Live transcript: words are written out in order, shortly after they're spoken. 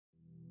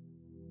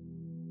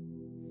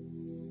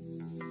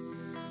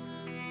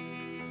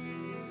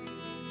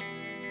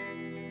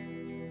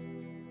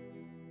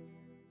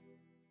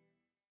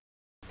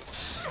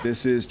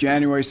This is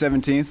January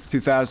 17th,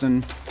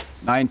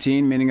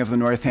 2019, meeting of the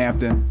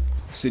Northampton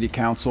City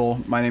Council.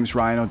 My name is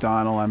Ryan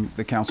O'Donnell. I'm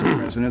the council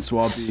president, so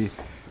I'll be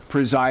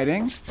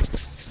presiding.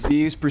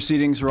 These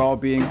proceedings are all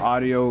being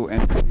audio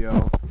and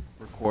video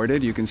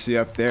recorded. You can see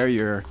up there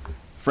your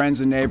friends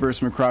and neighbors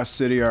from across the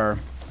city are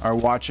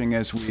watching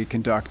as we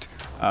conduct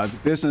the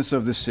business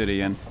of the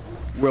city. And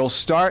we'll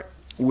start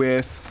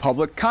with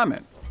public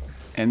comment.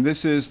 And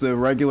this is the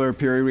regular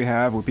period we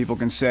have where people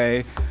can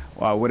say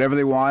whatever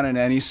they want on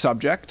any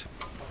subject.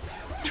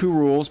 2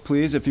 rules,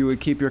 please. If you would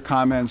keep your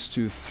comments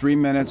to 3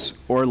 minutes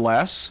or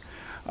less.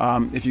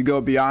 If you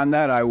go beyond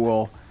that, I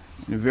will,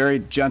 in a very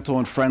gentle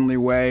and friendly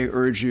way,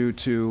 urge you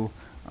to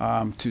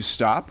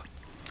stop.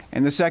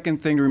 And the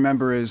second thing to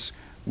remember is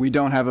we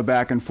don't have a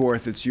back and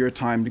forth. It's your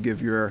time to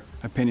give your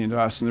opinion to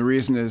us. And the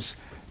reason is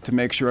to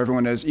make sure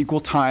everyone has equal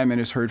time and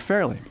is heard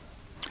fairly.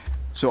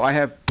 So I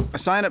have a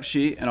sign-up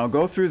sheet, and I'll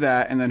go through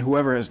that, and then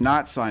whoever has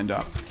not signed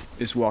up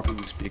is welcome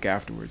to speak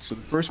afterwards. So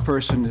the first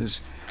person is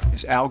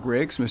Al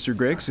Griggs. Mr.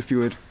 Griggs, if you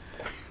would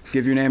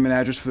give your name and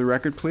address for the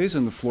record, please,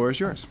 and the floor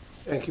is yours.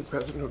 Thank you,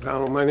 President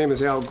O'Donnell. My name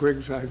is Al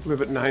Griggs. I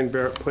live at 9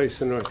 Barrett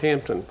Place in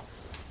Northampton.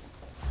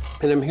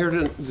 And I'm here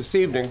this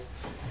evening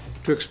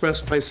to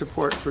express my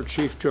support for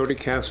Chief Jody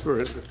Casper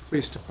at the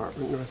Police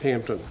Department,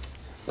 Northampton.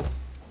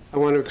 I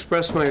want to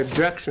express my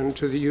objection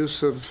to the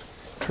use of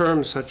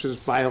terms such as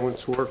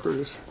violence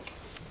workers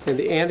and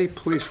the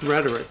anti-police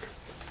rhetoric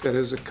that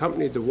has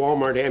accompanied the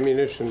Walmart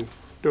ammunition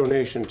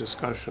donation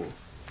discussion.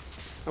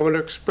 I want to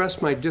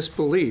express my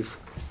disbelief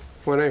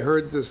when I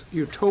heard this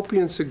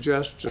utopian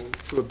suggestion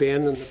to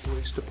abandon the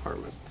police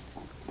department.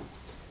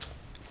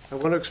 I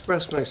want to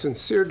express my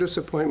sincere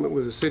disappointment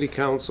with the City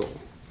Council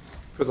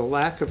for the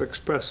lack of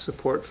expressed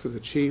support for the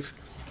chief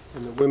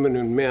and the women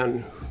and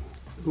men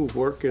who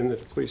work in the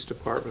police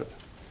department.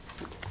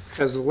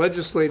 As the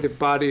legislative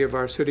body of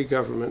our city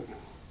government,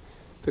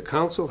 the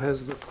council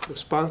has the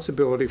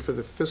responsibility for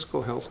the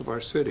fiscal health of our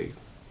city.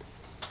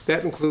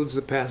 That includes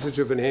the passage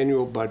of an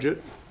annual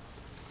budget,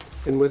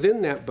 and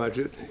within that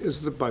budget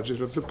is the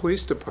budget of the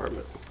police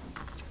department.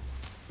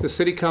 The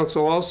city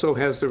council also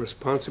has the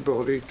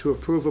responsibility to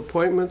approve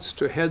appointments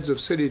to heads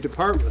of city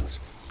departments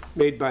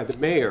made by the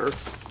mayor.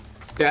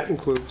 That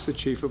includes the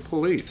chief of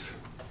police.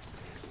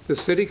 The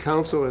city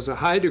council has a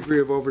high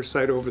degree of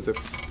oversight over the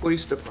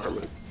police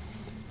department.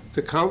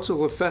 The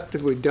council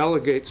effectively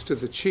delegates to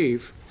the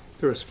chief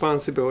the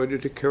responsibility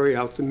to carry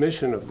out the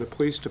mission of the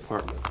police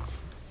department.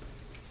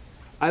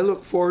 I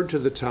look forward to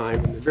the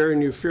time in the very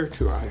near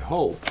future, I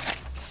hope,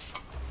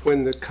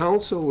 when the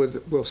council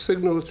will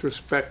signal its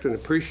respect and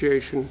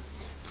appreciation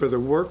for the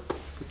work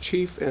the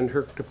chief and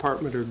her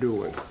department are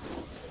doing.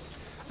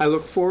 I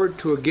look forward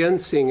to again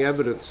seeing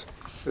evidence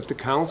that the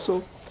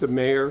council, the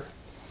mayor,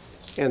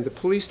 and the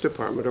police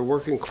department are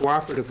working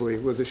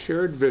cooperatively with a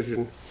shared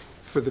vision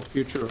for the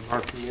future of our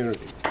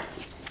community.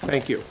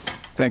 Thank you.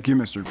 Thank you,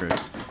 Mr.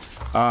 Griggs.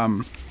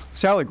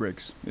 Sally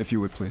Griggs, if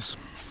you would, please.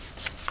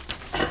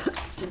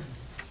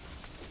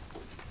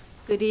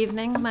 Good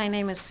evening. My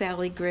name is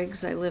Sally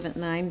Griggs. I live at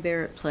 9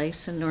 Barrett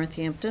Place in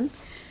Northampton.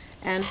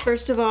 And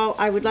first of all,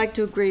 I would like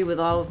to agree with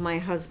all of my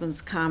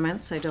husband's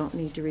comments. I don't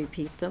need to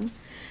repeat them.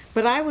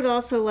 But I would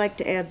also like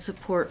to add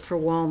support for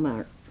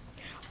Walmart.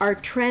 Our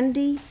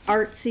trendy,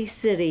 artsy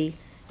city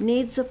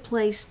needs a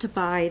place to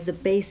buy the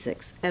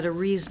basics at a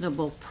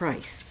reasonable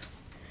price.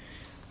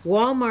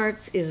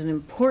 Walmart's is an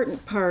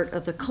important part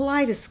of the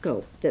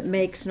kaleidoscope that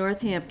makes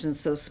Northampton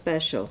so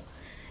special,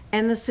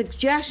 and the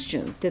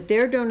suggestion that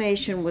their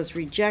donation was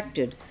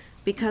rejected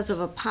because of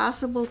a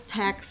possible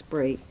tax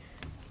break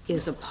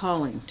is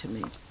appalling to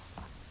me.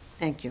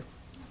 Thank you.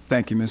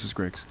 Thank you, Mrs.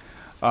 Griggs.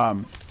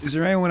 Is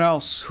there anyone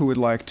else who would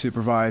like to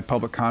provide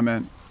public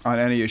comment on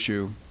any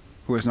issue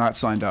who has not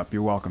signed up?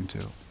 You're welcome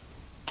to.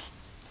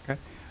 Okay.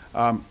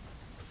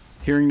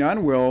 Hearing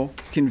none, we'll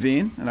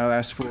convene, and I'll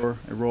ask for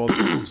a roll of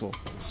council.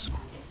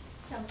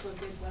 Councilor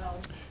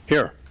Bidwell.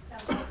 Here.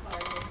 Councilor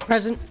Carter.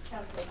 Present.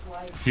 Councilor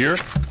White. Here.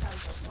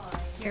 Councilor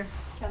Klein. Here.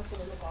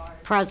 Councilor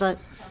LaBarge. Present.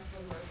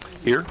 Councilor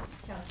Murphy. Here.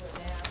 Councilor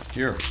Knapp.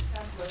 Here.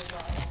 Councilor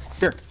O'Donnell.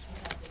 Here. And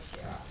Councilor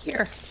Shara.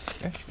 Here.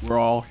 Okay. We're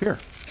all here,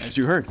 as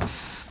you heard.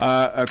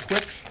 A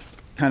quick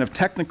kind of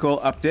technical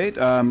update.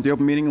 The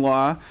open meeting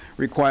law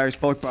requires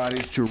public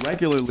bodies to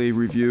regularly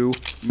review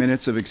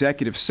minutes of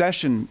executive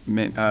session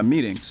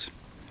meetings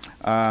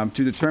to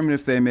determine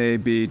if they may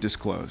be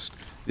disclosed.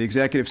 The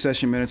executive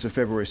session minutes of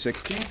February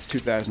 16th,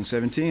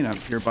 2017, I'm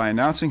hereby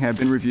announcing, have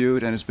been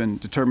reviewed, and it's been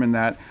determined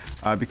that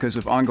because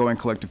of ongoing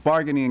collective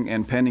bargaining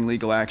and pending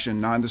legal action,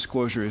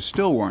 non-disclosure is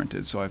still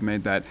warranted. So I've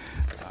made that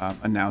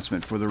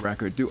announcement for the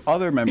record. Do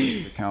other members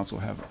of the council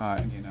have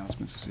any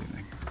announcements this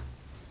evening?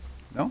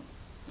 No?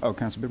 Oh,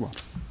 Councilor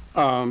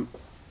Bidwell.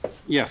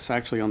 Yes,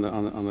 actually, on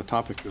the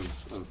topic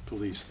of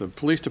police, the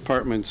police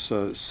department's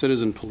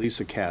Citizen Police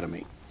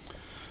Academy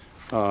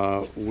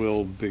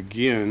will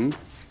begin.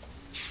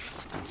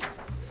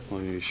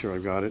 Let me be sure I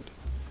got it.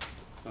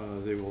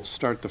 They will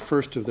start the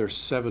first of their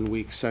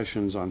 7-week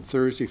sessions on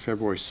Thursday,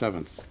 February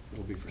 7th. It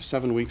will be for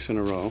 7 weeks in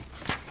a row,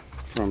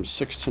 from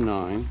 6 to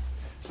 9.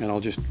 and I'll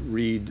just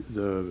read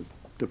the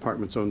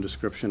department's own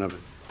description of it.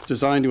 It's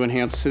designed to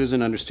enhance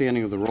citizen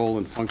understanding of the role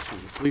and function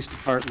of the police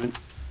department.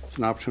 It's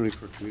an opportunity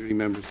for community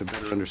members to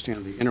better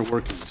understand the inner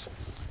workings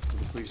of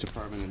the police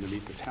department and to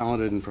meet the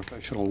talented and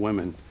professional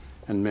women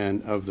and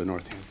men of the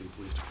Northampton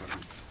Police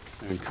Department.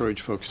 I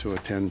encourage folks to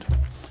attend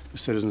the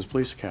Citizens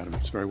Police Academy.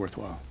 It's very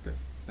worthwhile.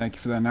 Thank you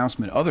for that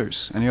announcement.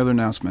 Others? Any other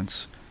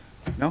announcements?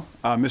 No?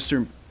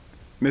 Mr.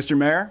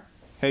 Mayor?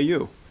 Hey,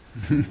 you.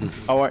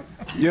 Oh,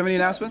 do you have any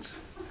announcements?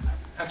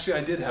 Actually,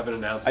 I did have an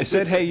announcement. I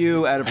said hey,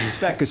 you out of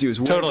respect because he was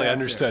Totally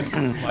understood.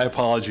 My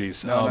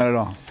apologies. No, not at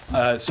all.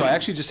 So I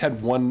actually just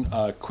had one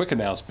quick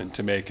announcement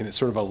to make, and it's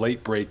sort of a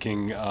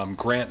late-breaking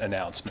grant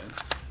announcement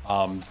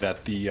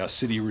that the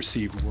city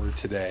received word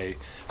today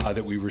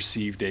that we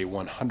received a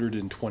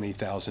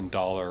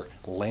 $120,000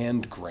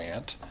 land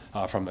grant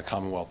from the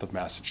Commonwealth of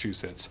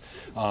Massachusetts.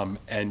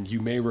 And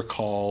you may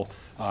recall,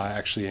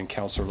 actually in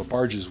Councilor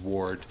Labarge's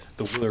ward,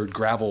 the Willard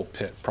gravel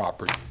pit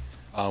property,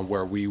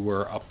 where we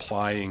were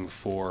applying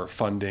for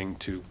funding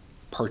to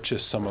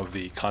purchase some of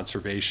the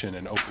conservation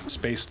and open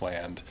space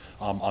land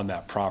on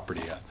that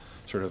property.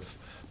 Sort of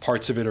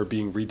parts of it are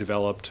being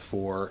redeveloped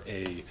for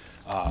a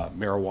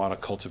marijuana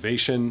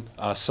cultivation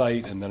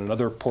site, and then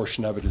another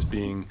portion of it is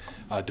being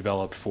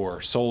developed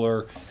for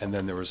solar, and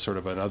then there was sort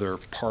of another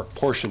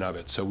portion of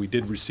it. So we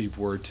did receive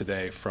word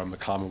today from the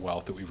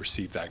Commonwealth that we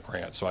received that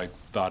grant. So I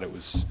thought it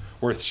was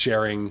worth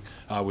sharing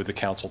with the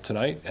council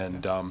tonight,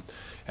 and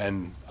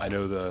I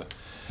know the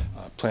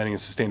Planning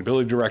and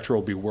Sustainability Director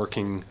will be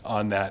working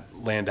on that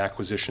land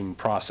acquisition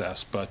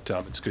process, but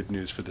it's good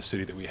news for the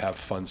city that we have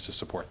funds to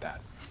support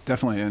that.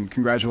 Definitely, and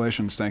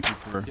congratulations. Thank you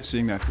for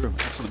seeing that through.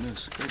 Excellent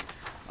news. Great.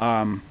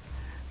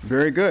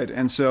 Very good.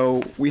 And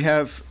so we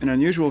have an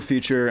unusual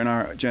feature in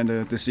our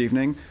agenda this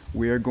evening.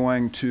 We are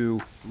going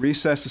to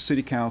recess the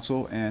City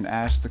Council and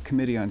ask the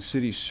Committee on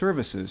City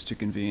Services to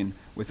convene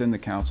within the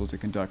council to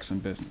conduct some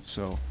business.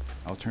 So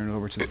I'll turn it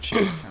over to the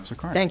Chief, Councilor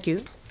Carney. Thank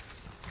you,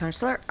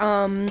 Councilor.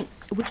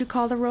 Would you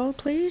call the roll,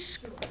 please?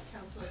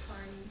 Councilor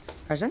Carney,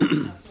 Present.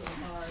 Councilor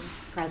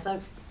Labarge,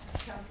 Present.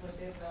 Councilor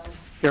Bidwell,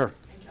 Here.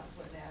 and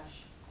Councilor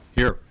Nash.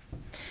 Here.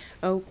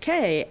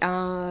 Okay,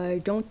 I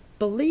don't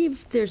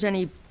believe there's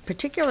any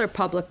particular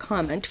public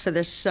comment for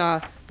this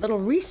little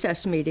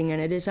recess meeting,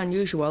 and it is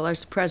unusual,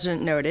 as the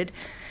President noted.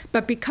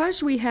 But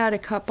because we had a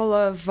couple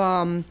of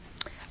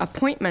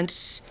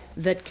appointments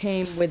that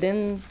came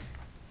within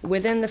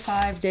the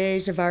 5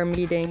 days of our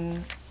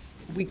meeting,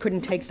 we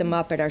couldn't take them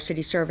up at our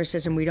city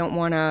services, and we don't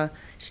want to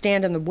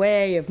stand in the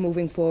way of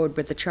moving forward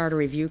with the Charter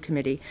Review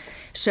Committee.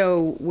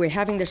 So we're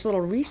having this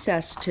little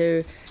recess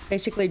to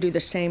basically do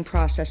the same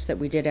process that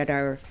we did at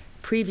our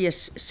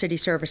previous city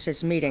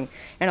services meeting.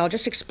 And I'll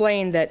just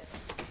explain that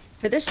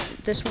for this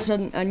was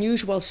an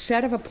unusual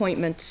set of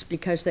appointments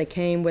because they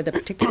came with a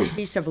particular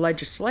piece of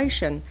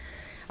legislation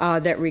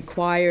that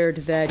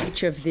required that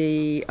each of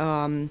the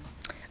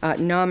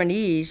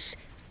nominees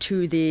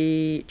to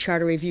the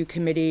Charter Review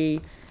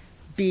Committee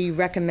be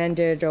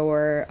recommended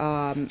or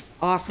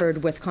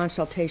offered with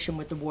consultation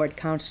with the ward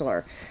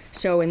councilor.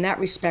 So in that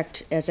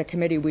respect, as a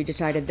committee, we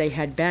decided they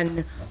had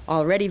been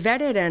already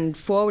vetted and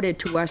forwarded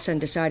to us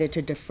and decided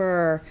to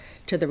defer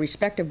to the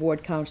respective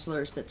ward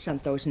councilors that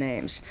sent those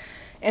names.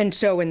 And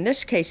so in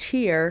this case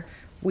here,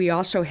 we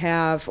also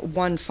have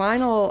one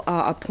final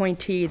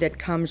appointee that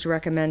comes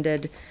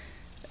recommended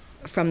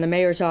from the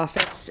mayor's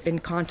office in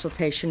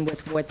consultation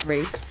with Ward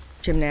 3,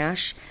 Jim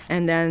Nash,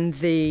 and then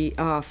the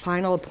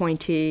final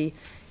appointee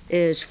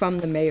is from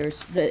the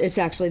mayor's, it's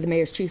actually the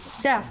mayor's chief of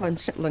staff,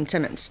 Lynn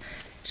Simmons.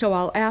 So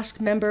I'll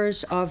ask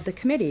members of the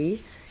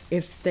committee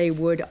if they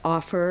would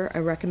offer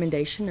a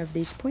recommendation of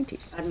these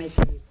appointees. I make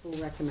a full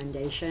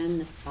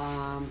recommendation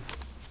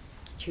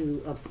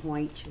to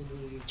appoint to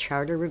the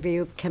Charter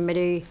Review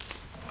Committee,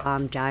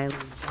 Dial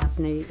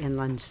Daphne and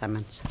Lynn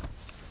Simmons.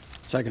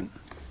 Second.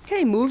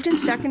 Okay, moved and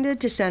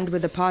seconded to send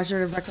with a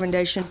positive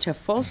recommendation to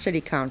full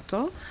city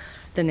council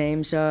the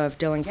names of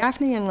Dylan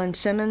Gaffney and Lynn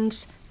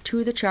Simmons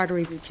to the Charter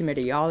Review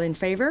Committee. All in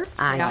favor?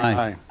 Aye.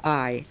 Aye.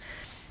 Aye.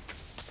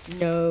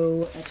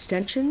 No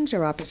abstentions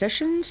or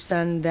oppositions,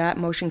 then that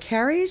motion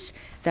carries.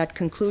 That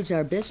concludes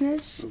our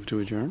business. Move to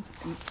adjourn.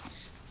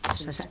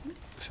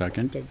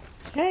 Second.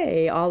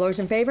 Okay, all those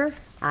in favor?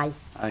 Aye.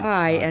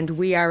 Aye, and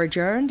we are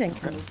adjourned and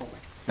can move forward.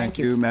 Thank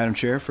you, Madam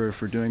Chair,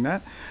 for doing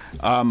that.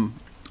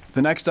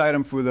 The next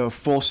item for the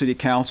full City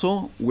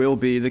Council will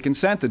be the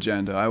consent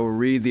agenda. I will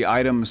read the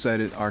items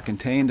that are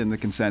contained in the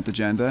consent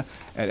agenda.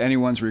 At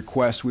anyone's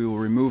request, we will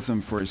remove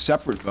them for a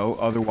separate vote.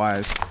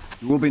 Otherwise,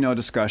 there will be no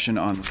discussion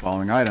on the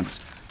following items.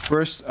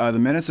 First, the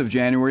minutes of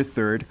January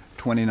 3rd,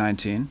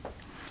 2019.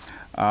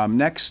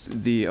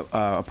 Next, the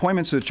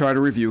appointments to the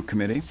Charter Review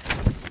Committee,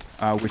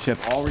 which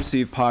have all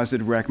received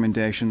positive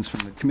recommendations from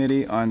the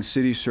Committee on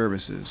City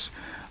Services.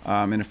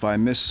 And if I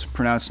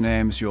mispronounce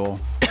names, you'll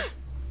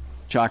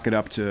chalk it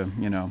up to,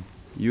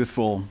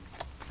 youthful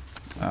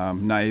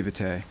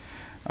naivete.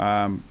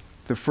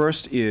 The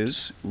first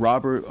is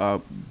Robert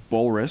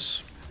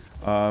Bolris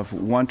of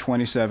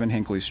 127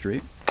 Hinckley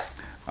Street.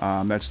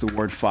 That's the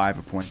Ward 5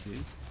 appointee.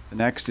 The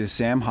next is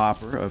Sam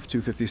Hopper of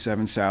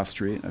 257 South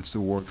Street. That's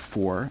the Ward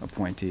 4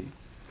 appointee.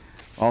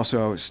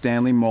 Also,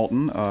 Stanley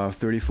Moulton of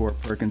 34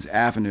 Perkins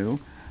Avenue.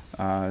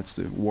 It's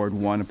the Ward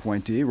 1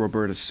 appointee.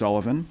 Roberta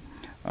Sullivan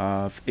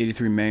of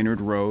 83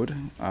 Maynard Road,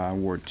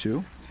 Ward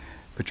 2.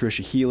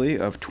 Patricia Healy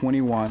of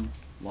 21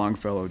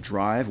 Longfellow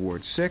Drive,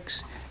 Ward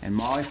 6. And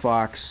Molly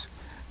Fox,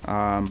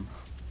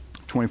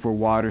 24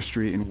 Water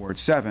Street in Ward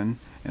 7.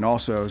 And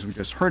also, as we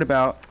just heard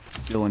about,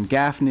 Dylan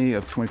Gaffney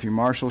of 23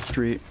 Marshall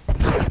Street,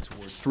 that's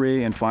Ward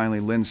 3. And finally,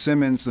 Lynn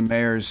Simmons, the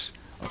mayor's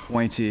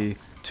appointee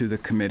to the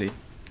committee.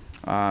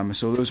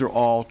 So those are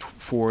all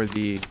for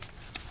the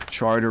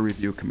Charter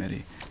Review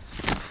Committee.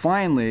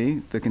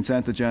 Finally, the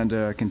consent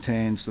agenda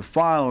contains the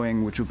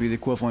following, which will be the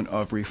equivalent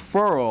of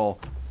referral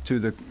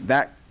to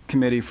that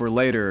committee for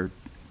later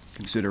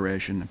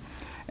consideration.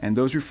 And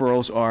those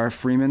referrals are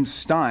Freeman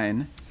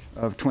Stein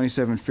of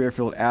 27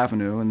 Fairfield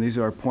Avenue, and these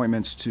are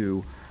appointments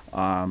to,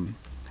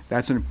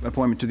 that's an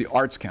appointment to the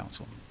Arts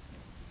Council.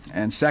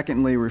 And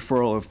secondly,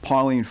 referral of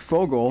Pauline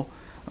Fogel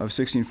of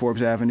 16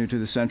 Forbes Avenue to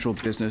the Central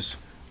Business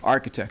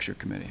Architecture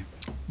Committee.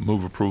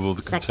 Move approval of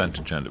the consent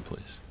agenda,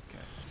 please.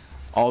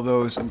 All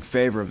those in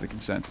favor of the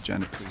consent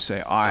agenda, please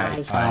say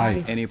aye. Aye.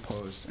 Aye. Any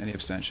opposed, any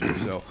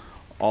abstentions? So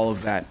all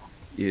of that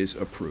is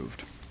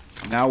approved.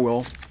 Now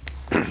we'll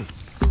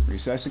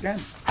recess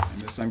again,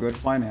 and this time go to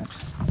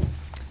finance.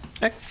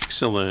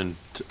 Excellent.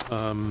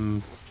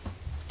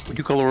 Would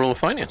you call the roll of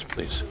finance,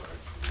 please?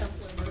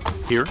 Councilor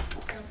Murphy. Here.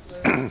 Councilor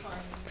Carney.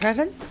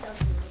 Present?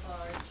 Councilor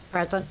Labarge.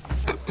 Present.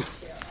 Councilor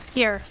Shara.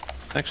 Here.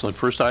 Excellent.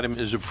 First item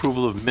is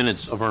approval of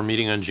minutes of our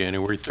meeting on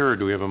January 3rd.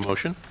 Do we have a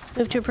motion?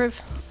 Move to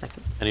approve.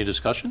 Second. Any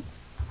discussion?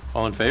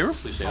 All in favor,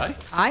 please say aye.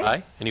 Aye.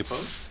 Aye. Any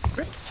opposed?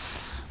 Great.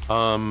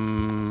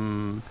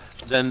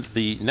 Then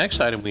the next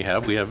item we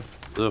have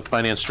the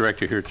finance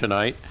director here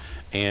tonight,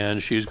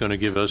 and she's going to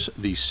give us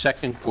the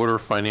second quarter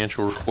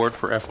financial report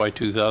for FY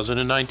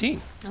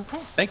 2019. Okay.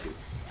 Thank you.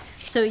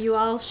 So you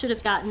all should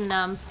have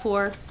gotten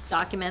 4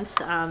 documents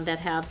that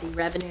have the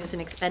revenues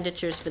and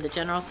expenditures for the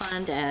general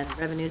fund and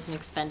revenues and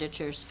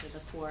expenditures for the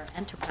 4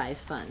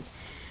 enterprise funds.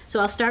 So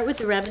I'll start with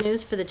the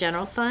revenues for the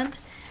general fund.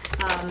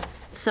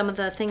 Some of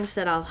the things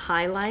that I'll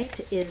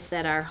highlight is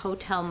that our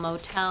hotel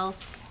motel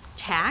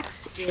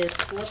tax is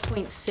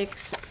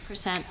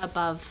 4.6%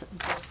 above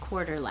this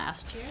quarter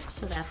last year,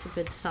 so that's a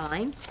good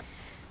sign.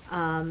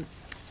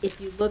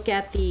 If you look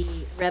at the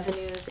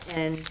revenues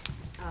and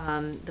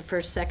the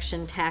first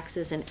section,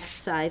 taxes and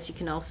excise, you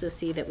can also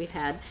see that we've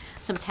had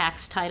some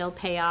tax title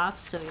payoffs.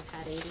 So we've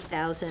had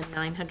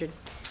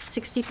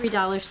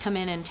 $80,963 come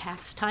in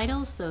tax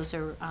titles. Those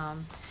are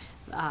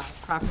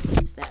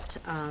properties that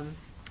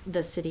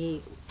the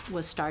city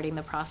was starting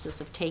the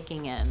process of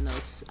taking in.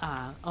 Those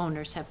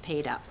owners have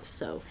paid up.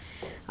 So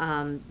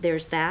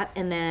there's that.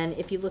 And then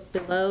if you look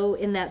below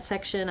in that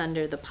section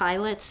under the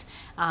pilots,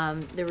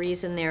 the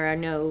reason there are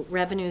no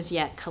revenues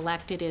yet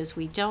collected is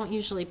we don't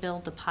usually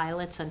build the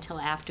pilots until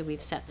after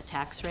we've set the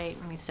tax rate,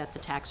 and we set the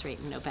tax rate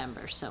in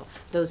November. So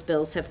those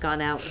bills have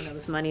gone out and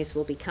those monies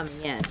will be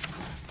coming in.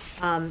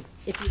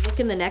 If you look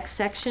in the next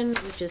section,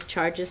 which is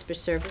charges for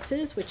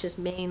services, which is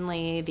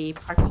mainly the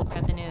parking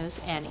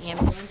revenues and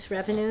ambulance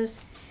revenues,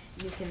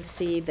 you can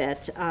see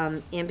that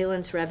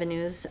ambulance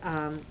revenues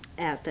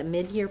at the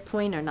mid-year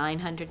point are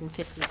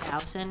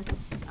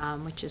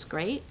 $950,000, which is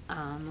great.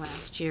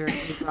 Last year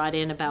we brought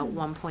in about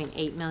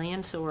 $1.8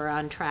 million, so we're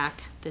on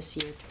track this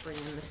year to bring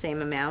in the same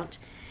amount.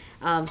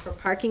 For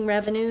parking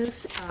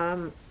revenues,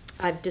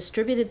 I've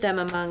distributed them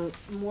among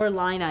more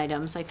line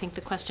items. I think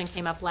the question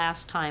came up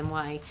last time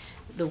why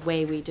the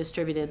way we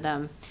distributed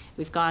them.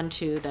 We've gone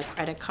to the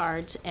credit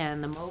cards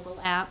and the mobile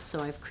app,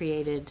 so I've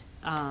created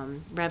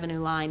revenue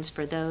lines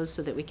for those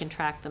so that we can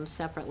track them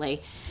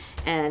separately.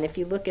 And if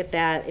you look at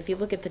that, if you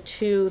look at the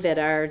 2 that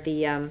are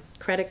the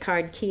credit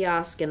card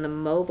kiosk and the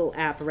mobile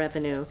app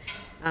revenue,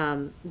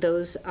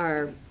 those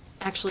are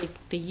actually,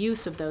 the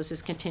use of those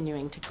is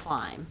continuing to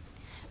climb.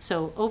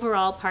 So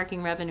overall,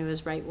 parking revenue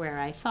is right where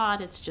I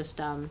thought. It's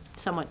just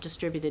somewhat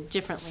distributed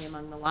differently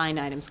among the line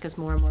items because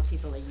more and more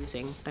people are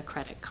using the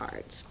credit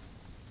cards.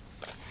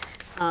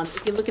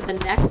 If you look at the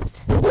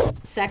next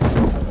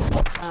section,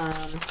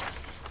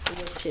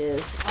 which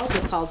is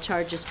also called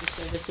charges for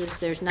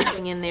services, there's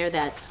nothing in there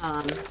that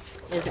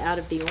is out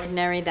of the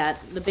ordinary.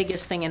 The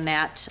biggest thing in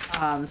that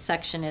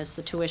section is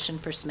the tuition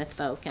for Smith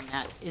Folk, and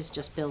that is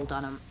just billed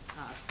on a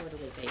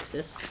quarterly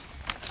basis.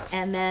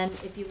 And then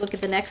if you look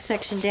at the next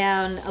section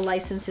down,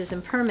 licenses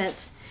and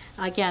permits,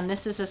 again,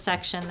 this is a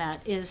section that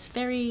is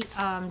very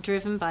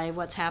driven by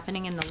what's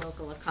happening in the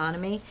local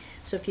economy.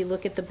 So if you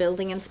look at the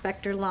building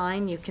inspector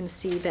line, you can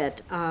see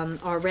that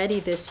already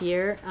this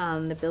year,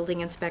 the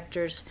building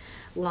inspector's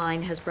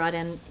line has brought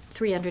in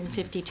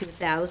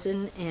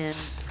 $352,000 in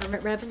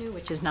permit revenue,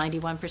 which is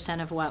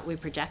 91% of what we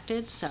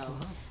projected. So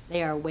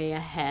they are way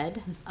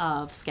ahead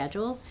of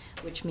schedule,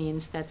 which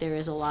means that there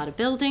is a lot of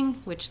building,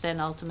 which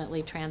then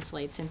ultimately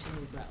translates into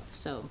new growth.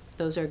 So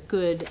those are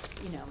good,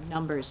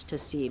 numbers to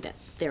see that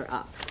they're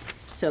up.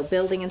 So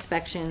building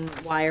inspection,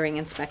 wiring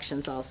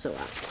inspections also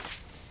up.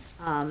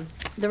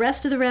 The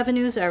rest of the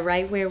revenues are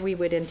right where we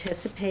would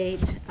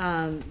anticipate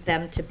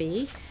them to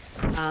be.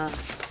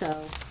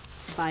 So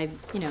by,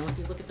 if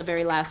you look at the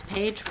very last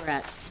page, we're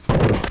at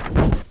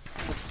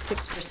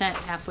 6%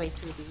 halfway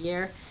through the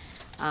year.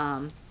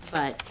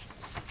 But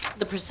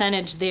the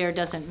percentage there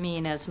doesn't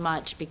mean as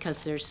much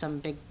because there's some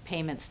big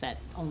payments that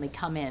only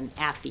come in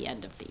at the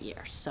end of the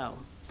year. So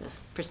the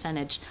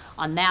percentage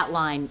on that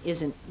line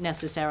isn't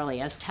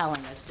necessarily as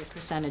telling as the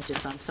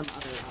percentages on some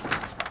other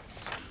lines.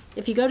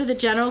 If you go to the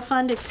general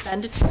fund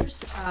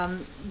expenditures,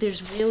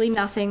 there's really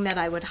nothing that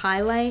I would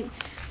highlight.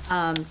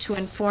 To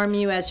inform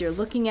you as you're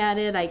looking at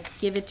it, I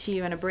give it to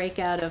you in a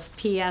breakout of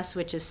PS,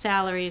 which is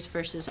salaries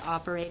versus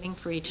operating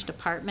for each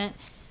department.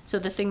 So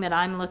the thing that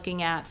I'm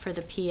looking at for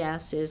the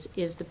PS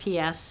is the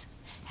PS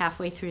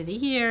halfway through the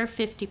year,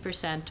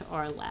 50%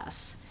 or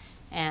less.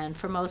 And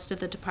for most of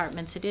the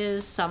departments it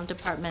is. Some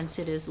departments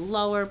it is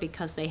lower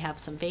because they have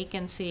some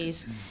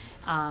vacancies.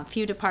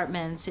 Few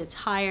departments it's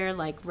higher,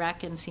 like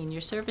rec and senior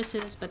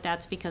services, but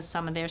that's because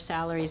some of their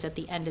salaries at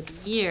the end of the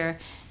year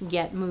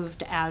get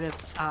moved out of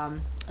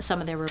some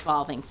of their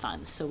revolving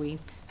funds. So we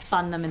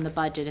fund them in the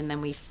budget and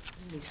then we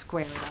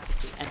square it up at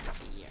the end of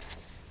the year.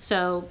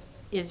 So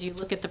as you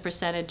look at the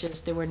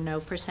percentages, there were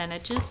no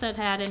percentages that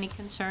had any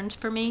concerns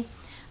for me.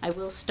 I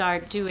will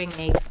start doing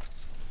a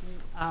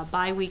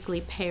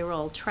bi-weekly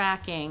payroll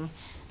tracking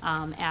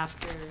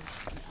after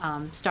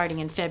starting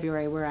in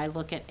February, where I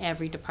look at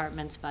every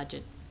department's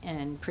budget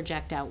and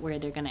project out where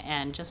they're going to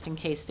end, just in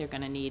case they're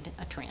going to need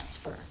a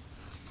transfer.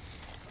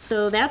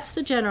 So that's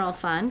the general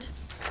fund.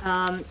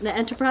 The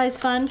enterprise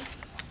fund,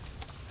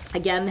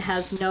 again,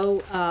 has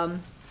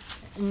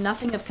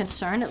nothing of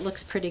concern. It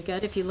looks pretty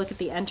good. If you look at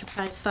the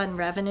enterprise fund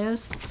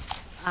revenues,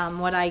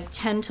 what I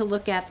tend to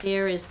look at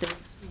there is the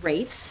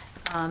rates.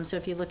 So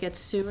if you look at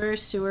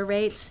sewer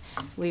rates,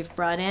 we've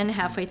brought in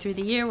halfway through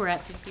the year, we're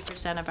at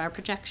 50% of our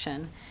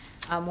projection.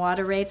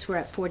 Water rates, we're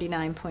at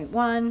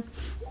 49.1.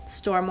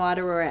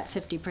 Stormwater, we're at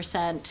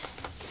 50%.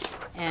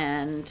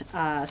 And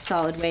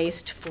solid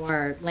waste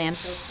for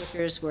landfill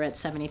stickers, we're at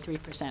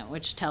 73%,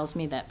 which tells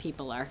me that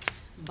people are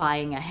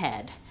buying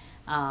ahead.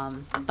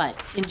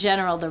 But in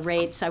general, the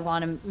rates, I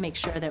want to make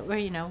sure that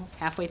we're,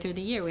 halfway through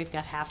the year, we've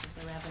got half of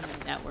the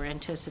revenue that we're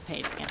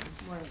anticipating, and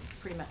we're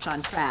pretty much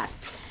on track.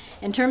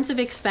 In terms of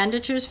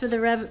expenditures for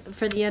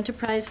the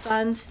enterprise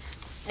funds,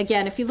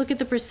 again, if you look at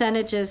the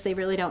percentages, they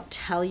really don't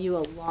tell you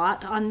a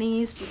lot on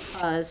these,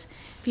 because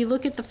if you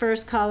look at the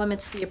first column,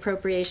 it's the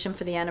appropriation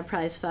for the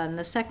enterprise fund.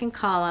 The second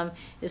column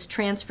is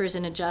transfers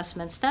and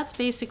adjustments. That's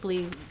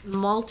basically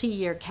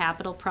multi-year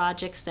capital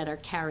projects that are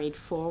carried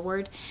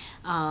forward,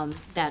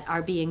 that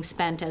are being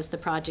spent as the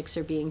projects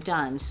are being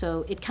done.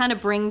 So it kind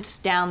of brings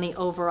down the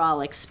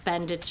overall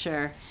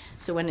expenditure.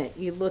 So when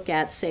you look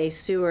at, say,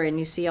 sewer and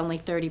you see only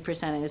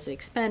 30% is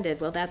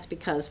expended, well, that's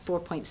because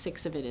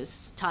 4.6 of it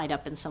is tied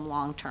up in some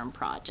long-term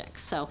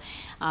projects. So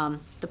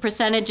the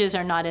percentages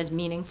are not as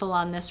meaningful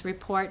on this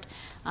report,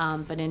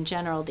 but in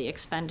general, the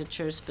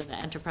expenditures for the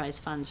enterprise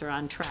funds are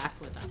on track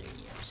with other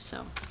years.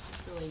 So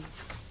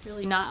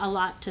really not a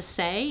lot to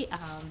say,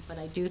 but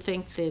I do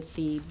think that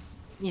the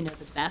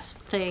best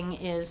thing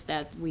is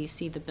that we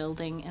see the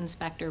building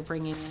inspector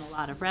bringing in a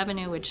lot of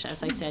revenue, which,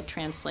 as I said,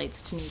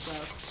 translates to new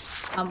growth.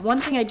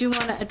 One thing I do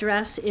want to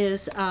address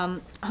is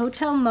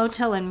hotel,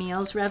 motel, and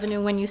meals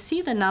revenue. When you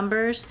see the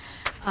numbers,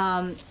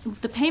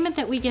 the payment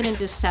that we get in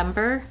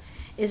December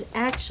is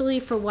actually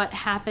for what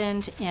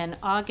happened in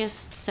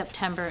August,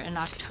 September, and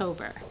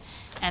October.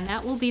 And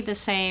that will be the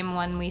same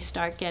when we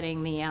start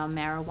getting the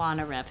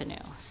marijuana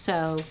revenue.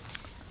 So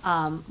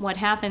what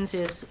happens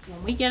is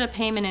when we get a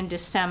payment in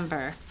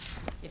December,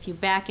 if you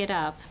back it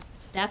up,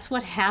 that's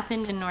what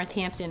happened in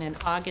Northampton in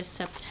August,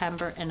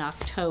 September, and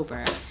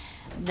October.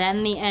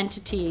 Then the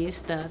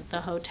entities, the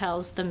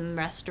hotels, the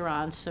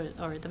restaurants,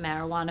 or the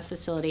marijuana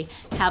facility,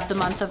 have the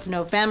month of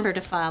November to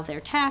file their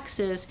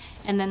taxes,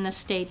 and then the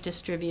state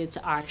distributes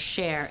our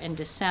share in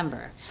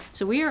December.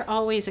 So we are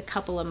always a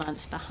couple of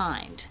months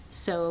behind.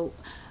 So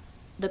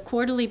the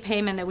quarterly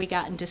payment that we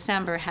got in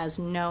December has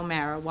no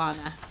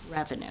marijuana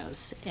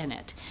revenues in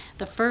it.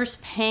 The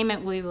first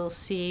payment we will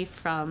see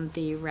from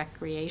the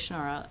recreation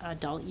or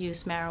adult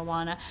use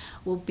marijuana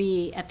will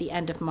be at the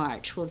end of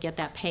March. We'll get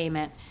that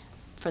payment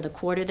for the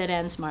quarter that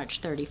ends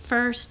March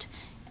 31st.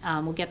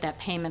 We'll get that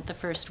payment the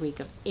first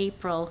week of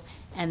April,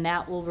 and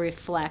that will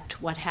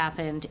reflect what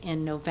happened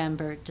in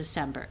November,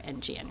 December,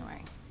 and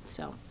January.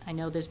 So I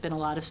know there's been a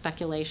lot of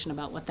speculation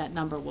about what that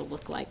number will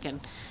look like, and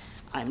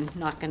I'm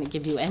not going to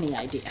give you any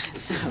idea.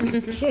 So.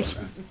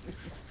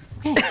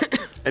 Okay.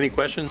 Any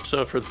questions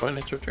for the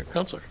Finance Director?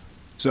 Counselor?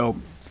 So,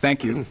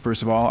 thank you,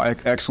 first of all.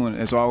 Excellent,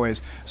 as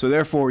always. So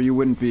therefore, you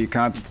wouldn't be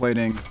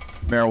contemplating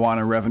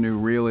marijuana revenue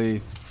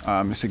really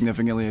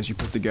significantly as you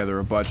put together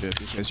a budget,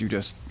 because you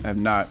just have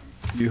not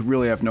you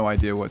really have no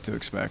idea what to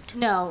expect.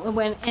 No,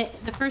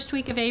 the first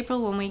week of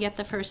April, when we get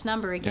the first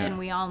number, again, Yeah.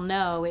 we all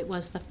know it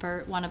was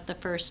one of the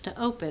first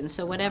to open,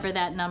 so whatever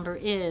that number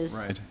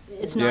is, Right.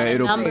 it's Yeah, not a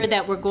it'll- number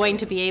that we're going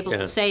to be able Yeah.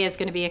 to say is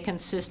going to be a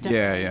consistent,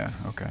 Yeah,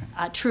 okay.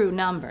 true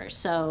number.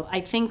 So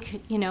I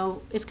think,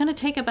 it's going to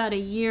take about a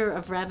year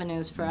of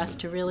revenues for us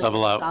to really get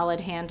Level a out. solid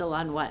handle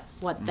on what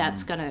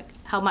that's going to,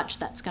 how much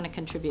that's going to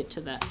contribute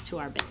to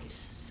our base,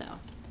 so.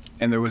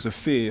 And there was a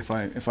fee,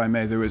 if I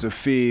may, there was a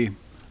fee,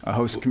 a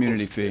host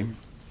community fee.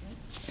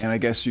 And I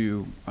guess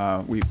we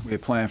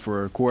had planned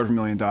for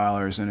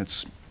 $250,000, and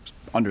it's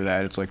under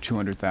that, it's like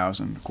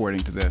 200,000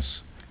 according to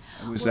this.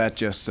 Was that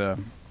just,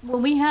 Well,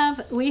 we have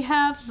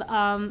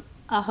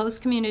a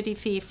host community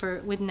fee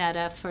with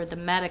NETA for the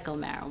medical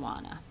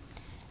marijuana,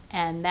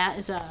 and that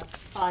is a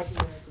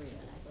 5-year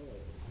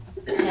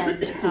agreement,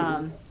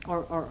 I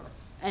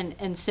believe.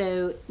 And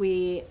so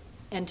we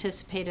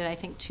anticipated, I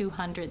think,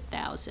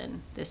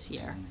 200,000 this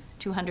year,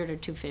 200 or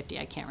 250,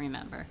 I can't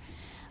remember.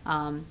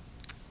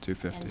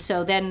 250? And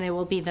so then there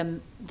will be the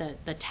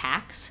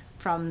tax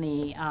from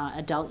the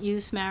adult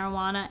use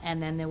marijuana,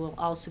 and then there will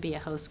also be a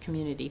host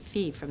community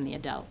fee from the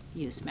adult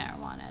use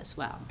marijuana as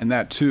well. And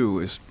that,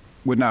 too,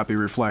 would not be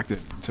reflected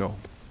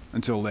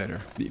until later,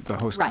 the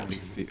host Right,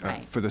 community fee,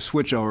 right. for the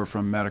switch over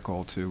from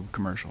medical to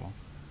commercial.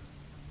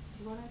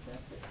 Do you want to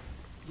address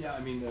it? Yeah, I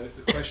mean, the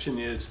question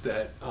is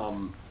that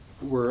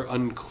we're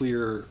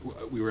unclear,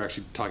 we were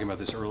actually talking about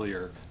this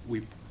earlier,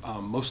 we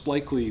most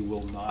likely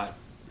will not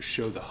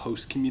show the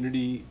host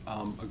community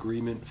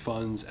agreement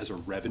funds as a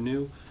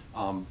revenue,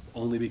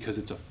 only because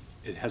it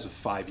has a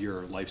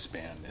 5-year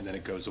lifespan and then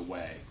it goes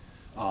away.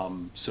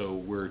 So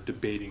we're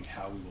debating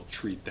how we will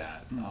treat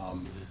that,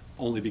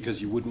 only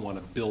because you wouldn't want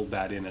to build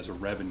that in as a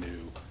revenue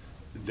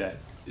that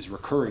is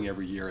recurring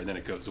every year and then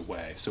it goes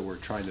away. So we're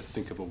trying to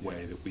think of a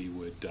way that we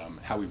would,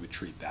 how we would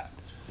treat that.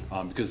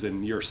 Because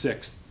in year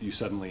 6, you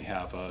suddenly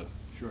have a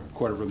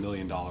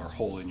 $250,000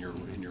 hole in your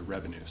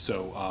revenue.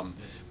 So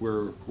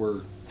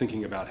we're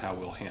thinking about how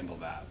we'll handle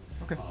that.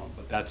 Okay.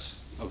 But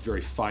that's a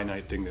very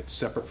finite thing that's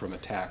separate from the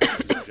tax,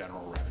 which is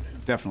general revenue.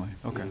 Definitely,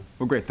 okay.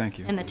 Well, great, thank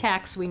you. And the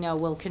tax, we know,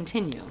 will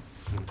continue,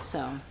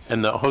 so.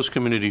 And the host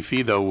community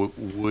fee, though,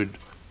 would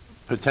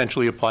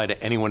potentially apply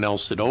to anyone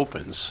else that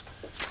opens.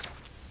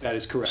 That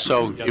is correct.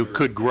 So it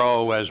could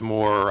grow as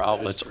more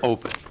outlets correct.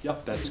 open.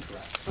 Yep, that's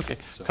correct. Okay.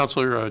 So-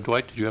 Counselor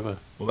Dwight, did you have a?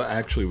 Well, that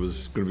actually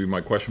was going to be my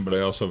question, but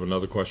I also have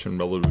another question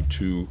relative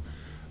to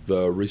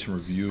the recent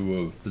review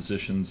of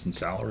positions and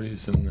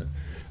salaries and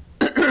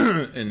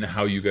and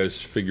how you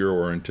guys figure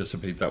or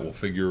anticipate that will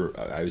figure.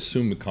 I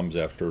assume it comes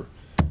after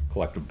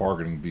collective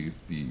bargaining be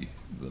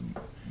the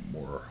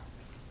more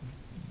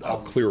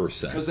clearer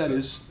sense. Because that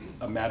is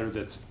a matter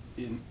that's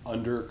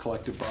under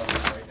collective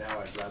bargaining right now,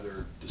 I'd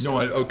rather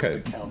discuss that okay.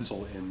 with the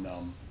council in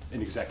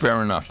executive.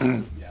 Fair enough.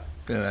 Yeah.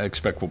 And I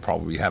expect we'll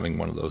probably be having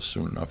one of those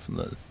soon enough.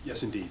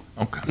 Yes, indeed.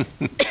 Okay.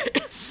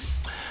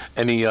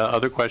 Any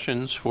other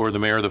questions for the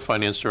mayor or the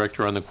finance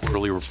director on the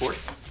quarterly report?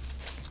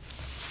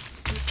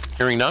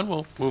 Hearing none,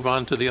 we'll move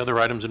on to the other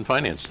items in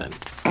finance then.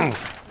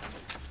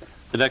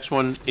 The next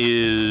one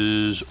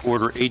is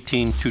Order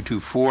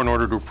 18224, in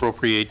order to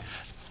appropriate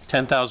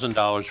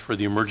 $10,000 for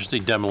the emergency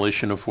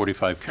demolition of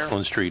 45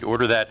 Carolyn Street.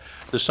 Order that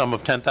the sum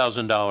of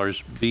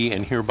 $10,000 be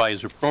and hereby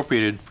is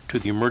appropriated to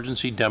the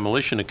emergency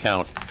demolition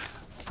account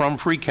from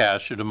free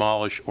cash to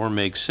demolish or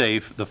make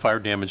safe the fire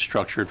damaged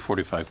structure at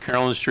 45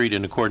 Carolyn Street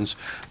in accordance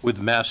with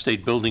Mass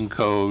State Building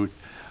Code,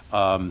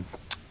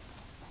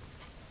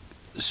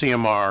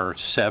 CMR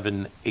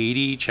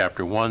 780,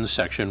 Chapter 1,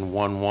 Section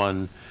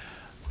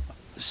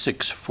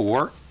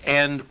 1164,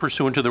 and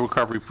pursuant to the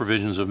recovery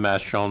provisions of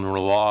Mass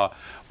General Law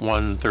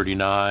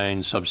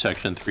 139,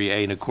 subsection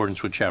 3A, in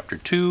accordance with Chapter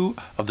 2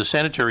 of the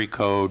Sanitary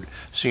Code,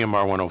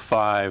 CMR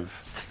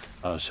 105,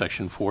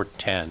 Section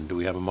 410. Do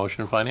we have a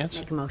motion in finance?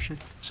 Make a motion.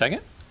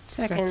 Second?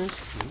 Second.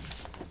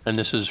 And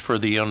this is for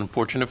the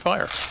unfortunate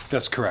fire.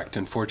 That's correct.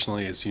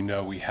 Unfortunately, as you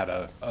know, we had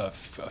a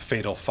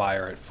fatal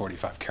fire at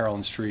 45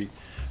 Carolyn Street,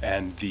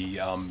 and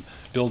the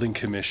building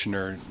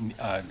commissioner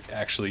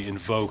actually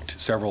invoked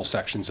several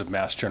sections of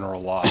Mass General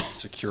Law to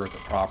secure the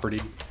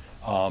property,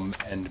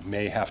 and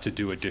may have to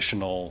do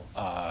additional,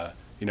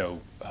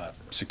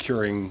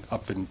 securing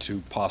up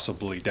into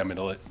possibly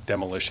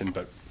demolition,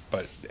 but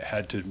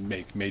had to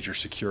make major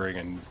securing,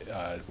 and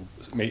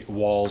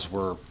walls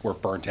were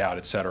burnt out,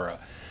 et cetera.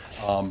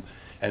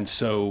 And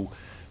so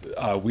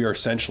we are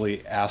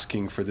essentially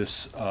asking for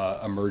this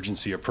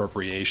emergency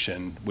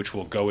appropriation, which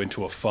will go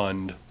into a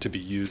fund to be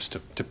used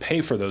to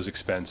pay for those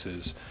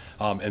expenses.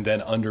 And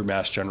then under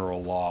Mass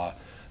General Law,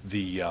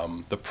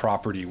 the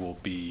property will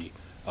be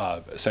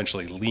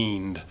essentially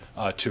liened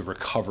to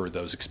recover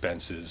those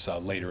expenses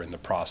later in the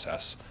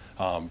process.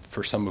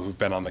 For some who've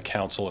been on the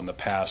council in the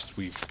past,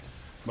 we've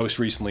most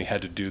recently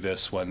had to do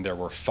this when there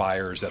were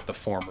fires at the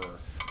former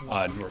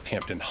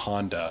Northampton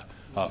Honda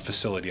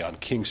facility on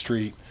King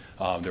Street.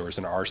 There was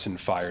an arson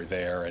fire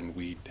there, and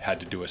we had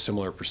to do a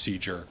similar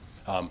procedure.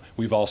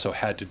 We've also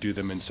had to do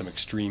them in some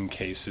extreme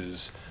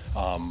cases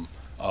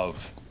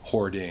of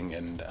hoarding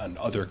and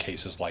other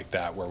cases like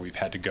that where we've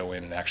had to go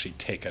in and actually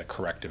take a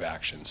corrective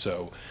action.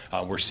 So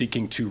we're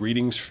seeking 2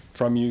 readings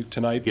from you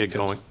tonight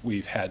because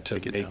we've had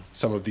to make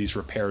some of these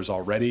repairs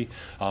already.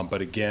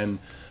 But again,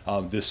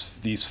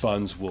 these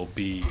funds will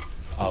be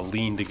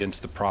leaned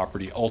against the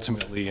property.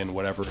 Ultimately, in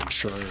whatever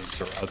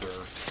insurance or other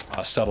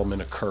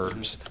settlement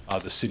occurs,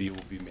 the city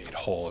will be made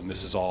whole. And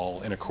this is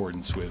all in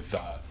accordance with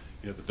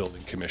the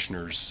building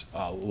commissioner's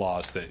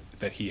laws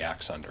that he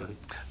acts under.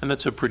 And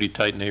that's a pretty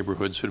tight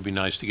neighborhood, so it'd be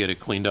nice to get it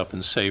cleaned up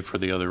and safe for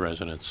the other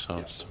residents. So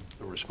yes.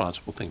 It's a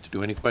responsible thing to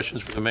do. Any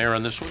questions for the mayor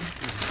on this one?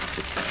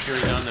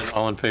 Hearing none, then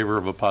all in favor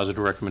of a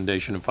positive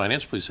recommendation of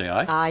finance, please say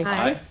aye. Aye.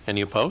 Aye.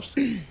 Any opposed?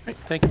 Right,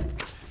 thank you.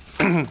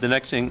 The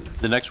next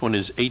one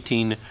is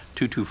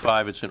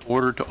 18225. It's an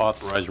order to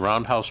authorize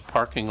roundhouse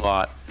parking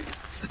lot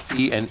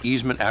fee and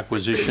easement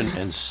acquisition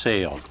and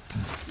sale.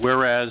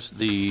 Whereas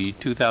the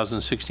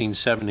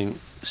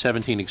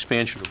 2016-17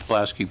 expansion of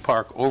Pulaski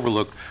Park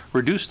Overlook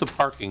reduced the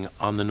parking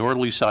on the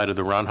northerly side of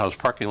the roundhouse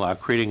parking lot,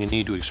 creating a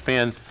need to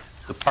expand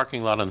the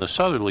parking lot on the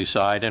southerly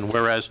side. And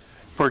whereas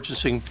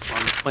purchasing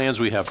on the plans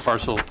we have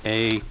parcel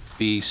A,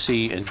 B,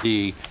 C, and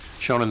D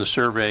shown in the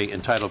survey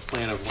entitled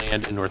Plan of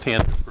Land in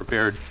Northampton,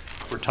 prepared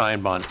for Ty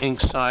and Bond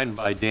Inc., signed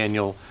by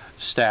Daniel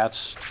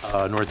Stats,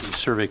 Northeast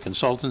Survey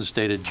Consultants,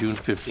 dated June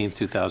 15,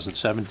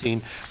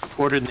 2017,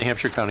 recorded in the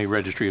Hampshire County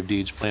Registry of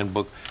Deeds, Plan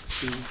Book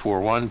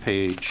 241,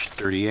 page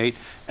 38,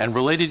 and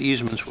related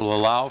easements will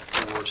allow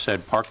for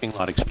said parking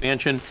lot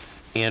expansion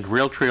and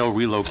rail trail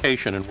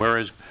relocation. And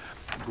whereas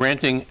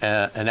granting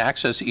an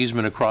access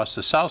easement across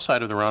the south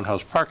side of the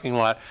roundhouse parking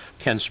lot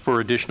can spur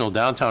additional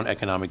downtown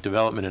economic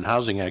development and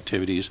housing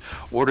activities,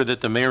 order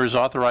that the mayor is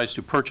authorized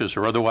to purchase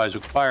or otherwise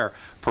acquire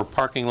for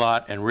parking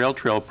lot and rail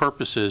trail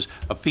purposes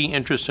a fee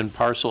interest in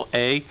parcel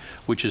A,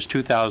 which is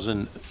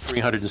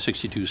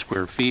 2,362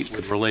 square feet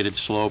with related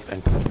slope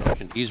and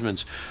construction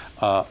easements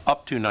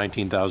up to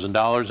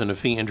 $19,000, and a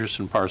fee interest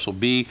in parcel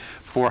B,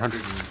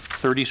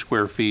 430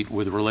 square feet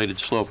with related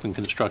slope and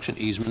construction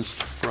easements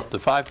for up to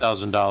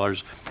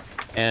 $5,000,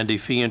 and a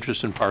fee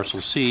interest in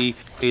parcel C,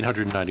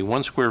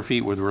 891 square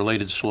feet with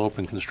related slope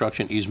and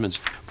construction easements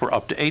for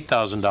up to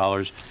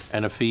 $8,000,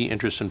 and a fee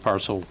interest in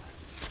parcel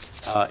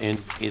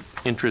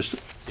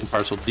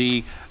parcel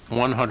D,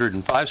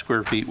 105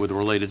 square feet with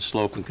related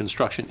slope and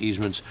construction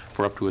easements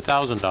for up to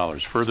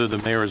 $1,000. Further, the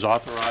mayor is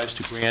authorized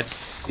to grant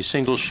a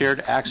single shared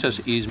access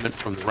easement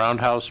from the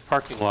roundhouse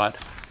parking lot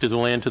to the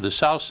land to the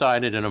south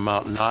side at an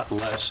amount not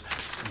less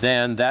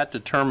than that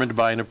determined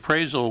by an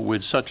appraisal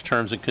with such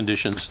terms and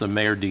conditions the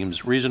mayor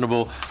deems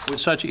reasonable, with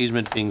such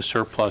easement being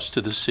surplus to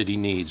the city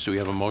needs. Do we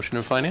have a motion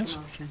of finance?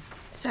 Motion.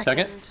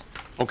 Second.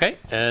 Okay,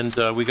 and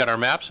we got our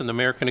maps, and the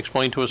mayor can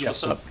explain to us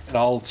what's up. And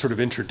I'll sort of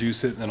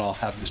introduce it, and then I'll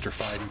have Mr.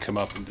 Fiden come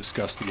up and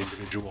discuss the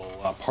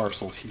individual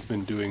parcels. He's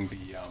been doing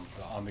the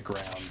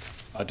on-the-ground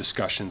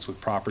discussions with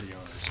property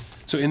owners.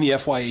 So in the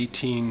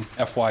FY18,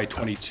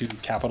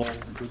 FY22 capital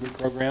improvement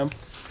program,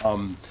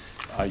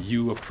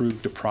 you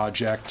approved a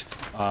project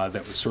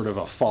that was sort of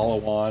a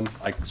follow-on.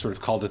 I sort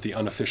of called it the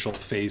unofficial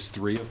Phase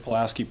 3 of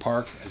Pulaski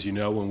Park. As you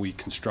know, when we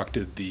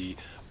constructed the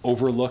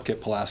overlook at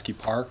Pulaski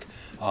Park,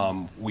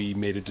 we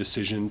made a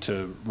decision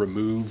to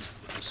remove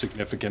a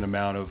significant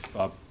amount of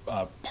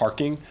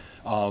parking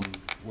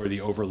where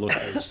the overlook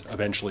was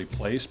eventually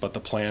placed, but the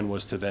plan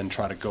was to then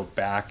try to go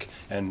back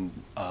and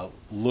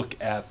look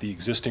at the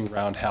existing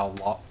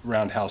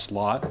roundhouse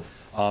lot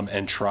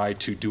and try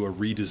to do a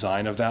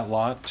redesign of that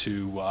lot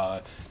to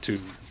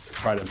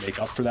try to make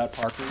up for that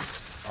parking.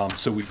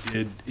 So we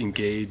did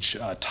engage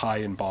Ty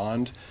and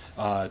Bond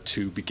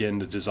to begin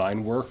the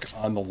design work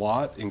on the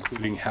lot,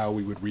 including how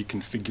we would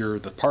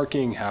reconfigure the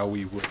parking, how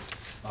we would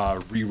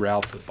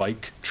reroute the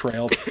bike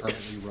trail that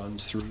currently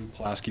runs through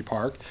Pulaski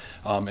Park.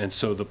 And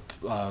so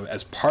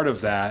as part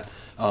of that,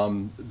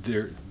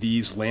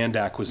 these land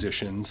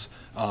acquisitions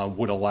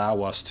would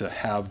allow us to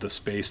have the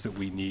space that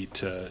we need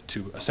to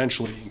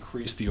essentially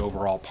increase the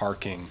overall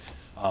parking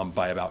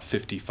by about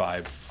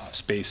 55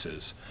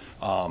 spaces.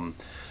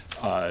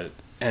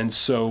 And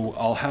so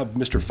I'll have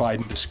Mr.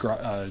 Fiden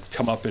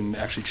come up and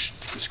actually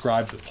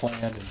describe the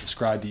plan and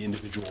describe the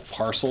individual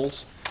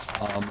parcels.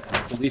 And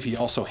I believe he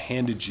also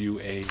handed you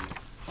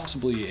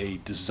possibly a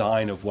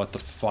design of what the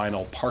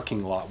final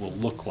parking lot will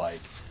look like.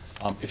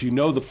 If you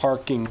know the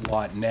parking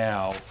lot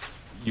now,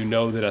 you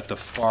know that at the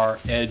far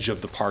edge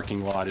of the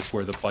parking lot is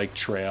where the bike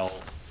trail,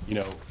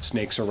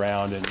 snakes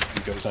around and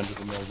goes under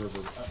the Mill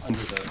River, under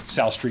the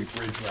South Street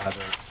Bridge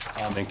rather,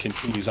 and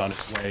continues on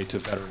its way to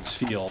Veterans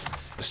Field.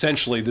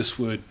 Essentially, this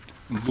would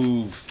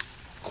move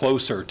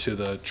closer to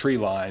the tree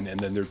line, and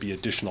then there'd be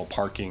additional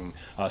parking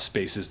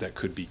spaces that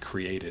could be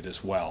created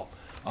as well.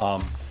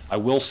 I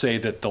will say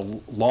that the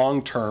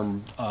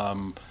long-term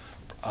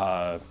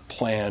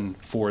plan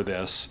for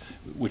this,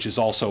 which is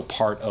also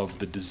part of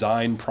the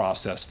design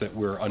process that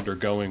we're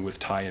undergoing with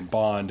Ty and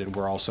Bond, and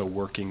we're also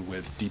working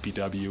with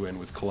DPW and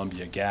with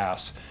Columbia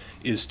Gas,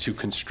 is to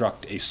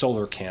construct a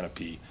solar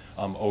canopy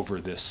over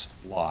this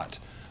lot.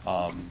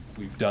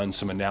 We've done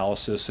some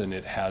analysis, and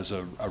it has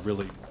a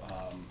really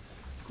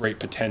great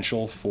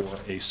potential for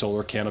a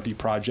solar canopy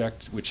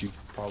project, which you've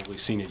probably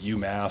seen at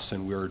UMass,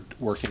 and we're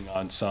working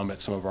on some at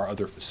some of our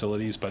other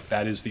facilities, but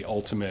that is the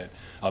ultimate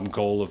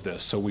goal of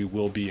this. So we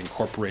will be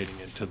incorporating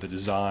into the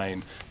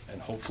design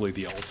and hopefully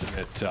the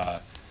ultimate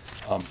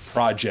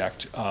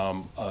project,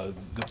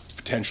 the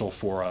potential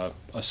for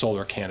a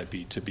solar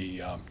canopy to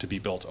be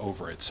built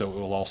over it. So it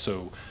will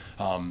also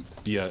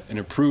be an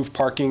improved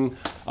parking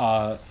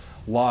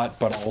lot,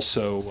 but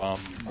also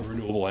a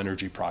renewable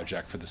energy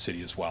project for the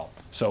city as well.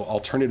 So I'll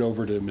turn it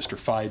over to Mr.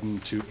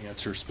 Fiden to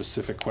answer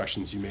specific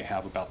questions you may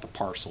have about the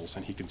parcels,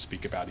 and he can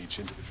speak about each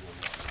individual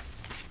one.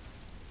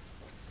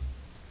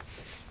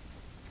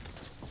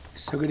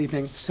 So good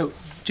evening. So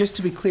just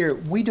to be clear,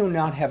 we do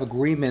not have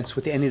agreements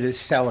with any of the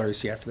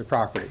sellers yet for the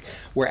property.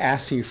 We're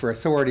asking you for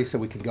authority so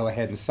we can go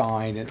ahead and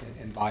sign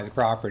and buy the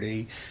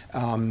property.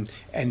 And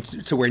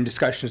so we're in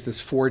discussions.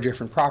 There's 4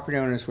 different property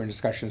owners. We're in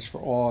discussions for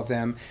all of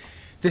them.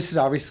 This is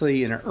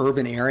obviously in an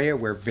urban area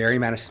where very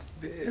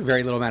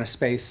little amount of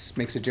space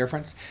makes a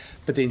difference.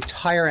 But the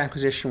entire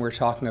acquisition we're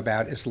talking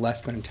about is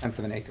less than 1/10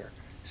 of an acre.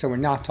 So we're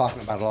not talking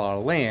about a lot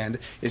of land.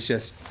 It's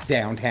just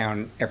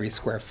downtown, every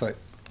square foot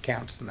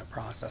counts in the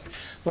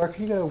process. Laura,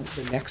 can you go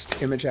to the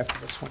next image after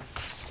this one?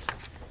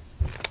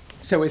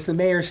 So as the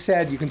mayor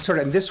said, you can sort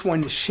of, in this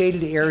one, the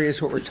shaded area is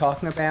what we're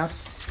talking about.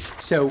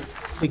 So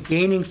the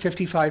gaining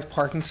 55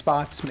 parking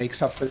spots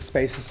makes up for the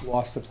spaces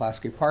lost to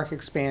Pulaski Park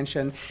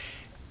expansion.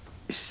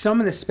 Some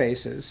of the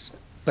spaces,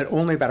 but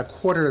only about a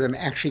quarter of them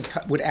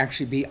would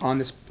actually be on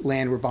this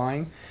land we're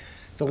buying.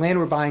 The land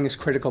we're buying is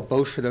critical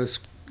both for those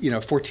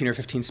 14 or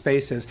 15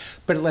 spaces,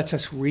 but it lets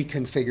us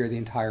reconfigure the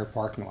entire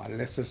parking lot. It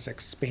lets us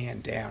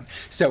expand down.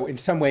 So in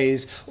some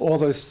ways, all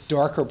those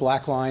darker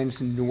black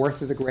lines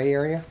north of the gray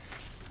area,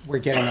 we're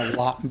getting a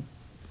lot,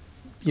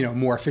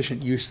 more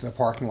efficient use of the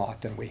parking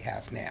lot than we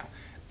have now.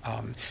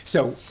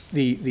 So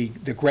the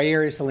gray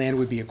area is the land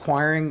we'd be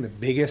acquiring. The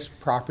biggest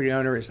property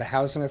owner is the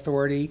Housing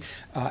Authority,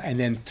 and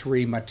then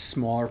 3 much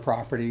smaller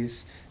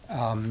properties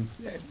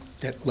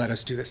that let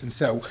us do this. And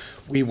so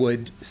we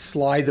would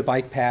slide the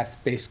bike path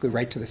basically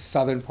right to the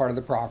southern part of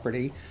the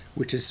property,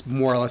 which is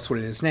more or less what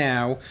it is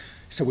now,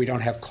 so we don't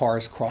have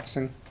cars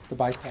crossing the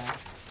bike path.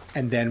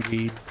 And then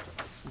we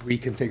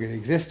reconfigure the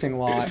existing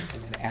lot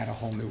and then add a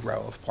whole new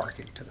row of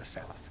parking to the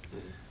south.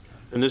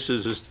 And this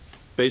is just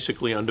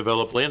basically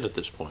undeveloped land at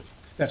this point?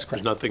 That's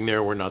correct. There's nothing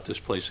there, we're not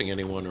displacing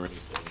anyone or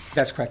anything?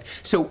 That's correct.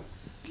 So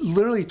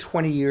literally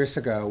 20 years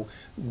ago,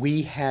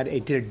 we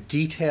did a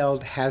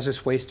detailed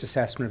hazardous waste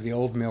assessment of the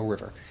old Mill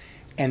River.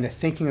 And the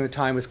thinking at the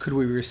time was, could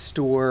we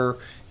restore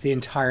the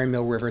entire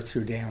Mill River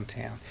through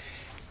downtown?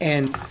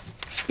 And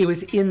it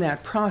was in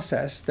that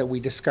process that we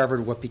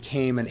discovered what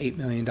became an $8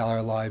 million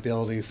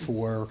liability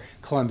for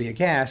Columbia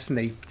Gas, and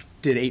they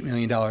did $8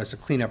 million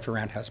of cleanup for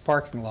Roundhouse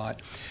parking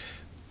lot.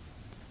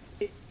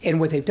 And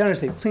what they've done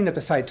is they've cleaned up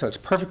the site so it's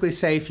perfectly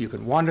safe. You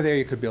can wander there,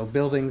 you could build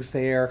buildings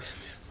there,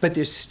 but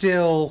there's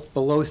still,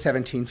 below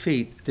 17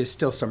 feet, there's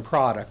still some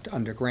product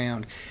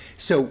underground.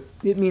 So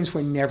it means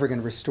we're never going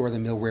to restore the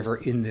Mill River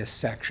in this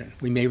section.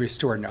 We may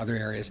restore it in other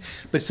areas.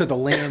 But so the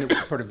land that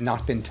we've sort of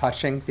not been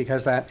touching,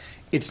 because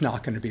it's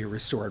not going to be a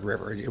restored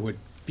river. It would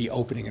be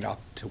opening it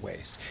up to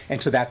waste.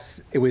 And so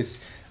it was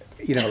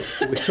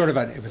sort of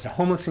it was a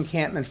homeless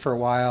encampment for a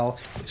while.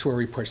 It's where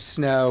we pushed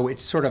snow.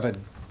 It's sort of a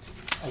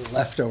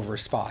leftover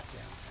spot.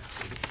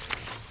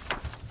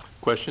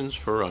 Questions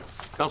for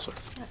Councilor?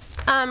 Yes.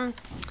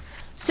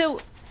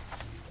 So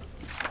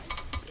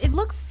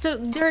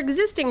there are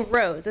existing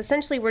rows.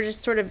 Essentially, we're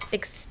just sort of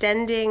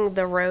extending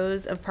the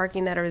rows of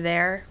parking that are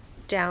there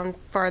down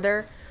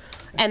farther.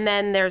 And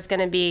then there's going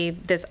to be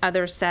this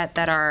other set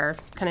that are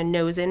kind of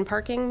nose-in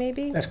parking,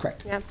 maybe? That's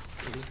correct. Yeah.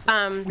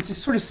 Which is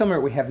sort of similar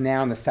to what we have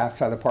now on the south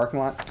side of the parking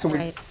lot. So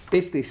we're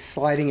basically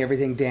sliding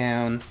everything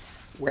down.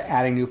 We're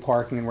adding new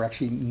parking, and we're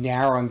actually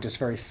narrowing just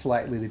very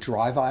slightly the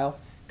drive aisle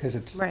because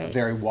it's a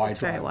very wide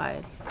drive. It's very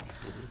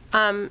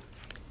wide.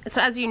 So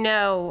as you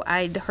know,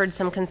 I'd heard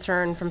some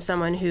concern from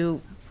someone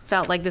who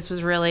felt like this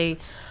was really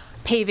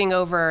paving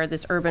over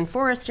this urban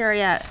forest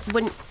area.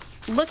 When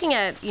looking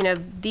at,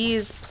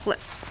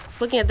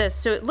 looking at this,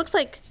 so it looks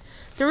like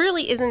there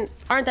really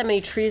aren't that many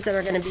trees that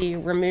are going to be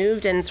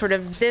removed, and sort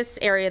of this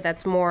area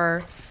that's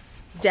more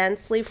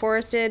densely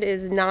forested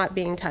is not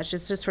being touched.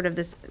 It's just sort of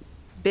this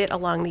bit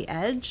along the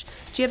edge.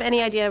 Do you have any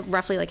idea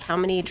roughly like how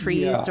many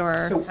trees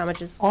or so how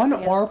much is on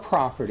our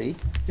property?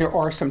 There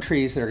are some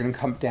trees that are going to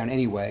come down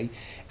anyway,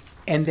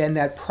 and then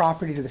that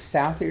property to the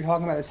south that you're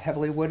talking about that's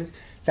heavily wooded,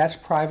 that's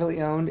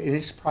privately owned, and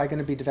it's probably going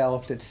to be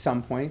developed at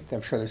some point.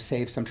 I'm sure they'll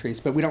save some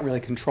trees, but we don't really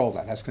control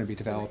that. That's going to be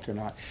developed or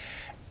not.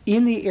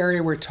 In the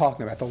area we're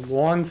talking about, the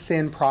long,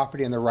 thin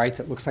property on the right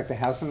that looks like the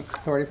Housing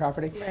Authority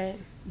property,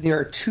 there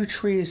are 2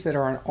 trees that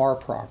are on our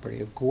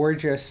property, a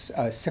gorgeous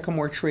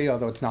sycamore tree,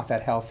 although it's not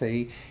that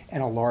healthy,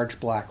 and a large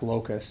black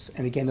locust.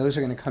 And again, those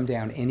are going to come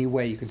down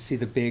anyway. You can see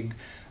the big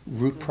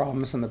root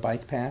problems on the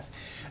bike path.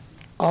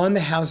 On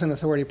the Housing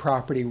Authority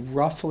property,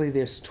 roughly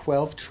there's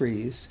 12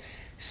 trees.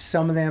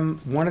 Some of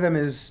them, one of them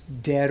is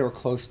dead or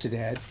close to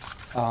dead.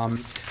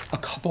 A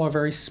couple are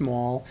very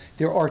small.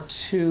 There are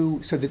two,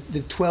 so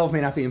the 12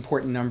 may not be an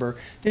important number.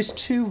 There's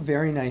two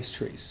very nice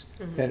trees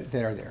that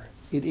are there.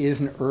 It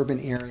is an urban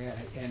area,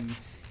 and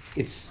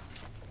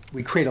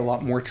we create a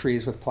lot more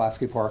trees with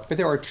Pulaski Park, but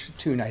there are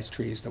two nice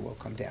trees that will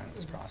come down in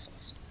this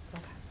process.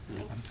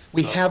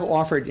 We have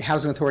offered,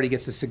 Housing Authority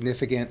gets a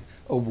significant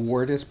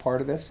award as part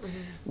of this.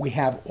 We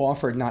have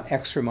offered not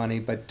extra money,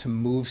 but to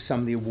move some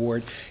of the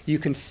award. You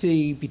can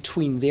see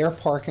between their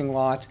parking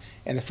lot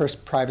and the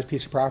first private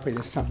piece of property,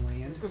 there's some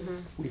land.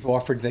 We've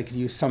offered they could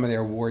use some of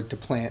their award to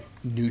plant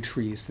new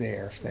trees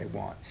there if they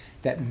want.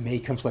 That may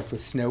conflict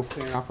with snow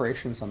clearing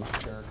operations, I'm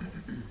not sure.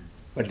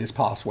 But it is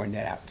possible to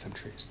net out some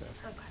trees,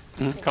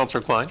 though.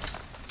 Councilor Klein?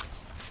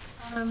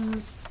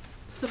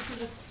 So for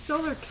the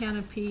solar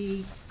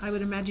canopy, I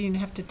would imagine you'd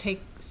have to take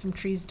some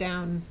trees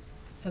down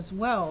as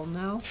well,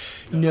 no?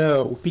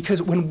 No,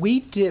 because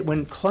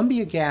when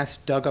Columbia Gas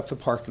dug up the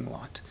parking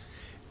lot,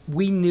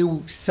 we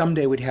knew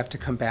someday we'd have to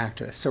come back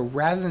to this. So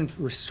rather than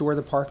restore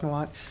the parking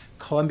lot,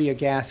 Columbia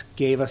Gas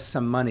gave us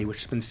some money,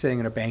 which has been sitting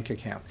in a bank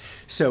account.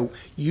 So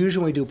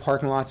usually when we do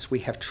parking lots, we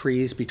have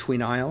trees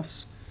between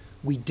aisles.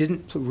 We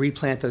didn't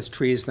replant those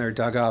trees and they're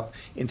dug up.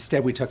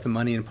 Instead, we took the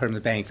money and put them in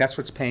the bank. That's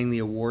what's paying the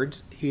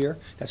awards here.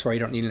 That's why you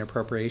don't need an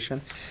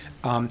appropriation.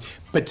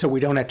 But so we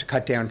don't have to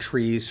cut down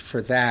trees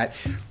for that.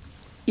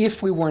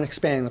 If we weren't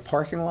expanding the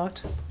parking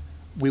lot,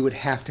 we would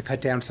have to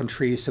cut down some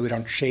trees so we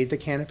don't shade the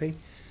canopy.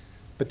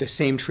 But the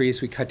same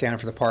trees we cut down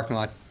for the parking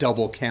lot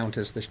double count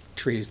as the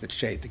trees that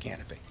shade the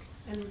canopy.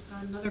 And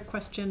another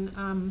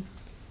question,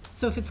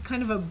 so if it's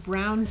kind of a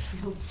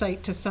brownfield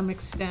site to some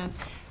extent,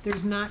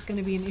 there's not going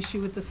to be an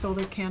issue with the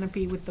solar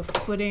canopy with the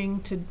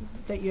footing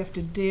that you have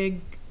to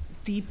dig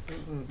deep?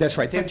 That's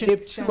right. They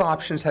have two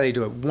options how they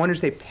do it. One is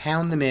they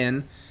pound them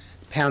in,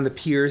 pound the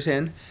piers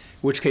in, in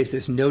which case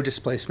there's no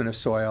displacement of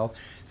soil.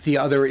 The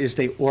other is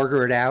they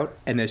auger it out,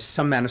 and there's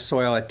some amount of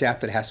soil at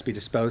depth that has to be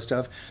disposed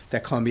of,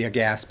 that Columbia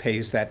Gas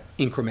pays that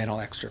incremental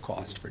extra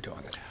cost for doing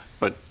it.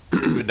 But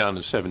we're down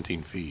to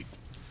 17 feet.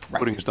 Right.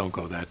 Footings don't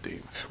go that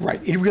deep.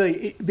 Right.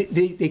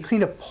 They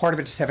cleaned up part of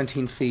it to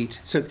 17 feet.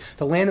 So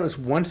the land that was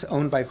once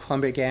owned by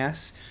Columbia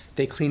Gas,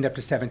 they cleaned up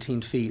to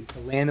 17 feet.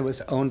 The land that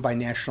was owned by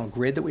National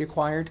Grid that we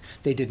acquired,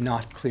 they did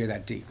not clear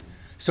that deep.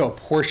 So a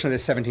portion of the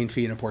 17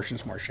 feet and a portion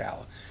is more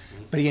shallow.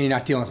 But again, you're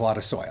not dealing with a lot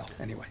of soil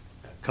anyway.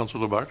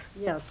 Councilor Labarge?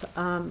 Yes.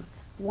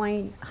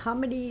 Wayne, how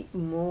many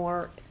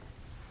more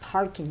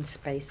parking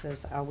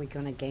spaces are we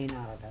going to gain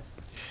out of it?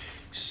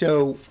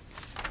 So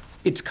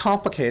it's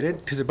complicated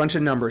because a bunch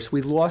of numbers.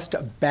 We lost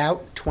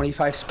about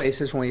 25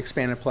 spaces when we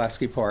expanded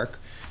Pulaski Park.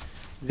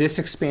 This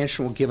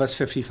expansion will give us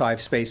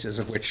 55 spaces,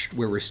 of which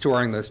we're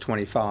restoring those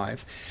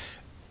 25.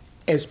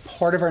 As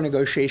part of our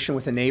negotiation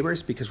with the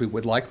neighbors, because we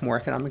would like more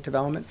economic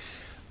development,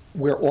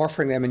 we're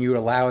offering them, and you would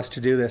allow us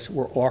to do this,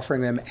 we're offering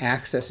them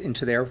access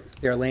into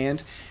their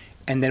land,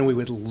 and then we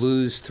would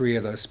lose 3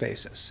 of those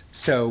spaces.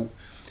 So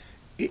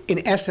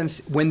in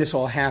essence, when this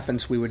all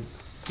happens, we would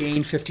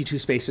gain 52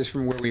 spaces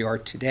from where we are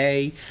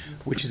today,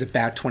 which is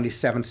about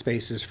 27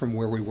 spaces from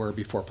where we were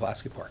before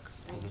Pulaski Park.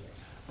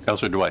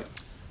 Councilor Dwight?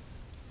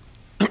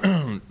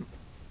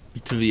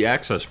 To the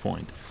access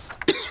point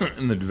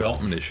and the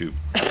development issue,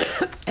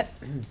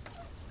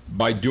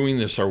 by doing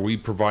this, are we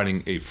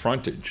providing a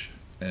frontage,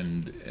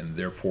 and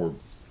therefore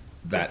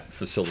that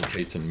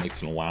facilitates and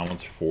makes an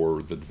allowance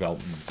for the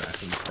development back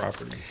of the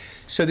property?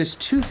 So there's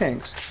two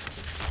things.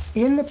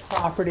 In the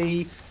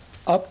property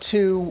up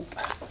to,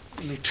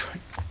 let me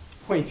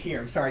point here,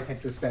 I'm sorry I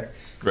can't do this better.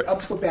 Right.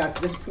 Up to about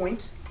this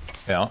point,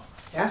 Yeah.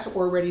 that's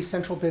already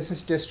Central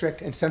Business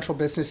District, and Central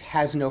Business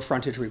has no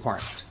frontage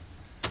requirement.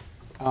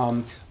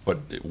 But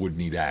it would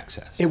need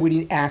access. It would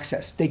need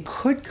access. They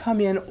could come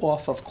in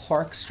off of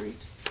Clark Street,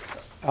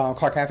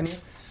 Clark Avenue,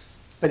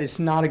 but it's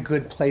not a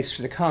good place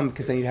to come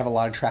because then you'd have a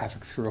lot of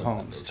traffic through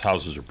homes. Those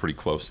houses are pretty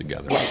close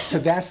together. Right, so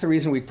that's the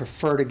reason we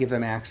prefer to give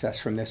them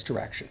access from this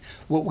direction.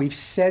 What we've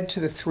said to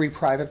the 3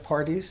 private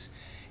parties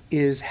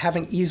is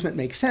having easement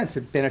makes sense.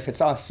 It benefits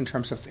us in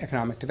terms of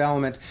economic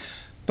development,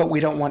 but we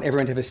don't want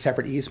everyone to have a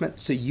separate easement.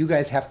 So you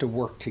guys have to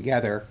work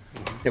together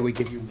that we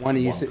give you one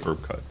easement. One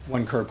curb cut.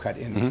 One curb cut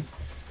in there.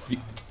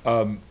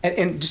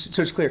 And just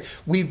so it's clear,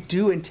 we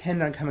do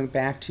intend on coming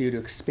back to you to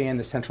expand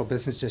the Central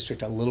Business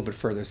District a little bit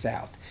further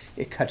south.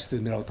 It cuts through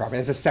the middle of the property.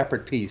 It's a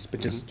separate piece,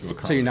 but just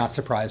so you're not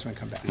surprised when we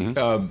come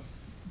back.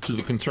 To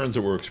the concerns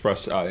that were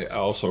expressed, I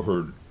also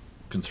heard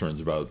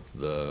concerns about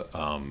the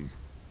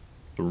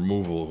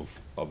removal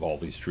of all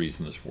these trees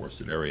in this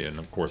forested area, and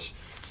of course,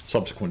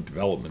 subsequent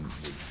development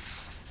would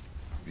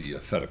be a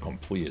fait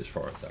accompli as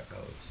far as that goes.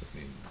 I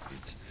mean,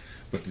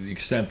 but to the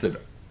extent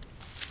that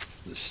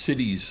the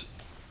city's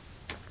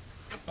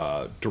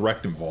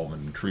direct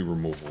involvement in tree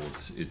removal,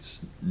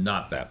 it's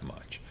not that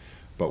much.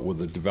 But with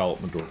the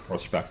development or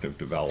prospective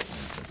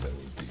development, that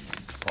would be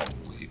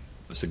probably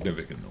a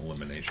significant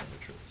elimination of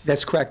the trees.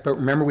 That's correct, but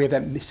remember we have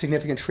that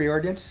significant tree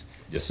ordinance.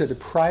 Yes. So the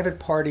private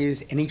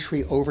parties, any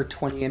tree over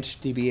 20-inch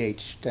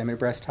DBH, diameter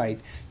breast height,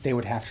 they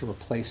would have to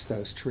replace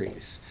those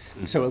trees.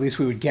 So at least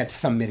we would get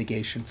some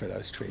mitigation for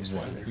those trees.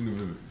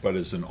 But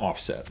as an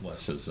offset,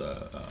 less as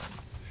a,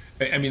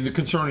 I mean, the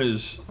concern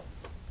is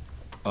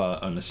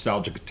a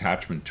nostalgic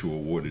attachment to a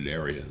wooded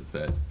area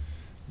that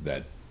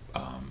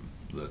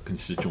the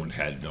constituent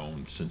had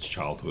known since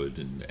childhood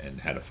and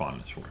had a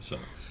fondness for.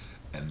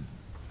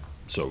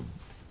 So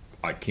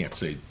I can't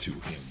say to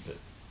him that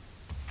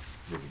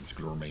everything's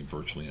going to remain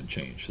virtually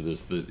unchanged. So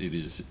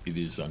it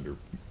is under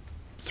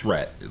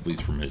threat, at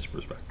least from his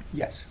perspective.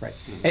 Yes, right.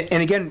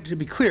 And again, to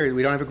be clear,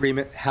 we don't have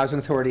agreement. Housing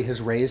Authority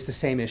has raised the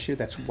same issue.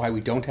 That's why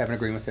we don't have an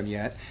agreement with them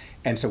yet.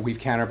 And so we've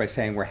countered by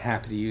saying we're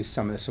happy to use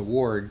some of this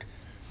award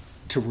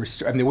to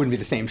restore, I mean, they wouldn't be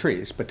the same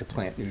trees, but to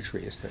plant new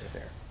trees that are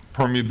there.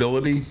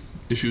 Permeability,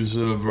 issues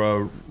of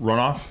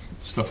runoff,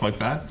 stuff like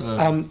that?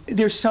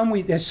 There's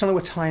something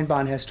what Ty and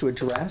Bond has to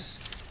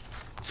address.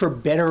 For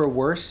better or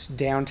worse,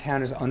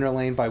 downtown is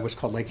underlain by what's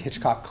called Lake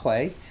Hitchcock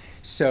clay.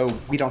 So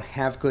we don't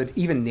have good,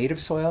 even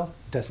native soil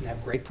doesn't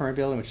have great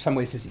permeability, which in some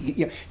ways is,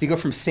 if you go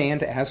from sand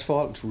to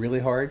asphalt, it's really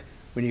hard.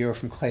 When you go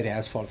from clay to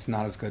asphalt, it's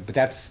not as good. But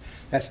that's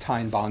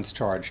Ty and Bond's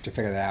charge to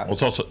figure that out. Well,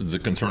 it's also the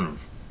concern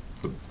of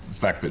the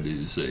fact that it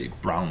is a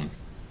brown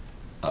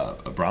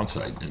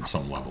site in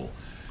some level.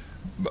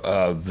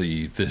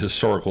 The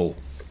historical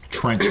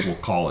trench, we'll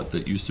call it,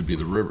 that used to be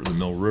the river, the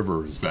Mill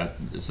River, is that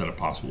a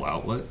possible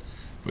outlet?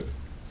 But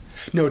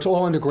no, it's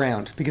all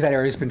underground because that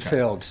area's been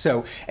filled.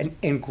 So, and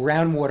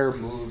groundwater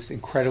moves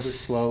incredibly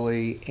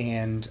slowly,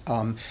 and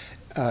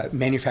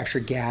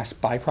manufactured gas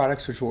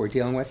byproducts, which is what we're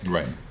dealing with,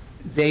 right,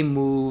 they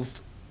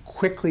move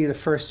quickly the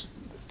first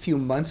few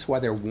months while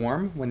they're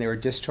warm, when they were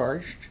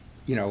discharged,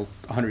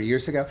 100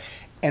 years ago.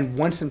 And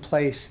once in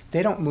place,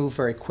 they don't move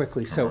very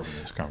quickly. So,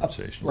 this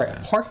conversation, right,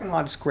 yeah. a parking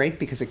lot is great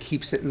because it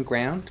keeps it in the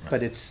ground, right,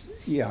 but it's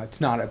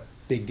not a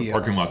big deal. The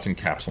parking lot's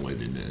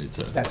encapsulated.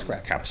 That's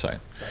correct. Cap site.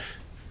 Right.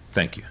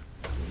 Thank you.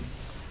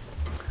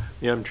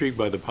 Yeah, I'm intrigued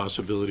by the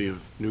possibility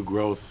of new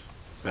growth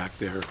back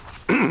there.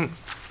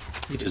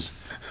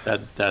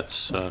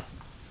 That's the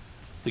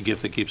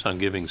gift that keeps on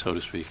giving, so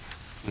to speak.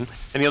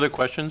 Any other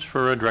questions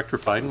for Director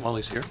Fiden while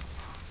he's here?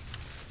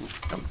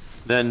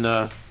 Then,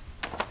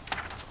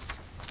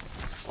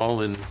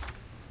 all in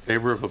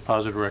favor of a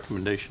positive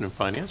recommendation in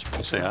finance,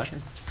 please say aye.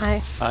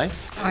 Aye. Aye?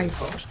 Aye.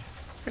 Opposed?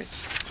 Great.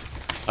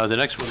 The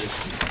next one is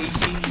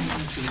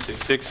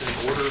 18266, in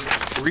order to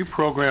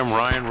reprogram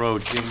Ryan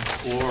Road gym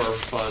floor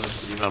funds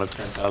for the amount of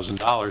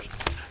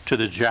 $10,000 to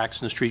the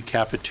Jackson Street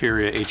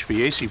Cafeteria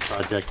HVAC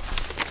project.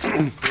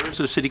 Whereas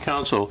the City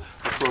Council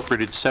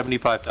appropriated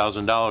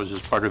 $75,000 as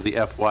part of the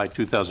FY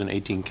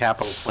 2018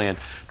 capital plan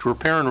to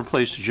repair and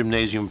replace the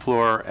gymnasium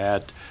floor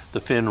at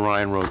the Finn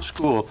Ryan Road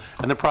School,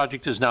 and the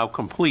project is now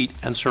complete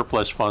and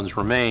surplus funds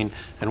remain.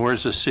 And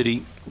whereas the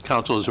City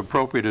Council has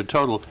appropriated a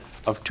total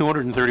of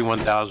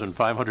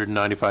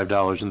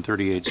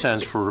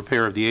 $231,595.38 for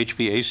repair of the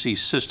HVAC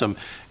system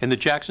in the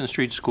Jackson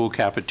Street School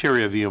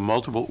cafeteria via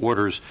multiple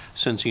orders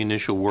since the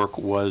initial work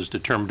was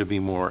determined to be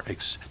more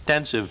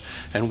extensive.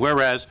 And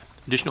whereas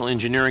additional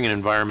engineering and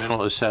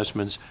environmental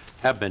assessments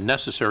have been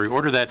necessary,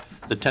 order that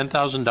the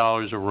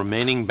 $10,000 of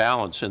remaining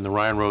balance in the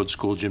Ryan Road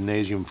School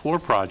gymnasium floor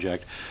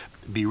project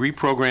be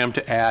reprogrammed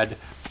to add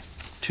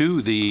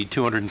to the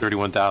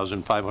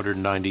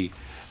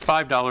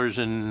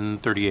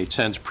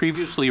 $231,595.38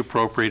 previously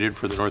appropriated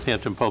for the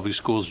Northampton Public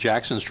Schools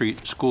Jackson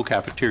Street School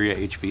Cafeteria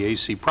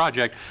HVAC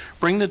project,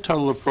 bring the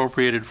total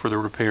appropriated for the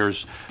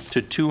repairs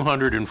to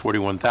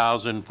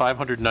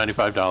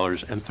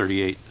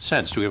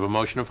 $241,595.38. Do we have a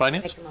motion of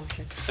finance? Make a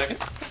motion. Second?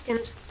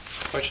 Second.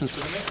 Questions for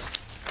the mayor?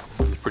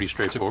 It's pretty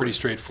straightforward. It's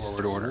a pretty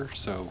straightforward order,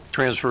 so.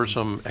 Transfer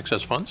some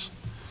excess funds?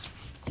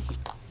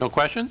 No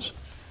questions?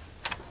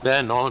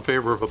 Then, all in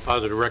favor of a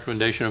positive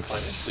recommendation of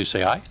finance, please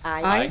say aye.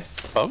 Aye.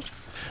 Opposed?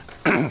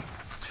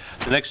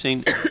 The next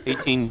thing,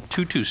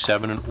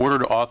 18227, in order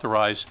to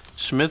authorize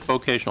Smith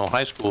Vocational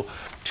High School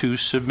to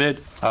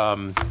submit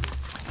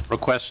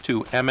requests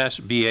to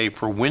MSBA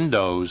for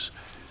windows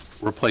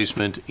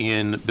replacement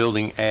in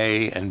Building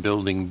A and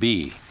Building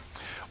B.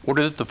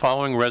 Order that the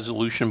following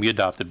resolution be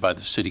adopted by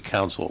the City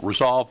Council.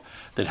 Resolve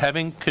that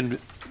having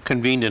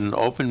convened in an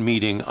open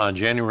meeting on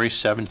January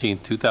 17,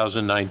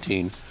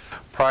 2019,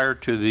 prior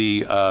to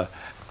the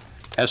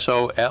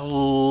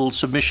SOL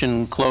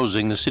submission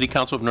closing, the City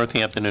Council of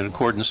Northampton, in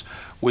accordance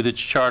with its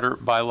charter,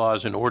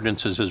 bylaws, and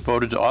ordinances, has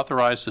voted to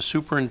authorize the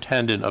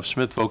superintendent of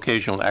Smith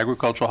Vocational and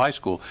Agricultural High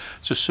School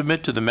to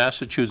submit to the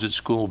Massachusetts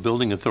School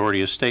Building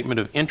Authority a statement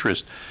of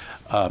interest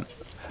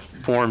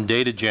form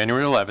dated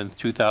January 11,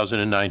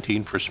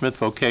 2019 for Smith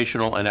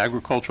Vocational and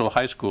Agricultural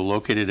High School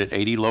located at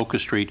 80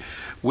 Locust Street,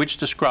 which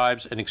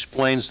describes and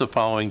explains the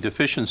following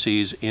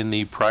deficiencies in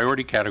the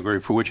priority category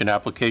for which an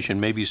application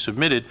may be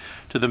submitted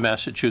to the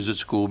Massachusetts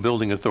School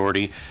Building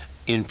Authority,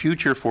 in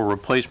future for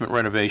replacement,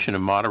 renovation,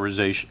 and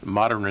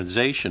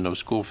modernization of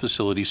school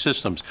facility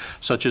systems,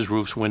 such as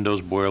roofs,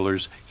 windows,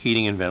 boilers,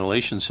 heating and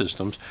ventilation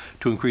systems,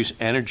 to increase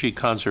energy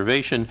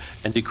conservation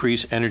and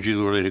decrease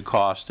energy-related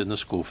costs in the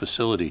school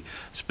facility.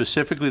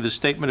 Specifically, the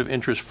statement of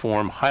interest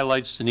form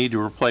highlights the need to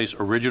replace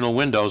original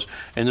windows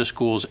in the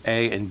school's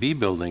A and B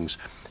buildings,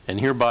 and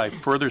hereby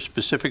further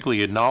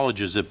specifically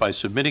acknowledges that by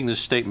submitting this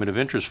statement of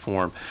interest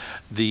form,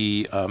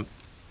 the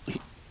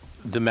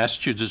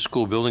Massachusetts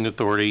School Building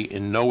Authority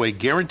in no way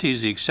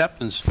guarantees the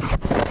acceptance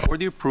or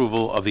the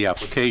approval of the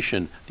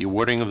application, the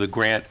awarding of the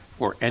grant,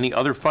 or any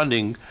other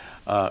funding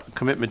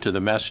commitment to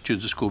the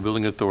Massachusetts School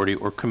Building Authority,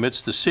 or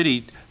commits the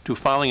city to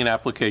filing an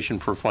application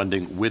for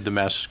funding with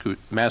the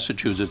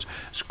Massachusetts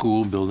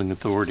School Building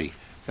Authority.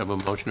 Have a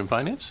motion in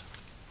finance?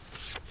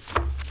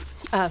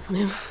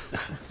 Move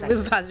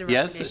a positive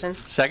recommendation. Yes.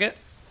 Second?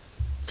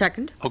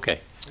 Second.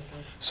 Okay.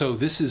 So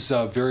this is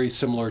very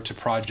similar to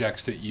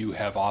projects that you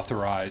have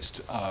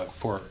authorized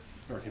for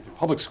Northampton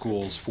Public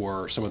Schools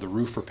for some of the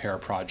roof repair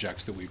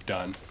projects that we've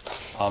done.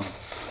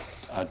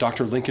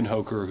 Dr. Lincoln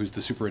Hoker, who's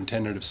the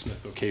superintendent of Smith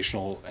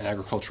Vocational and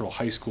Agricultural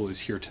High School, is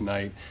here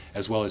tonight,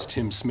 as well as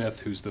Tim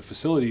Smith, who's the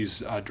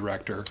facilities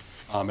director.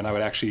 And I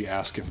would actually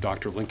ask if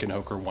Dr. Lincoln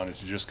Hoker wanted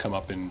to just come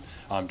up and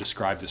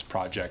describe this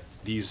project.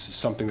 These is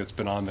something that's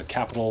been on the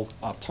capital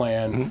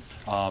plan,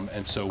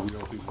 and so we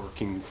will be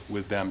working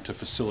with them to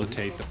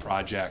facilitate the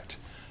project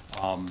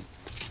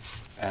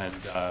and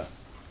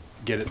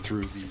get it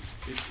through the.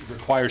 It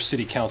requires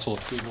city council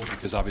approval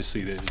because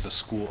obviously it is a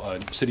school,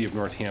 City of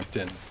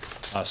Northampton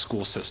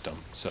school system.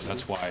 So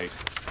that's why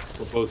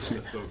for both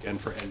Smith Voc and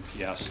for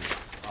NPS,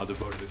 the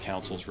vote of the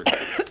council is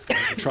required.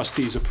 The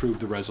trustees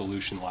approved the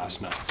resolution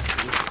last night.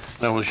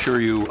 I will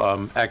assure you,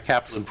 at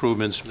Capital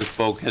Improvements, Smith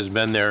Voc has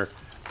been there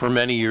for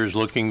many years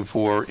looking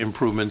for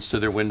improvements to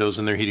their windows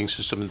and their heating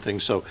system and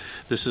things. So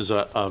this is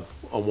a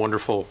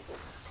wonderful,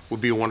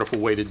 would be a wonderful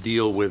way to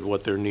deal with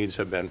what their needs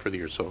have been for the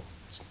year. So.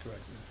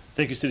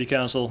 Thank you, City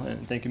Council,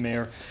 and thank you,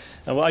 Mayor.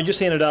 What I just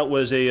handed out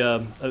was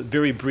a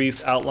very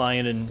brief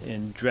outline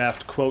and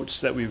draft quotes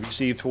that we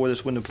received for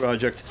this window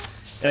project.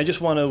 And I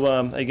just want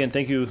to, again,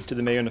 thank you to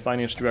the Mayor and the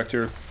Finance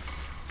Director.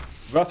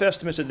 Rough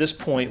estimates at this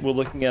point, we're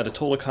looking at a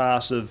total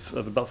cost of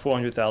about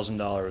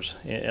 $400,000,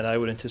 and I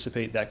would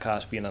anticipate that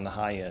cost being on the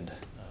high end.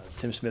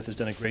 Tim Smith has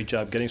done a great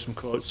job getting some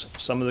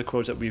quotes. Some of the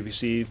quotes that we've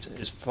received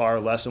is far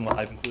less than what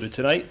I've included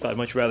tonight, but I'd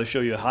much rather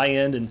show you a high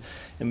end and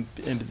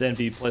then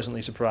be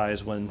pleasantly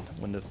surprised when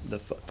the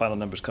final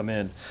numbers come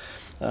in.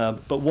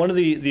 But one of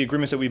the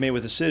agreements that we made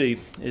with the city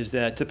is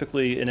that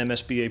typically an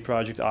MSBA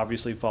project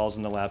obviously falls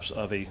in the laps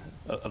of the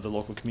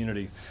local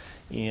community.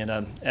 And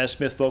as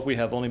Smith Voc, we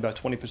have only about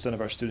 20%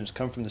 of our students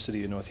come from the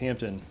city of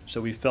Northampton.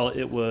 So we felt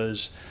it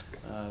was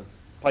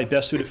probably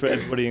best suited for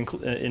everybody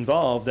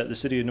involved that the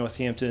city of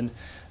Northampton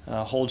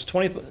holds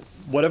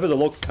whatever the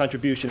local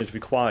contribution is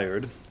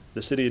required.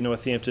 The city of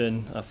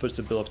Northampton foots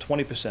the bill of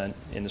 20%,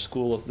 and the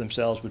school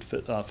themselves would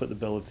foot the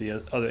bill of the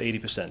other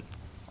 80%.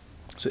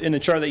 So in the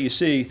chart that you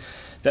see,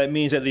 that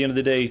means at the end of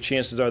the day,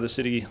 chances are the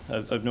city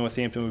of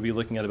Northampton would be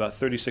looking at about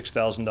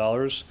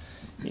 $36,000,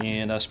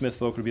 and Smith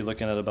Voc would be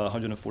looking at about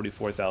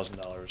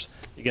 $144,000,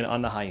 again,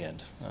 on the high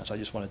end. So I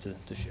just wanted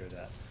to share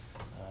that.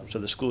 So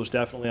the school is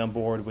definitely on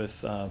board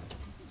with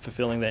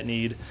fulfilling that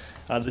need.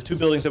 The two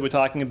buildings that we're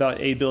talking about,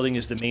 A building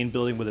is the main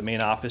building where the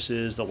main office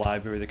is, the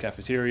library, the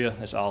cafeteria.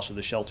 That's also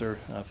the shelter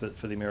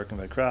for the American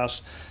Red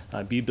Cross.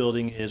 B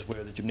building is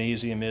where the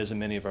gymnasium is and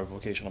many of our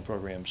vocational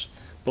programs.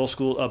 Both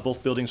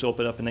buildings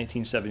opened up in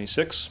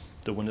 1976.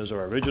 The windows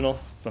are original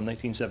from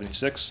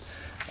 1976.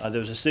 There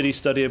was a city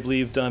study, I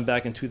believe, done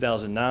back in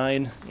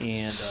 2009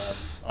 and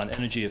on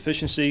energy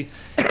efficiency.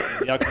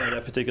 The outcome of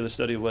that particular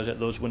study was that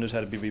those windows had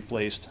to be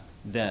replaced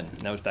then, and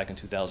that was back in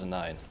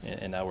 2009,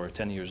 and now we're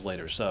 10 years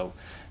later. So,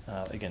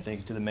 again, thank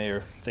you to the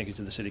mayor, thank you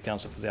to the city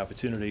council for the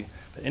opportunity.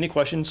 But any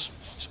questions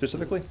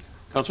specifically?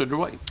 Councilor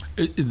Dwight.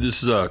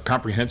 This is a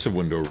comprehensive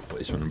window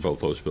replacement in both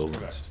those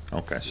buildings.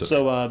 Okay.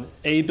 So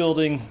A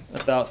building,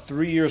 about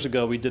 3 years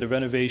ago, we did a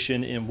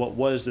renovation in what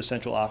was the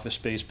central office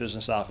space,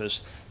 business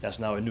office. That's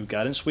now a new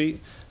guidance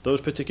suite. Those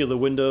particular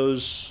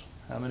windows,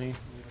 how many?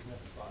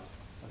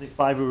 I think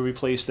 5 were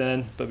replaced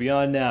then. But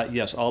beyond that,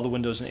 yes, all the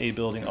windows in A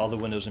building, all the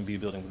windows in B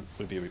building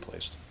would be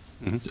replaced.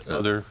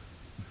 Other?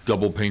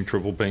 Double pane,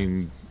 triple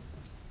pane?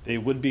 They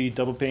would be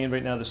double pane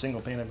right now, the single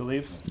pane, I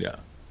believe. Yeah.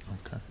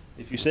 Okay.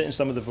 If you sit in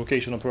some of the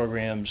vocational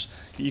programs,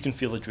 you can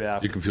feel the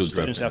draft. You can feel the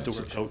draft. Students have to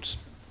wear coats.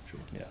 Sure.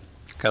 Yeah.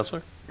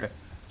 Councilor? Okay.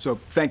 So,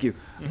 thank you.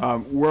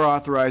 We're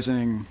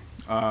authorizing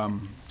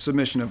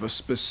submission of a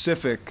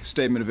specific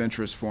statement of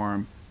interest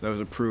form that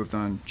was approved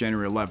on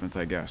January 11th,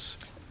 I guess.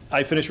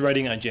 I finished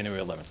writing on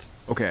January 11th.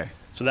 Okay.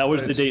 So that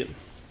was the date.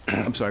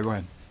 I'm sorry, go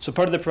ahead. So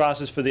part of the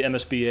process for the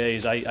MSBA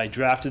is I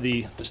drafted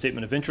the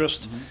statement of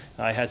interest.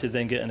 I had to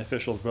then get an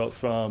official vote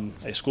from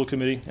a school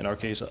committee, in our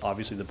case,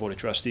 obviously the Board of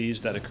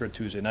Trustees. That occurred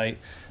Tuesday night.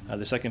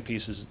 The second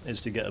piece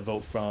is to get a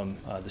vote from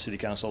the City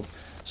Council.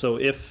 So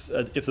if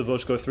the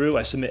votes go through,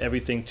 I submit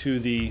everything to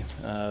the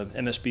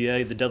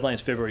MSBA. The deadline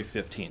is February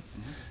 15th.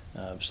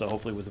 So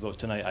hopefully with the vote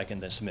tonight, I can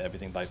then submit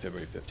everything by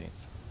February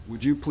 15th.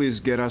 Would you please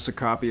get us a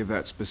copy of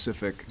that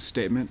specific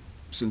statement,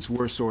 since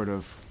we're sort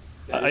of,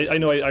 I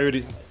know I already,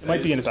 it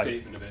might be in the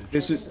packet.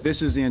 this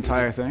is the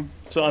entire thing?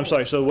 So I'm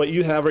sorry, so what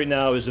you have right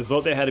now is the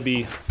vote that had to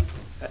be,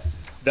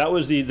 that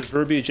was the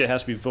verbiage that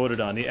has to be voted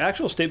on. The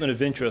actual statement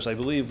of interest, I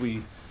believe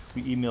we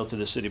emailed to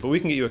the city, but we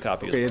can get you a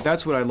copy of Okay, it.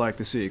 that's what I'd like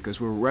to see, because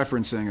we're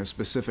referencing a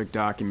specific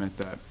document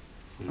that,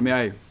 I mean,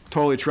 I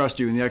totally trust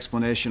you, and the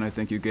explanation I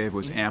think you gave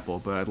was ample,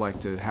 but I'd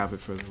like to have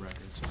it for the record.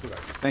 So,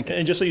 thank you.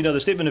 And just so you know, the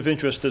statement of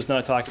interest does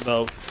not talk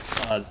about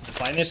the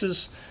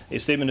finances. A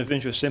statement of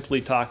interest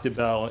simply talked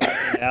about,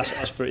 asked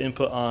us for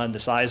input on the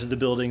size of the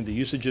building, the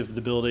usage of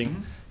the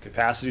building,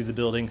 capacity of the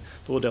building,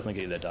 but we'll definitely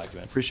get you that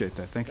document. Appreciate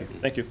that, thank you.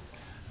 Thank you.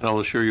 And I'll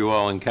assure you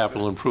all in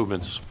capital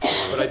improvements.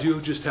 But I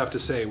do just have to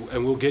say,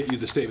 and we'll get you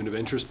the statement of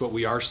interest, but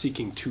we are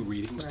seeking 2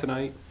 readings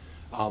tonight,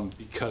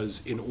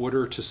 because in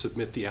order to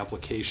submit the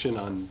application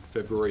on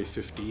February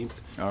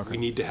 15th, we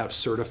need to have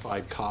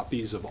certified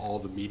copies of all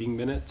the meeting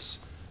minutes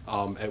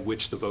at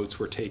which the votes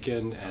were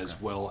taken, as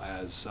well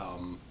as,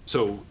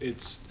 so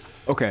it's.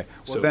 Okay,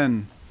 well So-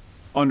 then,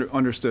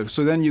 understood.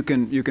 So then you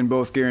can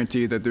both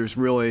guarantee that there's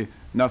really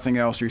nothing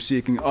else you're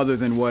seeking other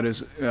than what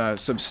is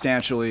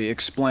substantially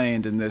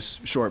explained in this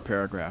short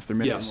paragraph. There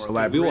may be Yes, more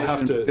and we will have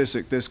elaboration, to-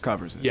 but this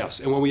covers it. Yes,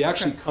 and when we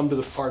actually come to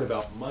the part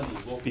about money,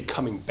 we'll be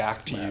coming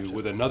back to you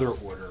with another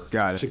order.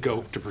 Got it. To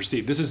go, to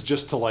proceed. This is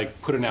just to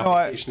like put an No,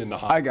 application in the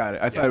hot. I got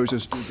it. I thought it was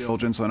just due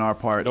diligence on our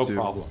part. No to-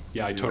 problem.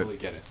 Yeah, I to do totally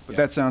get it. But Yeah.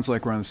 that sounds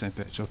like we're on the same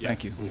page, so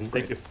thank you.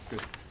 Thank you.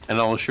 And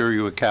I'll assure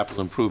you at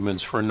Capital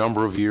Improvements, for a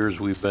number of years,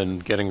 we've been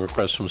getting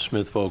requests from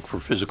Smith folk for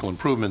physical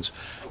improvements,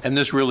 and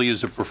this really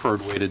is a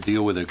preferred way to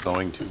deal with it,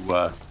 going to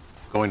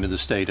the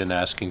state and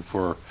asking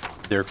for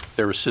their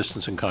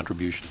assistance and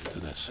contribution to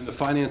this. And the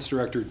finance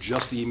director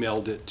just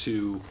emailed it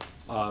to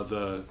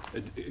the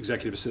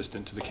executive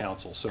assistant to the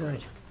council, so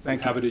Thank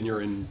you. have it in your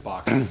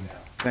inbox right now.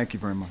 Thank you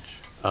very much.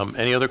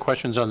 Any other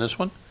questions on this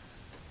one?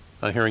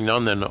 Hearing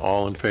none, then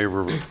all in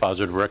favor of a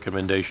positive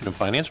recommendation of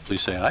finance,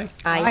 please say aye.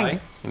 Aye.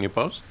 Any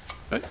opposed?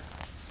 Good.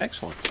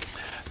 Excellent.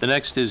 The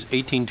next is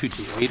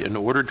 18228, in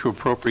order to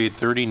appropriate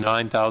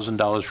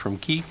 $39,000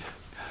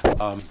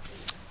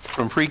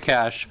 from free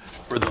cash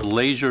for the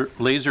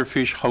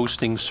Laserfish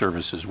hosting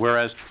services.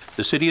 Whereas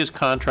the city is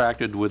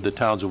contracted with the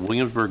towns of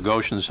Williamsburg,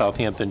 Goshen,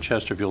 Southampton,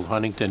 Chesterfield,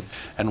 Huntington,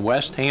 and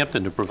West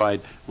Hampton to provide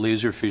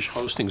Laserfish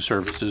hosting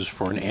services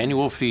for an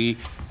annual fee,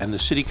 and the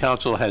city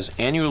council has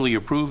annually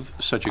approved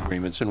such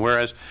agreements. And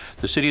whereas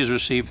the city has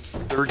received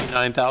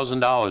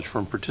 $39,000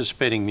 from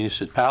participating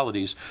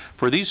municipalities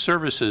for these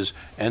services,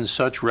 and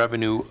such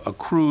revenue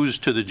accrues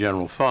to the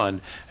general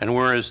fund, and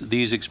whereas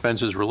these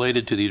expenses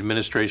related to the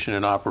administration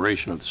and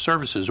operation of the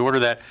services, order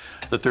that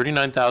the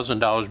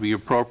 $39,000 be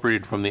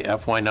appropriated from the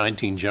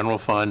FY19 general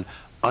fund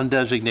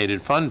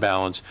undesignated fund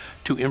balance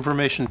to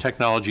information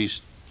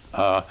technologies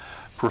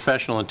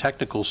professional and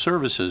technical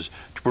services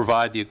to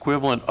provide the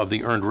equivalent of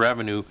the earned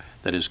revenue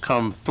that has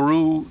come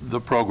through the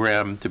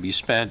program to be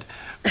spent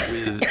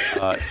with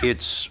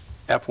its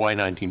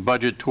FY19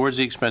 budget towards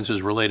the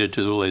expenses related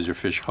to the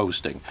Laserfish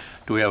hosting.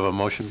 Do we have a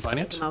motion,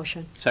 Finance?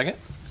 Motion. Second?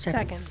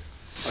 Second.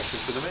 Question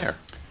for the mayor.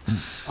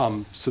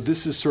 So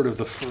this is sort of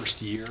the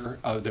first year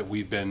that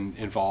we've been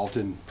involved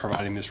in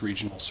providing this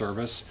regional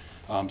service.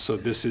 So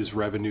this is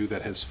revenue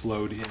that has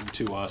flowed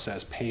into us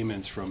as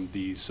payments from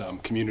these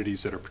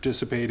communities that are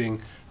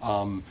participating.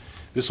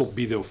 This will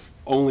be the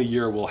only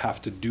year we'll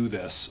have to do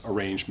this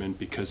arrangement,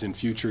 because in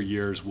future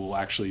years we'll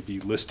actually be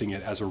listing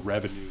it as a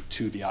revenue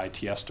to the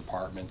ITS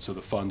department. So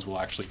the funds will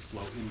actually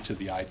flow into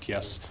the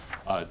ITS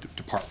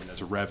department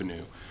as a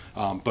revenue.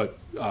 But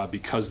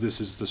because this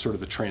is the sort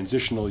of the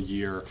transitional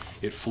year,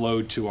 it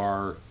flowed to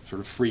our sort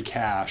of free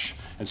cash,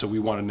 and so we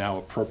want to now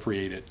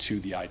appropriate it to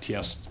the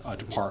ITS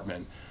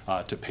department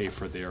to pay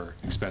for their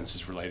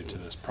expenses related to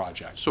this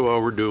project. So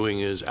all we're doing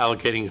is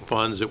allocating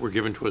funds that were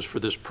given to us for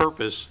this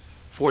purpose,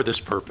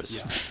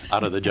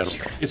 out of the general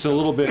fund. It's a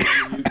little bit,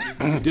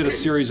 you did a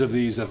series of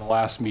these at the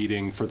last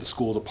meeting for the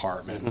school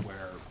department,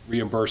 where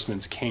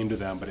reimbursements came to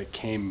them, but it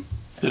came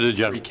To the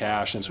general. free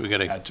cash, and So so we we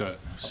gotta had to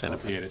send it.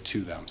 appropriate it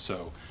to them.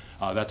 So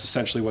that's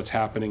essentially what's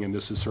happening, and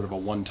this is sort of a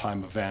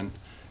one-time event.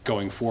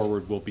 Going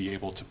forward, we'll be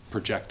able to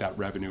project that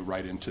revenue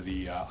right into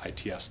the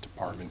ITS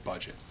department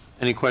budget.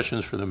 Any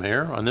questions for the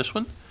mayor on this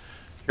one?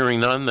 Hearing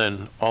none,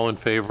 then all in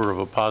favor of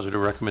a positive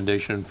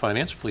recommendation in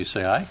finance, please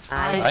say aye.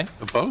 Aye.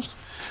 Opposed?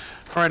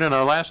 All right, and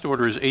our last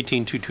order is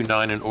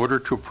 18229, in order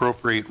to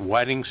appropriate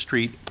Whiting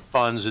Street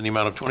funds in the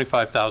amount of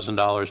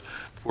 $25,000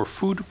 for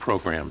food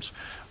programs.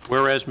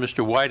 Whereas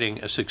Mr.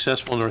 Whiting, a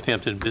successful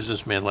Northampton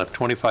businessman, left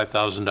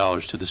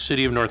 $25,000 to the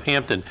city of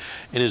Northampton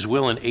in his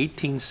will in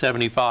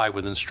 1875,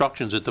 with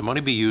instructions that the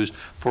money be used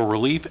for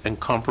relief and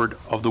comfort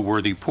of the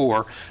worthy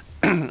poor.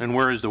 And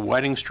whereas the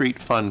Whiting Street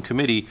Fund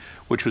Committee,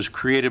 which was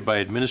created by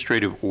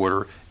administrative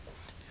order,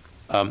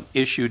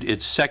 issued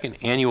its second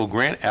annual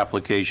grant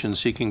application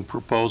seeking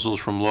proposals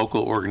from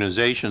local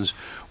organizations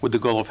with the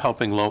goal of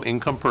helping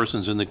low-income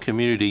persons in the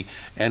community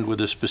and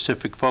with a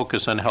specific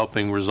focus on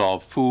helping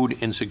resolve food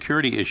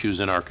insecurity issues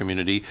in our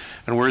community.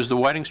 And whereas the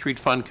Whiting Street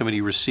Fund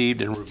Committee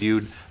received and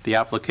reviewed the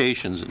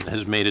applications and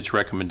has made its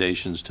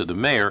recommendations to the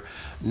mayor,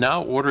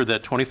 now order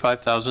that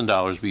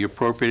 $25,000 be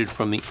appropriated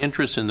from the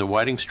interest in the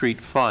Whiting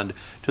Street Fund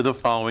to the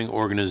following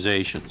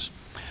organizations.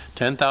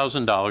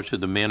 $10,000 to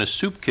the Manna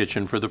Soup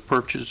Kitchen for the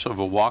purchase of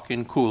a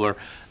walk-in cooler.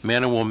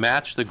 Manna will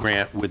match the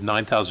grant with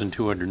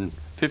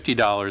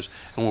 $9,250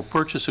 and will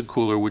purchase a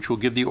cooler which will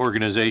give the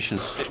organization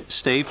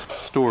safe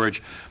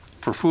storage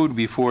for food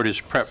before it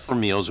is prepped for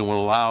meals and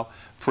will allow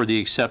for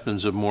the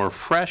acceptance of more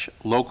fresh,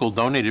 local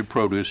donated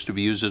produce to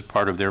be used as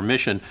part of their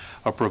mission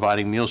of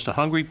providing meals to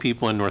hungry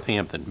people in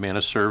Northampton.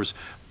 Manna serves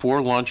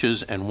 4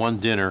 lunches and 1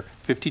 dinner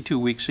 52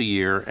 weeks a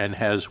year and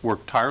has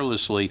worked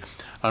tirelessly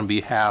on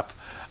behalf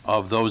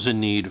of those in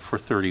need for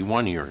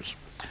 31 years.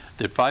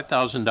 That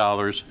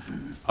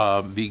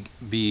 $5,000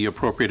 be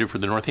appropriated for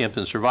the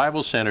Northampton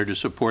Survival Center to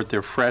support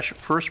their Fresh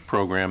First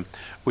program,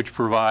 which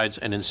provides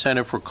an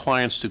incentive for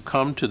clients to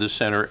come to the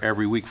center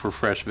every week for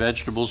fresh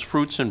vegetables,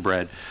 fruits, and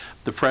bread.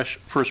 The Fresh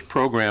First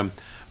program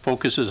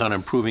focuses on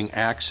improving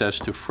access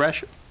to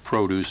fresh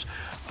produce,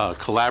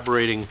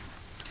 collaborating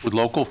with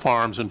local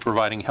farms, and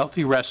providing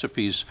healthy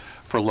recipes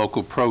for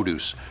local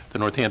produce. The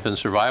Northampton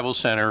Survival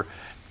Center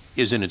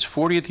is in its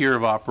 40th year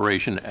of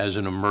operation as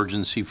an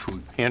emergency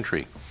food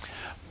pantry.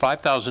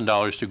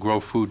 $5,000 to Grow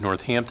Food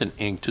Northampton,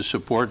 Inc. to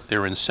support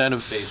their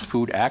incentive-based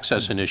food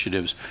access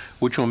initiatives,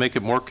 which will make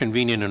it more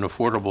convenient and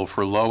affordable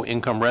for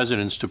low-income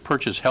residents to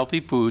purchase healthy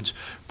foods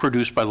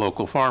produced by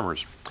local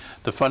farmers.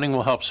 The funding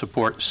will help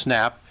support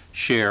SNAP,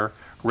 SHARE,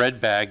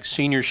 Red Bag,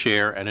 Senior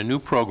Share, and a new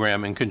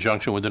program in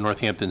conjunction with the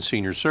Northampton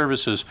Senior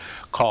Services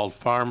called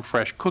Farm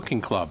Fresh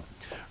Cooking Club,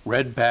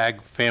 Red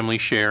Bag, Family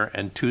Share,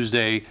 and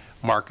Tuesday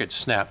Market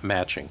SNAP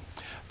matching.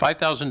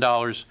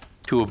 $5,000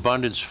 to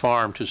Abundance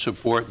Farm to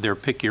support their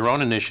Pick Your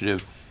Own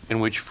initiative, in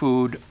which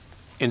food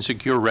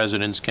insecure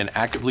residents can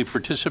actively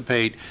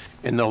participate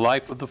in the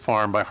life of the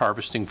farm by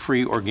harvesting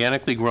free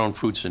organically grown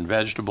fruits and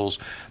vegetables.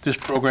 This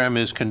program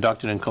is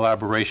conducted in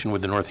collaboration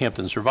with the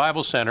Northampton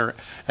Survival Center,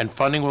 and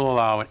funding will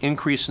allow an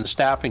increase in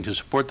staffing to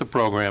support the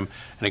program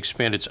and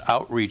expand its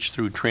outreach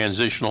through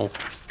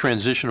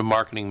transition of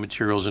marketing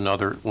materials in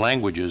other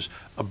languages.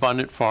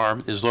 Abundant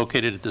Farm is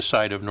located at the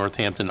site of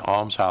Northampton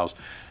Almshouse,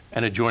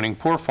 an adjoining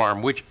Poor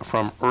Farm, which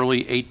from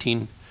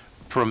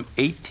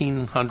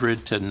 1800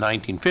 to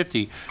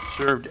 1950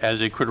 served as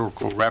a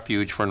critical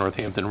refuge for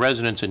Northampton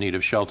residents in need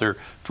of shelter,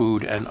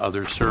 food, and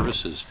other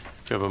services.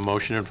 Do you have a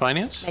motion in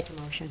finance? Make a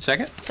motion.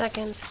 Second?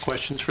 Second.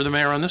 Questions for the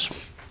mayor on this one?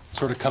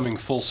 Sort of coming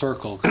full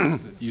circle,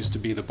 because it used to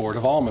be the Board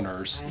of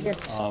Almoners,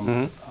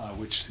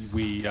 which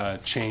we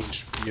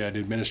changed. We had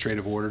an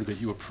administrative order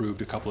that you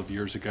approved a couple of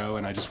years ago,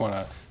 and I just want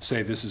to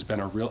say this has been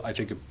I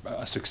think,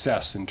 a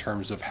success in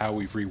terms of how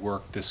we've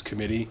reworked this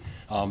committee.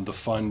 The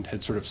fund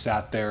had sort of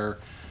sat there,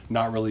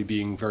 not really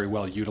being very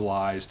well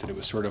utilized, and it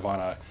was sort of on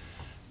a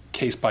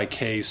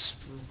case-by-case,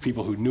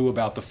 people who knew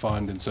about the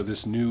fund, and so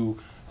this new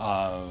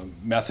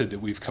method that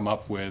we've come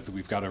up with,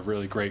 we've got a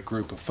really great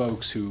group of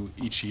folks who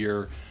each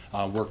year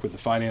work with the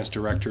finance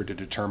director to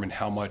determine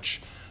how much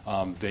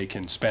they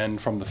can spend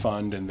from the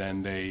fund, and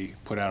then they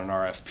put out an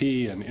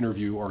RFP and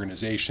interview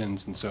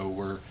organizations, and so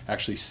we're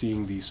actually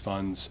seeing these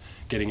funds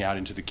getting out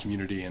into the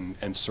community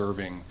and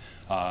serving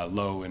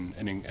low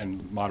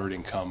and moderate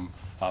income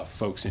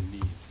folks in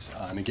need.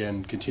 And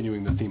again,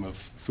 continuing the theme of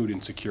food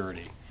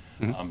insecurity.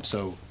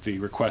 So the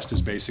request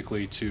is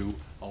basically to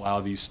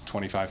allow these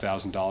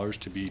 $25,000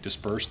 to be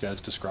dispersed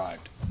as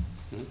described.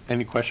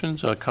 Any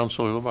questions?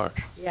 Councilor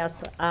Labarge.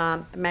 Yes,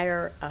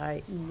 Mayor,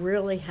 I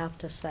really have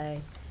to say,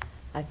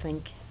 I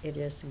think it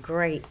is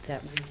great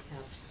that we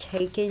have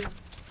taken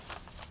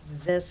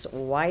this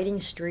Whiting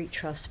Street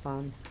Trust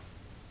Fund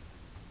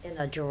in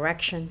a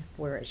direction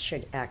where it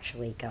should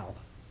actually go.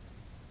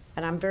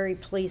 And I'm very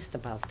pleased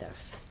about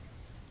this,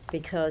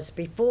 because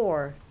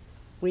before,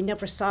 we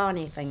never saw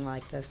anything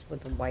like this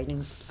with the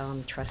Whiting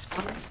Trust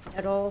Fund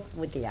at all,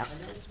 with the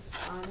avenues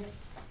on it.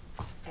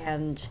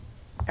 And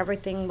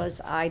everything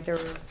was either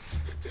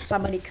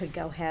somebody could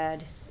go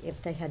ahead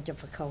if they had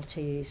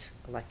difficulties,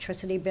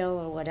 electricity bill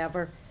or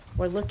whatever.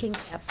 We're looking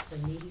at the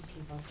needy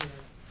people here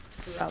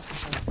throughout the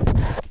whole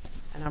city.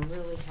 And I'm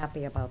really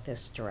happy about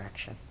this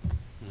direction.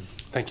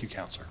 Thank you,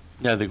 Councilor.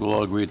 Yeah, I think we'll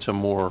all agree it's a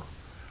more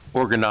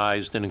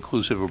organized and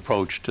inclusive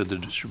approach to the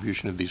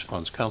distribution of these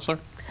funds. Councilor?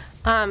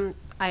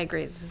 I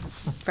agree. This is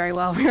very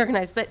well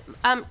reorganized. But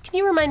can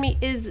you remind me,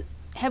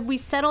 have we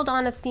settled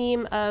on a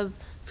theme of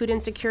food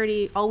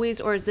insecurity always,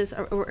 or is this,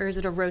 or is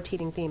it a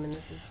rotating theme? And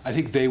this is. I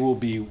think they will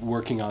be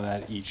working on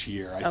that each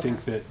year. I Okay.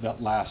 think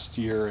that last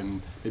year,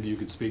 and maybe you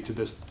could speak to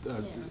this,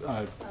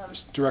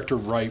 Director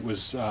Wright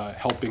was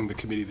helping the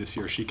committee this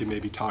year. She can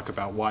maybe talk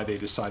about why they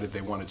decided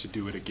they wanted to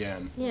do it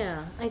again.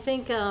 Yeah, I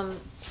think they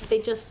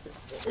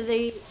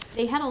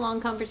had a long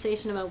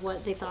conversation about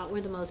what they thought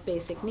were the most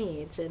basic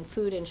needs, and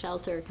food and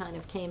shelter kind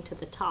of came to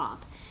the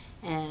top.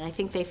 And I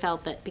think they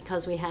felt that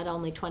because we had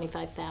only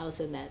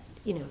 25,000, that,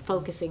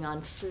 focusing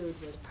on food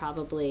was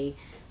probably,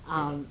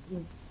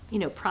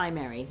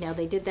 primary. Now,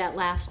 they did that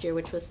last year,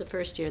 which was the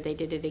first year. They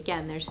did it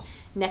again.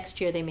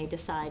 Next year, they may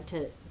decide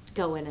to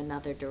go in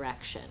another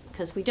direction.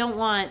 Because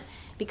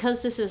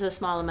because this is a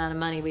small amount of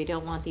money, we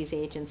don't want these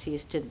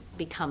agencies to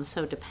become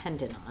so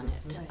dependent on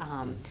it.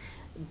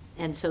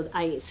 And so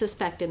I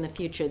suspect in the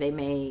future, they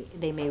may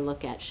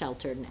look at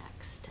shelter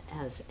next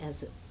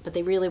but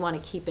they really want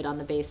to keep it on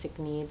the basic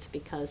needs,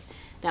 because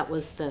that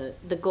was the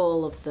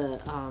goal of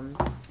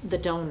the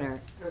donor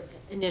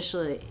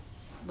initially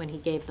when he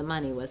gave the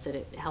money, was that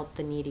it helped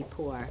the needy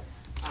poor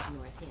of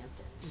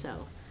Northampton.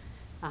 So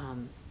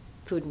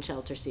food and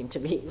shelter seemed to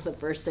be the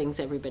first things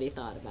everybody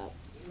thought about.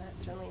 That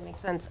certainly makes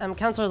sense.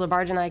 Councilor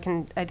Labarge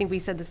and I think we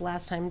said this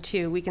last time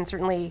too, we can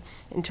certainly,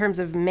 in terms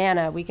of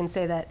manna, we can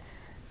say that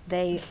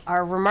they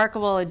are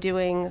remarkable at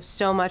doing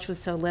so much with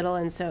so little,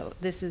 and so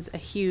this is a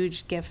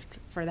huge gift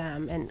for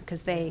them, and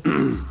because they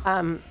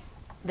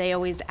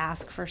always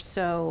ask for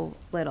so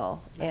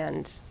little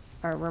and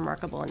are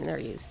remarkable in their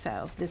use.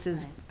 So this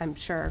is, I'm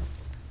sure,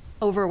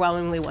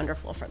 overwhelmingly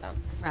wonderful for them.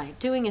 Right.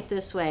 Doing it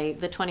this way,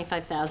 the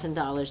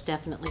 $25,000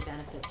 definitely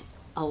benefits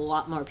a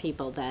lot more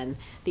people than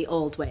the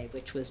old way,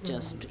 which was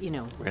just,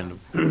 Random.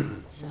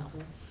 So.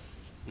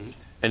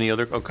 Any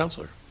other,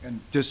 Counselor? And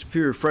just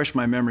to refresh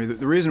my memory,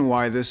 the reason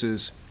why this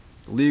is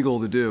legal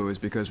to do is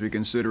because we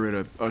consider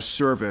it a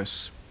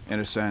service, in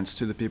a sense,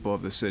 to the people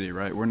of the city,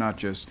 right? We're not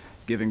just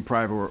giving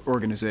private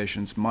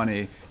organizations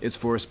money. It's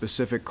for a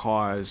specific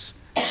cause,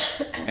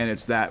 and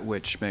it's that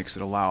which makes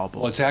it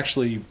allowable. Well, it's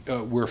actually,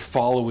 we're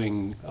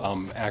following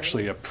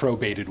actually a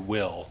probated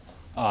will.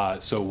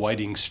 So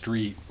Whiting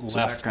Street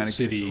left the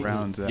city.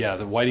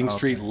 The Whiting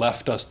Street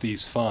left us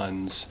these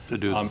funds,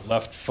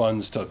 left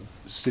funds to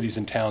cities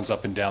and towns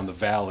up and down the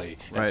valley.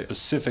 And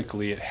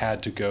specifically, it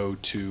had to go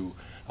to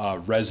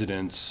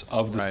residents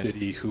of the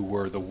city who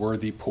were the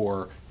worthy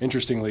poor.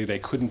 Interestingly, they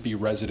couldn't be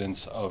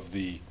residents of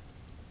the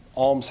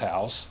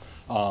almshouse,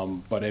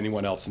 but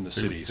anyone else in the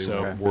city. They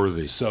weren't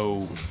worthy.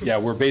 So, yeah,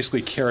 we're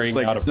basically carrying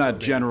out it's not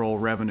general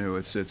revenue,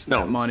 it's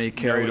that money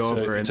carried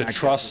over. It's a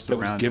trust that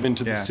was given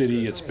to the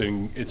city.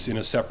 It's in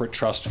a separate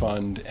trust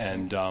fund,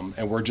 and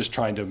we're just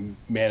trying to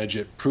manage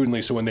it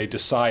prudently, so when they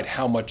decide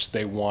how much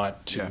they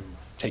want to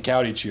take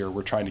out each year,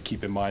 we're trying to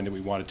keep in mind that we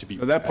want it to be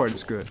that part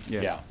is good,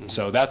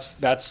 So that's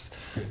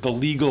the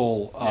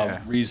legal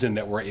reason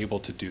that we're able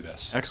to do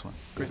this. Excellent,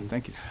 great,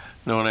 thank you.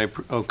 No,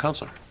 and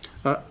Counselor.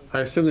 I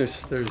assume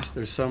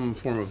there's some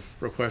form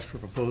of request for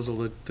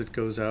proposal that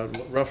goes out.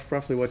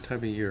 Roughly what time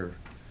of year?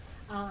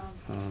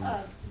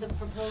 The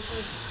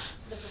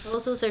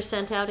proposals are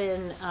sent out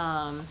in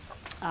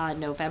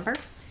November,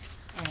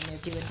 and they're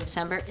due in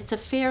December. It's a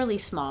fairly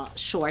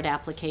short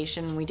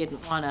application. We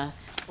didn't want to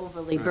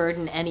overly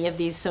burden any of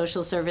these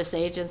social service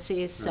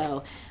agencies.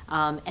 So,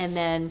 and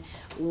then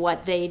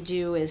what they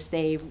do is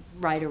they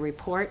write a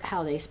report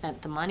how they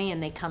spent the money,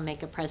 and they come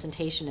make a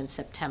presentation in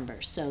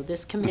September. So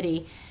this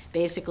committee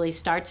basically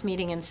starts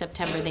meeting in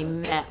September. They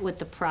met with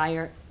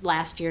the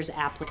last year's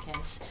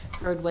applicants,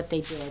 heard what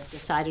they did,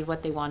 decided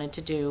what they wanted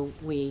to do.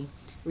 We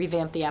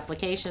revamped the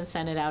application,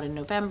 sent it out in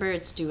November.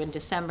 It's due in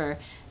December.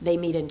 They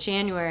meet in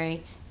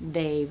January.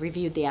 They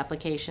reviewed the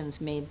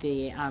applications, made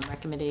the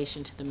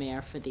recommendation to the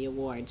mayor for the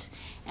awards.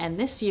 And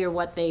this year,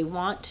 what they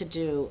want to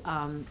do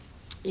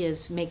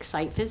is make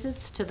site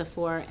visits to the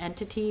 4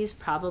 entities,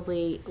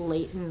 probably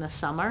late in the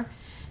summer,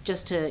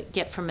 just to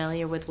get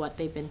familiar with what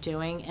they've been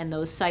doing. And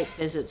those site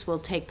visits will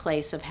take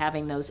place of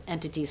having those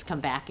entities come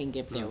back and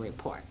give their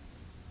report.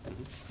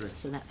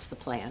 So that's the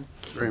plan.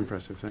 Very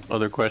impressive, thank you.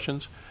 Other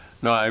questions?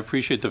 No, I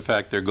appreciate the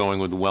fact they're going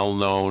with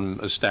well-known,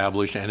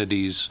 established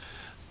entities,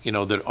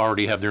 that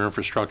already have their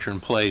infrastructure in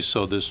place,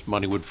 so this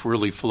money would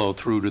really flow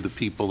through to the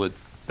people that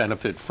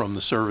benefit from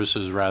the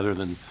services rather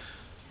than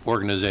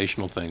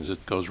organizational things.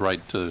 It goes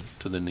right to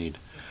the need.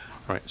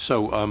 All right,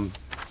 so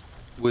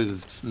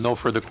with no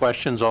further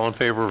questions, all in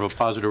favor of a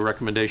positive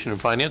recommendation in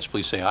finance,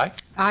 please say aye.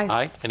 Aye.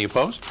 Aye. Any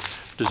opposed?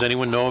 Does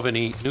anyone know of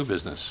any new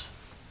business?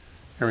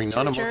 Hearing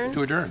none, a motion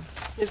to adjourn.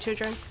 Move to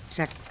adjourn.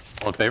 Second.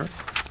 All in favor?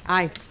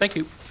 Aye. Thank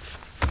you.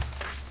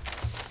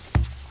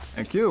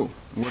 Thank you.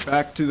 We're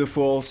back to the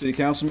full city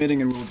council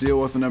meeting, and we'll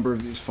deal with a number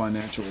of these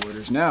financial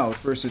orders. Now,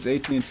 first is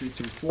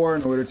 18224,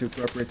 in order to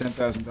appropriate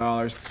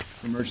 $10,000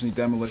 for emergency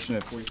demolition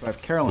at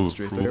 45 Carolyn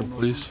Street.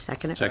 Please.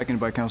 Second. Seconded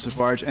by Councilor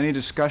Labarge. Any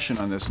discussion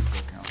on this in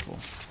full council?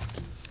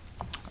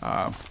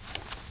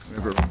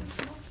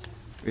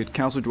 We had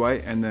Councilor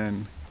Dwight and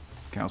then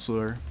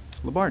Councilor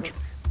Labarge.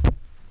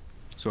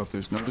 So if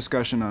there's no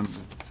discussion on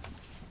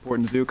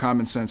important to do,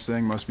 common sense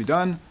thing must be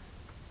done,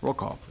 roll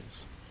call,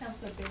 please.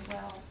 Councilor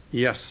Bidwell.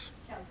 Yes.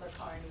 Councilor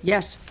Carney.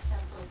 Yes.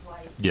 Councilor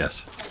Dwight.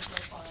 Yes. Councilor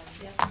Farns.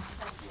 Yes.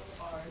 Councilor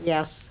Labarge.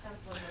 Yes.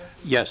 Councilor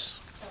Murphy. Yes.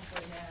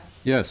 Councilor Nash.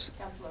 Yes.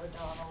 Councilor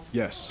O'Donnell.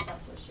 Yes.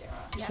 Councilor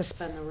Shara.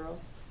 Suspend the rule.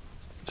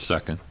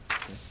 Second.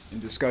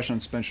 Any discussion on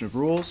suspension of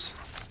rules?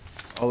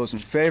 All those in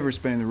favor of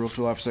suspending the rules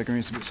to allow for second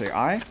reading, say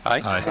aye.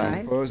 Aye.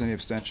 Any opposed? Any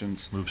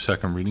abstentions? Move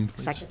second reading,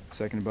 please. Second.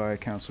 Seconded by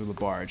Councilor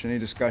Labarge. Any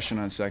discussion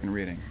on second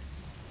reading?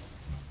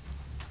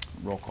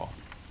 Roll call.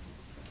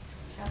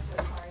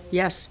 Councilor Carney?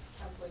 Yes.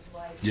 Councilor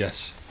Dwight?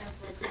 Yes.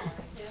 Councilor Klein?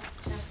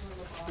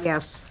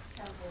 Yes.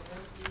 Councilor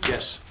LaBarge?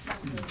 Yes. Councilor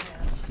Murphy?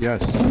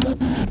 Yes.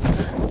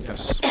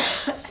 Yes.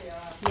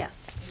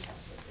 Yes.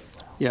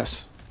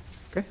 Yes.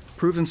 Okay,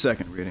 approved in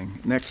second reading.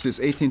 Next is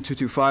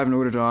 18225, in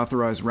order to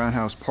authorize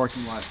roundhouse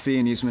parking lot fee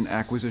and easement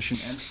acquisition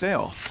and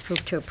sale.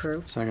 Move to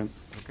approve. Second.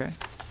 Okay,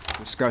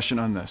 discussion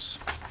on this.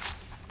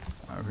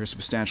 Here's a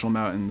substantial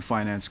amount in the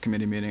Finance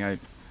Committee meeting. I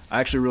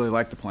actually really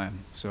like the plan,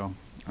 so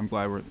I'm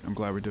glad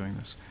we're doing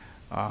this.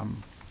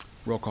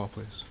 Roll call,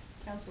 please.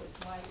 Councilor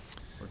Dwight?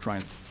 We're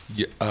trying.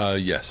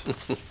 Yes.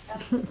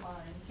 Councilor Klein?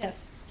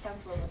 Yes.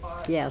 Councilor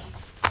LaBarge?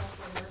 Yes.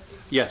 Councilor Murphy?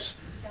 Yes.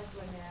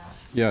 Councilor Nash?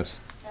 Yes.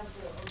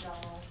 Councilor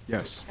O'Donnell?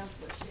 Yes.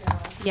 Councilor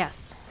Shara?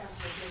 Yes.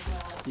 Councilor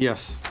Bidwell?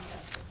 Yes. And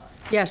Councilor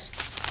Carney? Yes.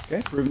 Okay,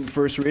 approved in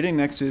first reading.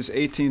 Next is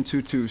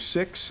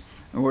 18226,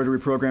 in order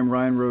to reprogram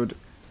Ryan Road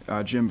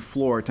gym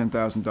floor,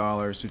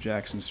 $10,000 to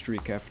Jackson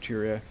Street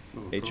Cafeteria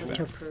Move to HVAC.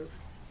 approve.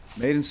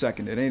 Made and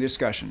seconded. Any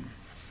discussion?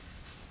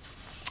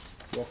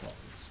 Roll call,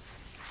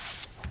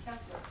 please.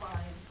 Councilor Klein?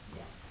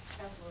 Yes.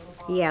 Councilor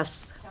LaBarge?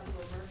 Yes.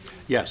 Councilor Murphy?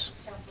 Yes.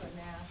 Councilor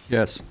Nash?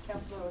 Yes.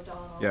 Councilor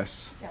O'Donnell?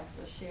 Yes.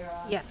 Councilor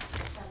Shara?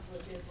 Yes. Councilor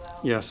Bidwell?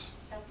 Yes.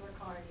 Councilor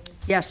Carney?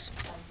 Yes.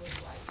 Councilor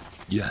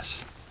Dwight?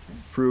 Yes.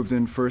 Approved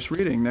in first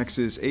reading. Next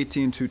is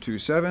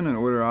 18227, in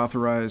order to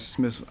authorize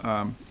Smith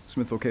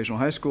Vocational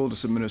High School to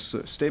submit a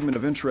statement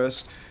of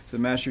interest to the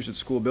Massachusetts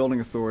School Building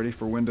Authority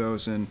for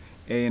windows in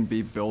A and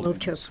B buildings. Move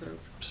to approve.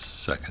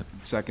 Second.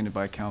 Seconded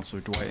by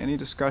Councilor Dwight. Any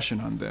discussion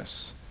on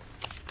this?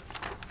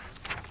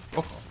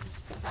 Roll call.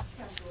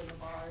 Councilor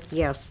LaBarge?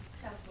 Yes.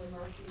 Councilor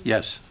Murphy?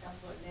 Yes.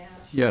 Councilor Nash?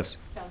 Yes.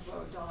 Councilor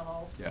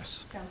O'Donnell?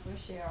 Yes. Councilor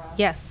Shara?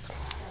 Yes.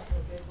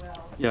 Councilor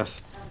Bidwell?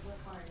 Yes. Councilor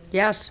Carney?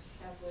 Yes.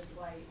 Councilor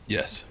Dwight?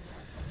 Yes.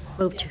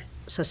 Move to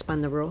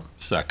suspend the rule.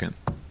 Second.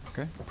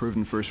 Okay, approved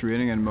in first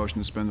reading and motion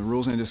to suspend the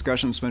rules. Any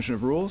discussion on suspension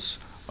of rules?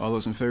 All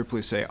those in favor,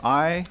 please say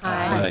aye.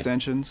 Aye.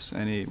 Abstentions?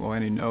 Any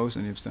noes?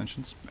 Any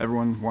abstentions?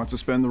 Everyone wants to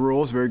suspend the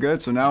rules. Very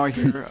good. So now I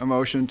hear a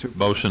motion to.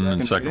 Motion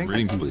and second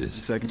reading, please.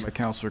 Second by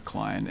Councilor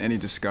Klein. Any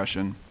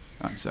discussion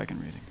on second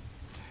reading?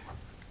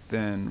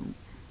 Then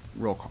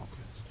roll call,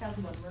 please.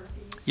 Councilor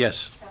Murphy?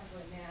 Yes.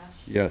 Councilor Nash?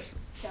 Yes.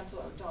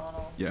 Councilor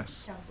O'Donnell?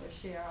 Yes. Councilor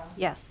Shara?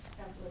 Yes.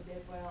 Councilor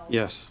Bidwell?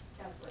 Yes.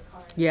 Councilor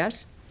Carney?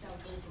 Yes.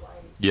 Councilor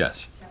Dwight?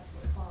 Yes.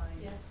 Councilor Klein?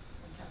 Yes.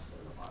 And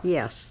Councilor LaBarge?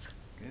 Yes.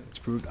 Okay, it's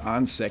approved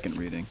on second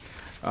reading.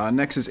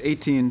 Next is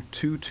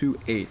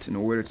 18228, in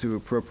order to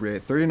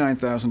appropriate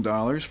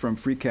 $39,000 from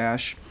free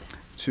cash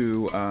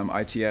to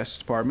ITS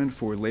Department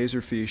for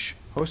Laserfish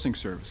hosting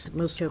services.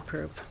 Move to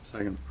approve.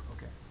 Second.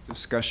 Okay.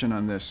 Discussion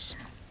on this.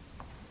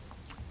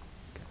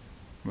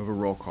 Move a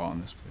roll call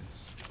on this,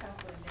 please.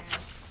 Councilor Nash?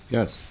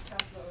 Yes.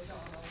 Councilor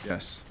O'Donnell?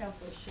 Yes.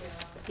 Councilor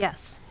Shara?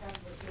 Yes.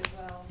 Councilor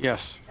Bidwell?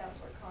 Yes.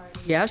 Councilor Carney?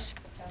 Yes.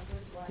 Councilor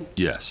Dwight?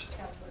 Yes.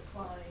 Councilor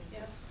Klein?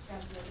 Yes.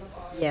 Councilor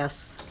LaBarge?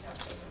 Yes.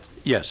 Councilor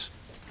Murphy? Yes.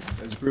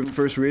 That's approved in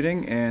first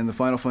reading, and the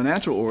final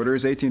financial order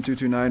is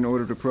 18229, in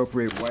order to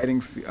appropriate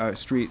Whiting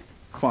Street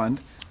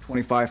Fund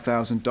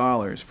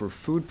 $25,000 for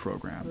food Move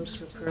programs.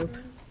 to approve.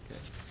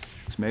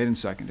 It's made and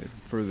seconded.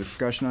 Further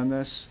discussion on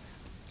this?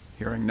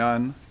 Hearing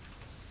none.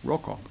 Roll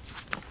call.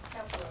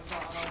 Councilor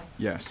O'Donnell?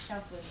 Yes.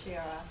 Councilor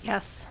Shara?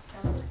 Yes.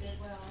 Councilor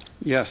Bidwell?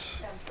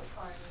 Yes. Councilor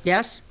Carney?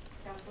 Yes.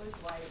 Councilor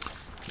Dwight?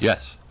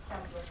 Yes.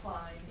 Councilor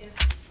Klein? Yes.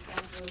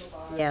 Councilor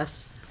LaBarge?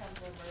 Yes.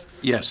 Councilor Murphy?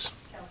 Yes.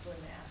 Councilor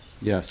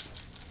Nash? Yes.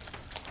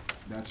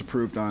 That's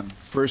approved on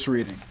first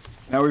reading.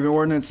 Now we have an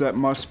ordinance that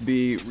must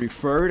be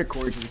referred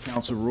according to the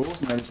council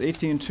rules, and that is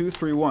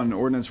 18231, an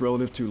ordinance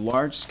relative to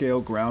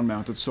large-scale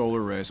ground-mounted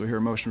solar arrays. We'll hear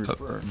a motion to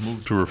refer.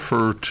 Move to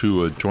refer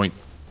to a joint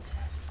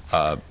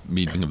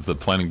meeting of the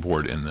planning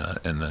board in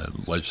the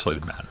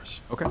legislative matters.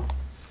 Okay.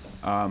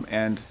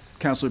 And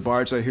Councilor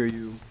Barge, I hear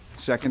you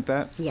second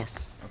that?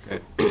 Yes.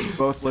 Okay.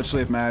 Both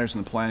legislative matters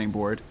and the planning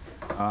board.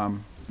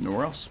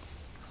 Nowhere else?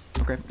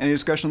 Okay. Any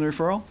discussion on the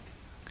referral?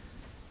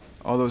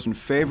 All those in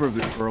favor of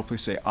the referral,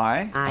 please say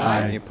aye.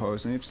 Aye. Any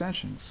opposed, any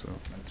abstentions? So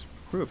that's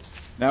approved.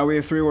 Now we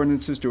have three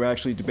ordinances to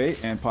actually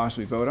debate and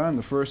possibly vote on.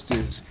 The first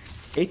is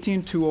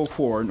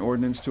 18204, an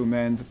ordinance to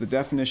amend the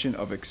definition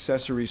of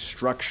accessory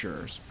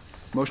structures.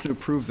 Motion to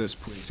approve this,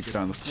 please, to get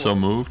on the floor. So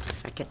moved.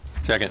 Second.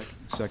 Second.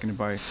 Seconded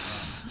by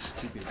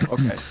TP.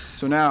 Okay,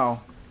 so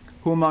now,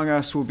 who among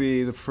us will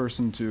be the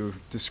person to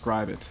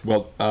describe it?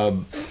 Well,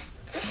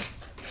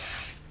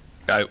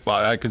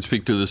 I can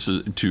speak to this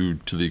to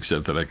the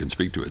extent that I can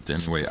speak to it.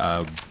 Anyway,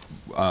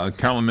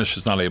 Carolyn Mish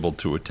is not able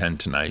to attend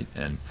tonight,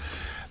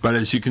 but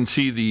as you can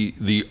see,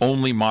 the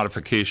only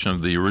modification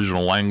of the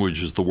original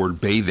language is the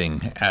word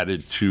bathing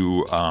added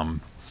to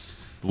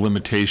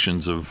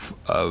limitations of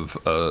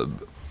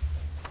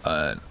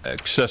an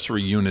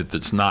accessory unit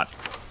that's not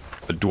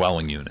a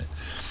dwelling unit.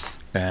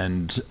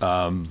 And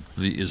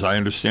as I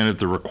understand it,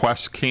 the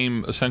request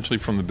came essentially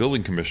from the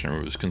building commissioner,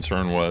 whose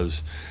concern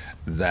was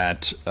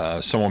that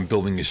someone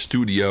building a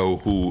studio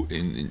who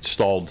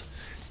installed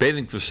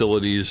bathing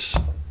facilities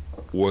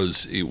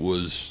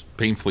was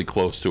painfully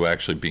close to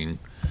actually being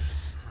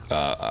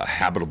a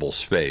habitable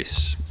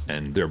space,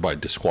 and thereby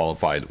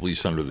disqualified, at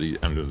least under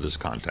this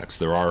context.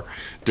 There are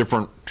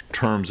different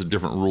terms and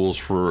different rules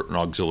for an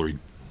auxiliary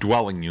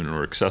dwelling unit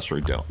or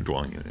accessory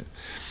dwelling unit.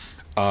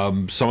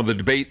 Some of the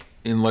debate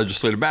in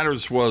legislative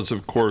matters was,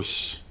 of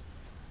course,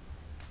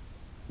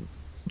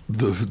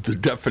 the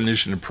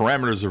definition and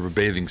parameters of a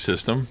bathing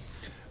system,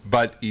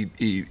 but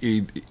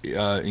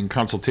in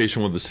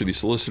consultation with the city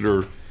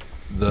solicitor,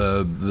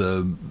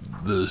 the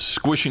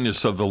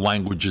squishiness of the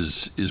language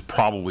is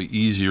probably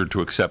easier to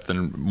accept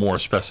than more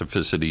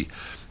specificity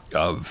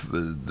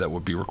that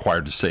would be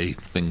required to say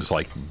things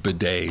like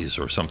bidets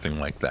or something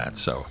like that.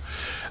 So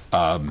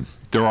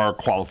there are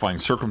qualifying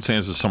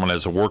circumstances. Someone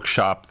has a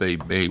workshop,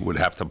 they would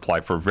have to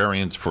apply for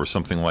variance for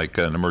something like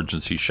an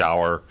emergency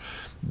shower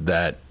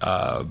that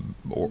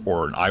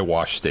or an eye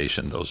wash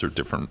station. Those are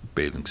different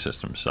bathing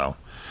systems. So,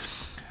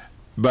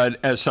 but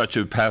as such,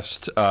 it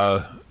passed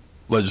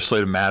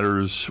legislative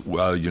matters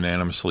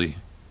unanimously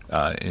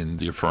in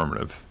the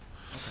affirmative.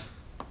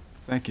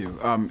 Thank you.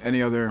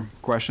 Any other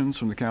questions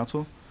from the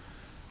council?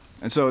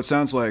 And so it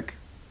sounds like,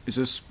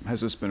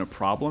 has this been a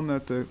problem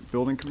that the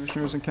building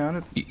commissioner has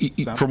encountered?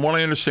 From what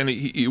I understand,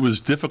 it was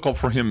difficult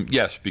for him,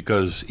 yes,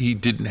 because he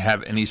didn't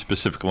have any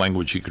specific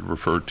language he could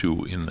refer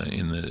to in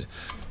the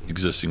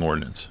existing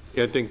ordinance.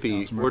 Yeah, I think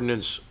the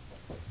ordinance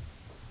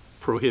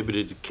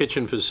prohibited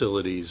kitchen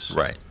facilities.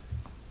 Right.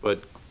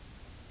 But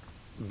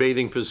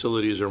bathing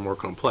facilities are more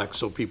complex,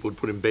 so people would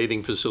put in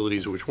bathing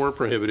facilities which weren't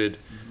prohibited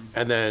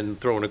and then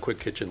throw in a quick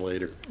kitchen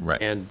later.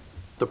 Right. And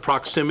the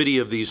proximity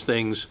of these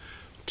things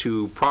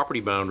to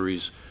property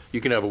boundaries,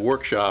 you can have a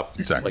workshop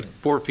like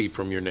 4 feet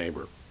from your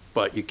neighbor,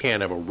 but you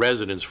can't have a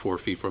residence 4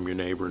 feet from your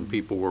neighbor, and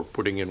people were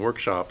putting in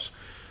workshops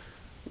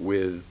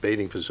with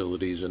bathing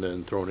facilities and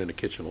then throwing in a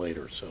kitchen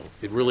later. So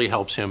it really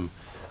helps him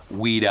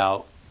weed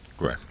out.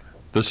 Correct.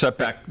 The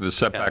setback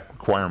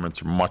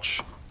requirements are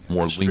much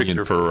more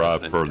lenient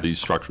for these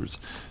structures.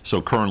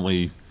 So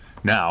currently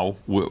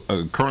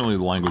the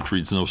language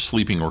reads no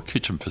sleeping or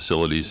kitchen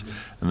facilities,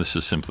 and this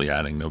is simply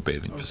adding no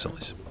bathing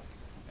facilities.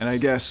 And I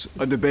guess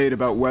a debate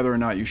about whether or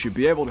not you should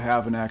be able to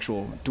have an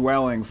actual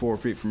dwelling 4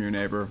 feet from your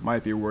neighbor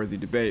might be a worthy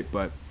debate,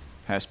 but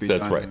has to be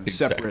done in a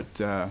separate.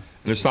 And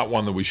it's not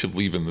one that we should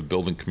leave in the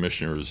building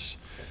commissioner's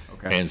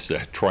hands to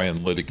try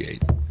and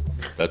litigate.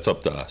 That's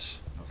up to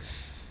us.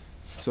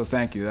 So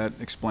thank you. That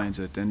explains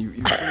it. And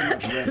you pretty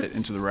much read it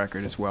into the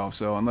record as well.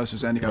 So unless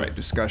there's any other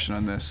discussion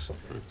on this,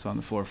 it's on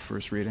the floor for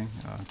first reading.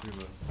 Can we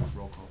have a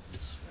roll call,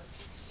 please?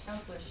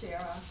 Councilor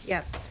Shara.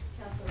 Yes.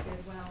 Councilor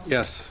Bidwell.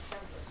 Yes. Councilor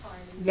Carney.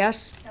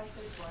 Yes.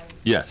 Councilor Dwight.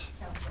 Yes.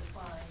 Councilor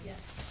Klein.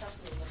 Yes.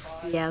 Councilor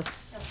LaBarge.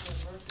 Yes.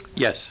 Councilor Murphy.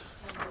 Yes.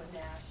 Councilor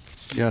Nash.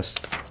 Yes.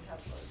 And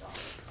Councilor O'Donnell.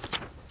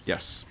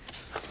 Yes.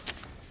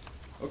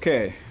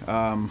 Okay.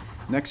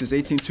 Next is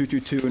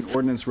 18222, an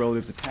ordinance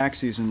relative to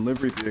taxis and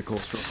livery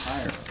vehicles for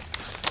hire.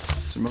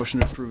 Is there a motion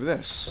to approve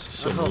this?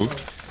 So moved.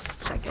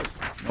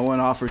 No one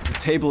offered to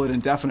table it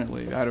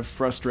indefinitely out of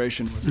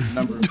frustration with the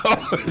number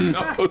of.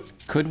 No.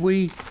 Could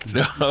we?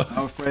 No.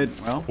 I'm afraid,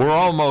 well. We're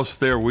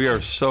almost there. We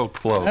are so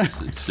close.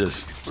 It's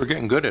just. We're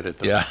getting good at it,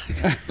 though. Yeah.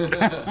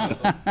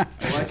 I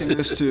liken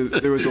this to,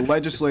 there was a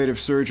legislative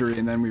surgery,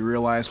 and then we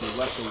realized we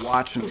left the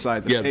watch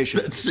inside the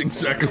patient. That's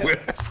exactly what.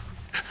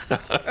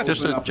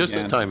 Just a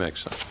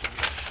Timex.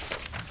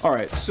 All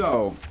right,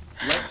 so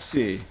let's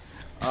see.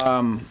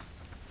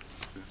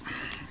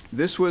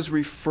 This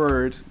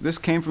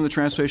came from the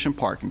Transportation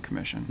Parking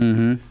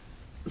Commission.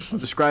 I'll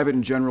describe it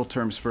in general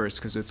terms first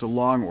because it's a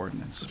long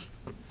ordinance.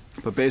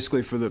 But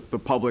basically for the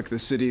public, the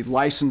city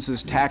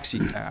licenses taxi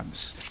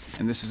cabs.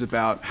 And this is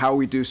about how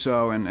we do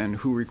so and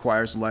who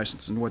requires the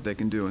license and what they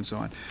can do and so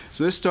on.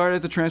 So this started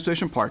at the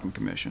Transportation Parking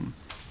Commission.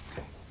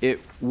 It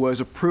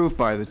was approved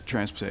by the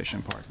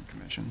Transportation Parking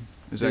Commission.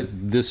 Is that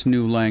This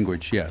new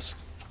language, yes.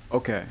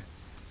 okay?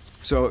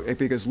 So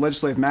because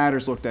Legislative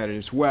Matters looked at it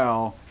as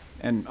well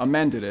and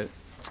amended it,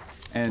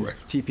 and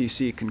Correct.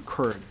 TPC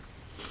concurred.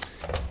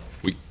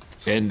 We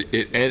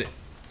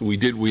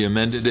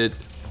amended it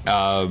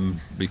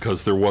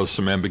because there was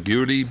some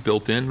ambiguity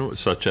built in,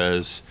 such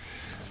as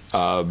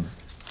who.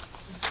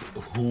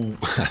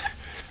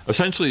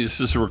 Essentially, this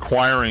is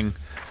requiring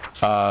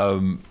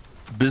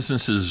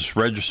businesses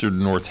registered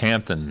in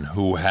Northampton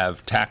who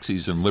have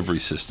taxis and livery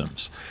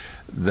systems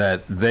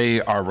that they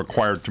are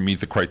required to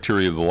meet the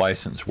criteria of the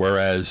license,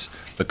 whereas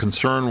the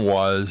concern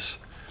was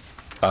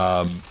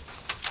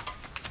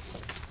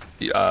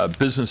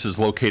businesses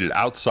located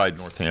outside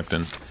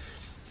Northampton.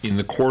 In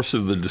the course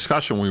of the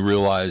discussion, we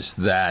realized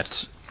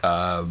that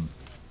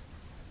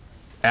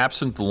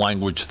absent the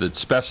language that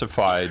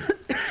specified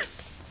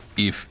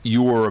if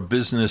you were a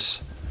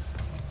business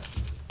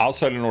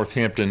outside of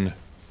Northampton,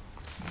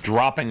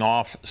 dropping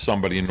off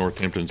somebody in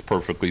Northampton is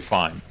perfectly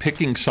fine.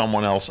 Picking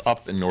someone else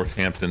up in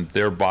Northampton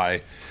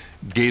thereby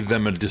gave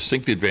them a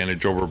distinct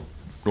advantage over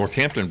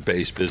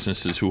Northampton-based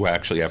businesses who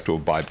actually have to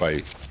abide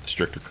by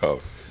stricter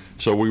code.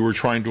 So we were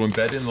trying to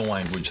embed in the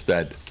language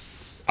that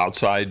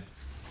outside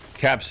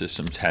cab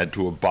systems had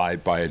to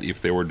abide by it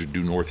if they were to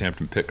do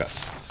Northampton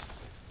pickups.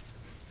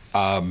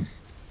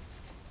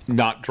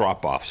 Not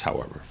drop-offs,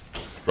 however.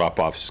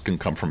 Drop-offs can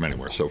come from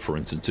anywhere. So, for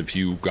instance, if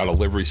you got a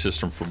livery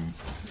system from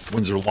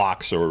Windsor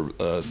Locks or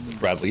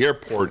Bradley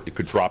Airport, it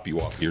could drop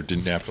you off here.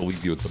 Didn't have to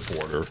leave you at the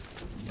border,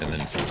 and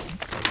then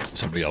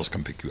somebody else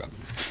come pick you up.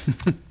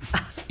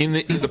 In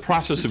the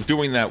process of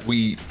doing that,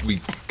 we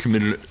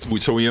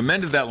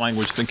amended that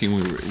language, thinking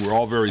we were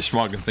all very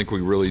smug and think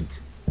we really,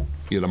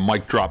 a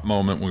mic drop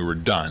moment, we were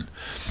done.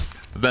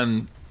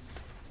 Then,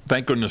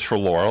 thank goodness for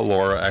Laura.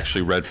 Laura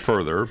actually read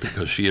further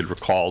because she had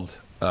recalled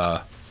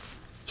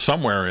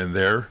somewhere in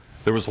there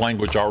was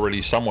language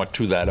already somewhat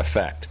to that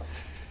effect.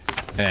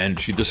 And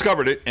she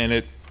discovered it, and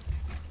it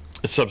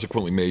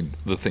subsequently made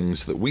the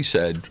things that we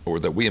said or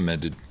that we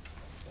amended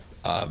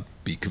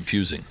be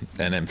confusing,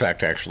 and in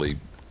fact actually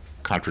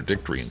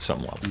contradictory in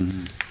some level.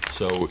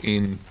 So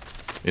in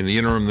the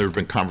interim, there have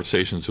been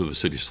conversations with the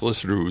city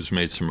solicitor, who's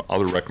made some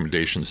other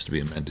recommendations to be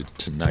amended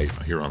tonight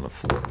here on the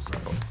floor. So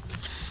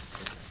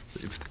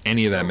if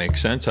any of that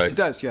makes sense, It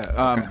does,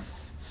 yeah. Okay.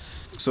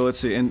 So let's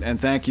see, and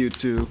thank you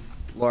to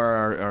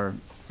Laura,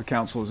 the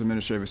council's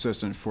administrative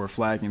assistant, for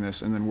flagging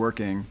this and then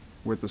working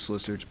with the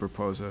solicitor to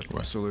propose a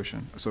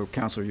solution. So,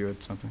 Councilor, you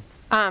had something?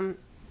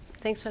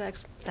 Thanks for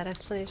that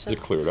explanation. Is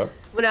it cleared up?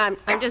 Well,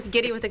 I'm just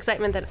giddy with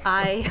excitement that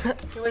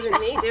it wasn't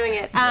me doing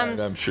it. And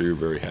I'm sure you're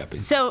very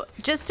happy. So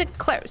just to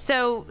clarify,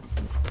 so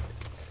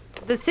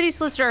the city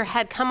solicitor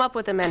had come up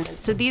with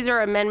amendments. So these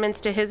are amendments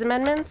to his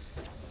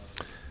amendments?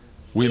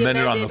 We He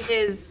amended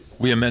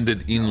we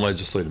amended in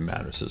legislative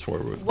matters is where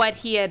we what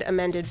he had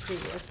amended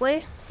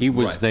previously? He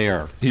was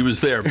there. He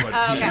was there,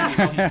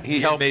 but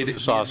He helped made with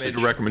the sausage. a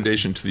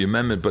recommendation to the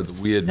amendment, but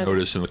we had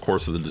noticed in the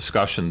course of the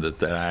discussion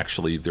that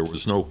actually there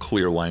was no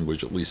clear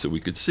language, at least that we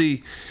could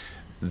see,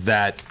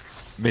 that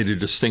made a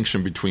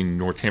distinction between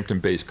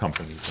Northampton-based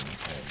companies and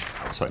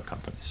outside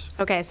companies.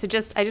 Okay, so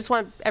I just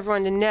want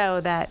everyone to know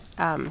that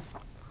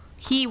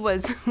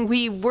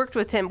we worked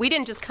with him. We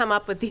didn't just come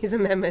up with these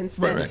amendments.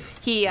 Right.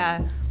 We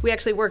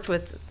actually worked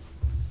with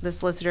the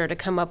solicitor to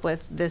come up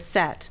with this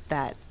set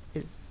that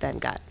then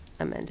got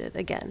amended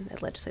again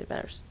at legislative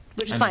matters,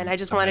 which is fine. I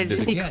just wanted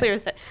to be clear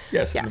that.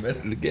 Yes,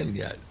 amended it again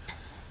yet.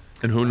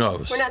 And who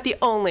knows? We're not the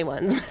only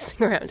ones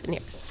messing around in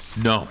here.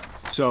 No.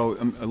 So,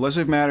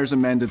 legislative matters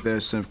amended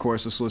this, and of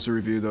course, the solicitor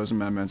reviewed those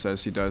amendments,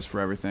 as he does for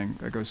everything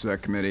that goes to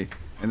that committee.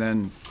 And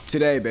then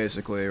today,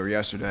 basically, or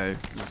yesterday,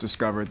 it was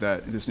discovered that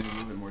it just needed a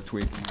little bit more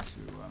tweaking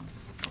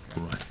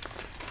to, Right.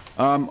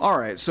 all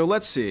right, so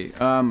let's see.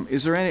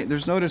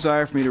 There's no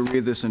desire for me to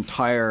read this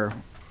entire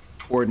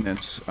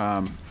ordinance,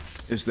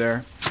 is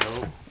there?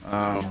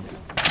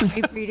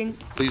 Keep reading.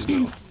 Please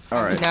do.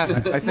 All right.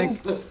 No. I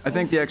think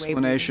the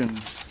explanation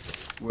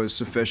was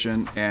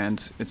sufficient,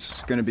 and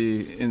it's going to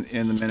be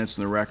in the minutes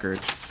and the record.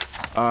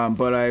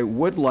 But I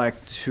would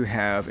like to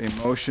have a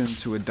motion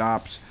to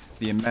adopt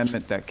the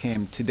amendment that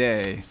came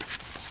today.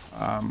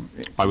 I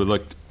would,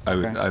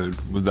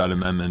 with that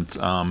amendment,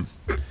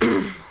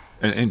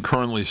 and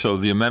currently, so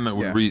the amendment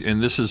would read,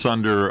 and this is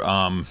under,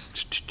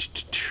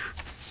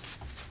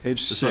 Page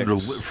it's 6. under,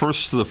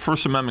 the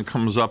first amendment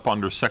comes up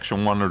under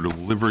section 1 under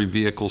delivery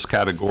vehicles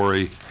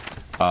category,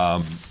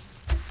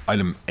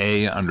 item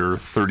A under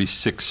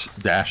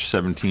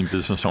 36-17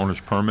 business owner's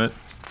permit.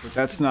 But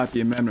that's not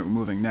the amendment we're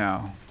moving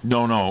now.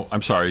 No,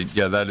 I'm sorry.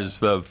 Yeah, that is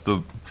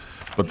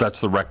but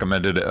that's the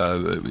recommended,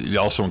 it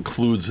also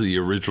includes the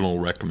original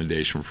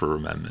recommendation for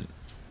amendment,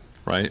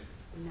 right?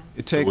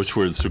 It takes, Which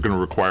was going to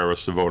require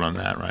us to vote on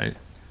that, right?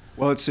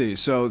 well, let's see.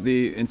 So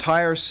the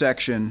entire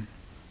section,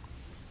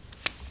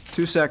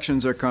 2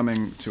 sections are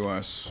coming to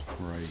us.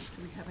 Right.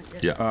 We haven't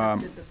yet Yeah.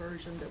 accepted the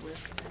version that was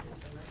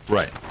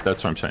Right,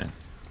 that's what I'm saying.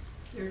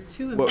 There are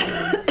 2 Well,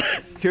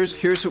 amendments.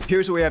 here's what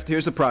we have to,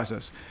 here's the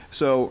process.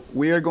 So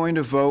we are going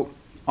to vote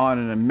on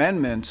an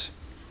amendment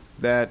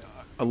that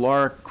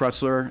Laura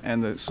Krutzler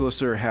and the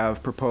solicitor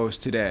have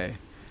proposed today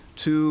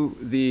to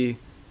the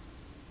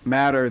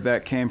matter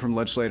that came from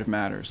legislative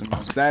matters. And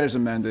once that is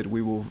amended,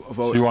 we will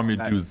vote. So you want me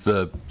on to do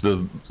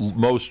the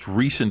most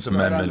recent Start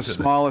on amendment? the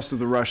smallest of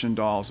the Russian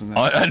dolls. And then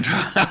All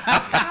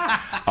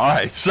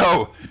right,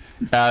 so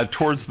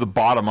towards the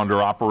bottom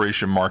under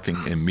operation marking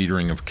and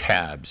metering of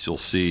cabs, you'll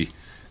see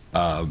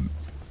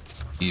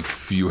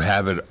if you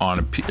have it on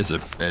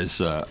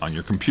on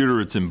your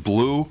computer, it's in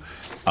blue.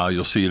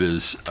 You'll see it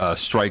as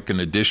strike and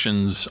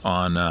additions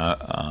on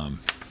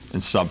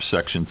in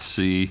subsection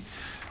C.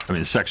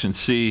 Section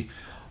C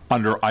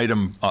under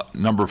item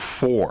number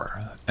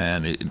 4,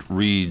 and it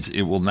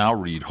will now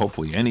read,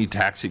 hopefully, any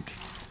taxi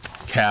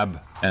cab,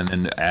 and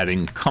then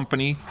adding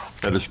company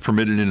that is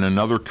permitted in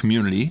another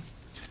community,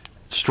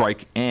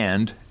 strike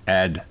and,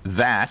 add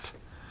that,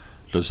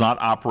 does not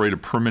operate a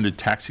permitted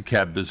taxi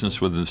cab business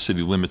within the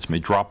city limits, may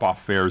drop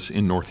off fares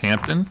in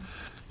Northampton,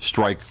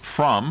 strike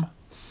from,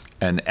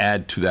 and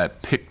add to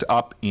that picked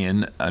up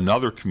in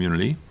another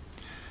community,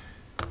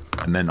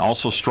 and then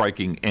also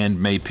striking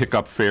and may pick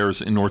up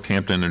fares in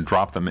Northampton and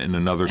drop them in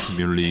another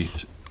community,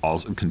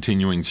 also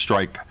continuing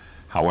strike,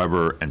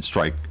 however, and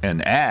strike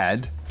and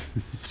add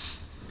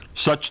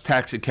such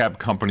taxi cab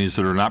companies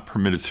that are not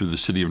permitted through the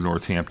city of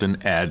Northampton,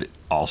 add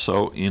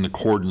also in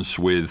accordance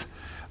with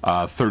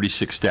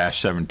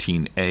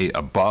 36-17A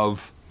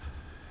above,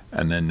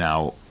 and then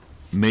now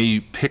may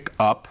pick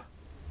up,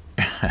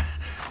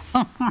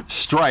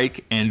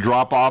 strike, and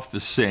drop off the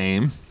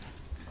same.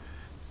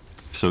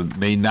 So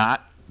may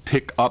not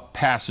pick up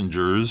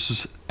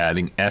passengers,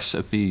 adding S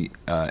at the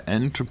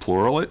end to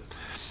plural it,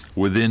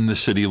 within the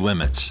city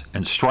limits,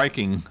 and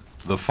striking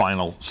the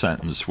final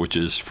sentence, which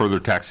is further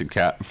taxi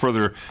cab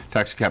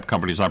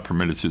companies not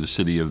permitted through the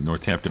city of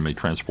Northampton may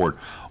transport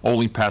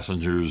only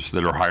passengers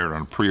that are hired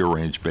on a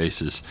prearranged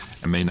basis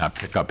and may not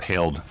pick up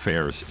hailed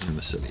fares in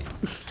the city.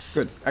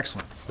 Good,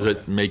 excellent. Does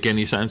that make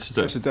any sense?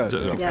 Yes, it does.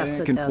 Yes,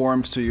 it it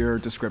conforms to your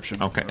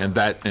description. Okay, and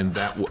that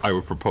I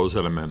would propose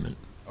that amendment.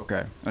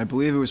 Okay, and I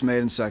believe it was made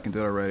and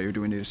seconded already, or do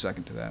we need a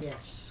second to that?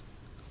 Yes,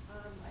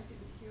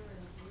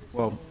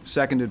 Well,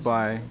 seconded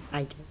by I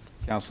did.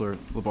 Councilor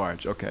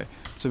Labarge. Okay,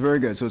 so very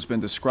good. So it's been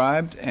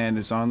described and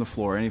is on the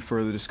floor. Any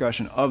further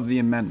discussion of the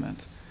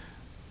amendment?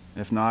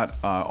 If not,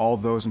 all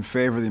those in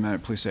favor of the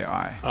amendment, please say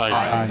aye.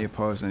 Aye. Any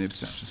opposed, any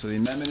abstentions? So the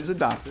amendment is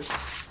adopted.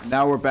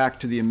 Now we're back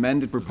to the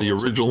amended proposal.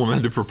 The original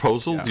amended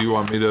proposal, Yeah. do you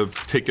want me to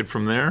take it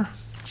from there?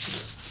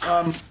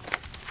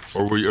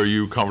 Or are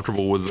you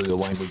comfortable with the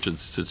language that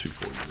sits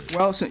before you?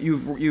 Well, so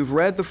you've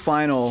read the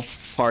final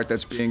part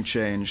that's being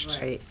changed.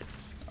 Right.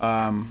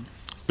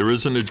 There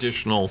is an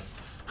additional,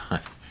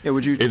 Yeah,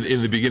 would you?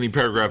 in the beginning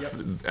paragraph,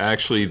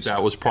 actually,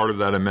 that was part of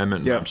that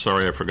amendment. Yep. I'm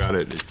sorry, I forgot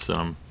it. It's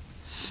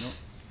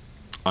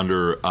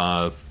under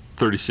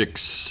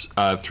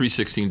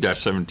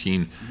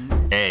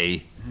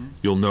 316-17A.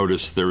 You'll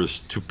notice there is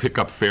to pick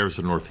up fares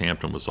in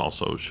Northampton was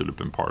also, should have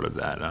been part of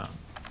that.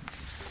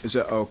 Is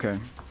that, okay.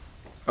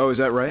 Oh, is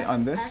that right,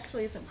 on this?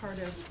 Actually isn't part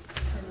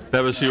of.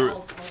 That was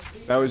your,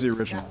 That was the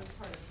original.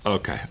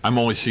 okay. I'm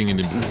only seeing it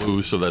in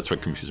blue, so that's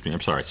what confused me. I'm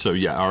sorry. So,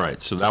 yeah, all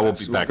right. So that will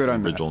be We're back to good the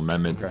on that. original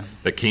amendment Okay.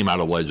 that came out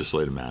of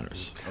legislative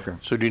matters. Okay.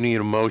 So do you need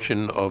a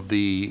motion of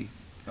the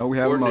Oh, we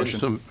have a ordinance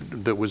motion.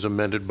 that was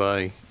amended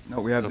by, No,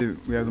 we have the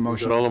is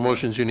motion. that all the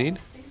motions you need?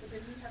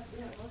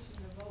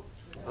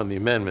 On the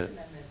amendment?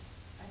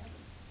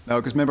 No,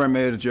 because remember I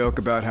made a joke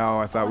about how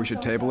I thought we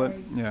should table it?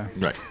 Yeah.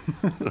 Right.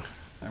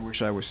 I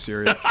wish I was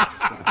serious.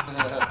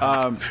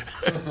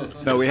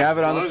 No, we have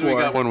it on the As long as we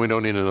got floor. one, we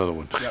don't need another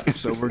one. Yep,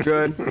 so we're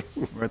good.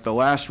 We're at the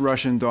last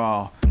Russian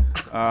doll,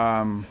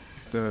 the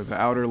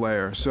outer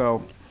layer.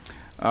 So,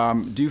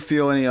 do you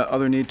feel any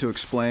other need to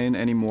explain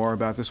any more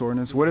about this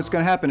ordinance? What is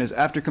going to happen is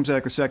after it comes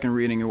back the second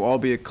reading, it will all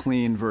be a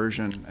clean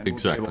version. And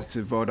Exactly. we'll be able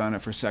to vote on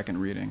it for second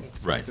reading.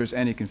 Right. If there's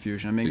any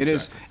confusion. I mean,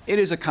 Exactly. it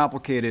is a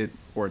complicated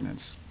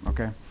ordinance,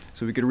 okay?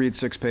 So we could read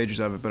 6 pages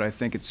of it, but I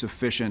think it's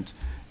sufficient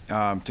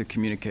to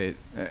communicate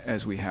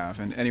as we have.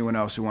 And anyone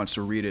else who wants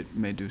to read it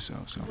may do so,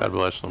 so. God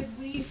bless them. Did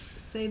we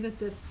say that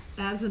this,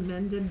 as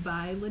amended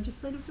by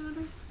legislative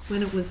matters?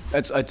 When it was,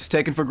 It's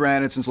taken for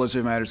granted since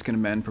legislative matters can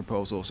amend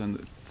proposals, and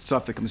the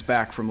stuff that comes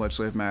back from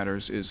legislative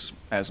matters is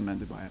as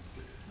amended by it.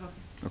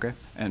 Okay?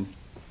 And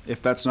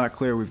if that's not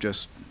clear, we've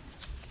just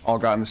all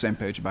gotten the same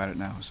page about it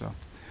now, so.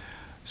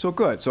 So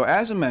good. So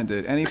as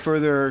amended, any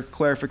further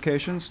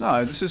clarifications?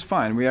 No, this is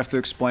fine. We have to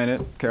explain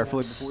it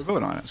carefully before we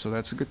vote on it, so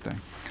that's a good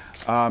thing.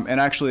 And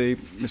actually,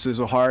 this is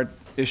a hard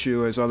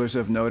issue, as others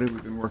have noted,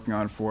 we've been working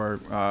on for,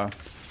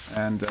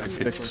 and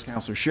particularly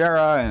Councilor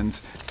Shara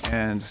and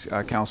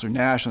Councilor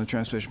Nash on the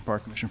Transportation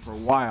Park Commission for a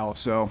while,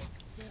 so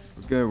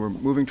we're good. We're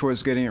moving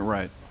towards getting it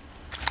right.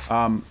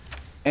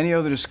 Any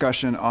other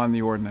discussion on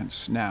the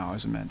ordinance now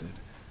as amended?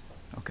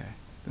 Okay.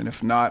 Then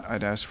if not,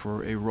 I'd ask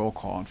for a roll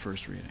call on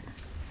first reading.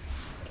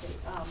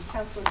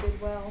 Councilor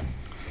Bidwell,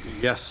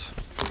 Yes.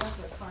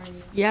 Councilor Carney,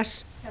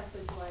 Yes?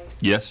 Councilor Dwight,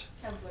 Yes?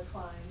 Councilor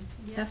Klein,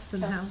 yes,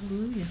 and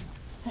hallelujah.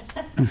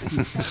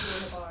 Councilor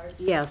Labarge,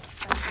 Yes.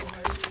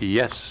 Councilor Murphy,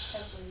 Yes.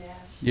 Councilor Nash,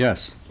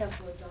 Yes.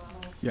 Councilor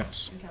O'Donnell,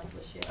 Yes. and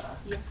Councilor Shara.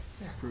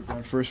 Yes. Approved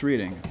on first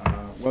reading.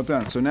 Well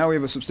done. So now we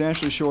have a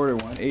substantially shorter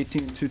one,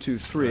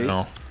 18223.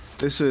 No.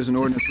 This is an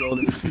ordinance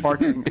relative to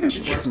parking on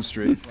Pleasant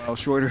Street, well,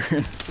 shorter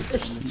in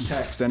its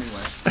text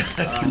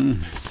anyway.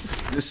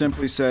 This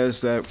simply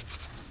says that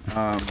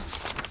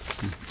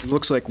it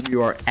looks like we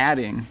are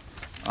adding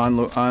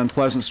on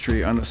Pleasant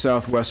Street, on the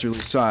southwesterly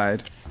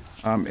side,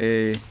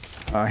 a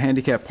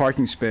handicap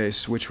parking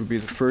space, which would be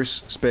the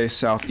first space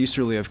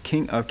southeasterly of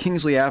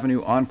Kingsley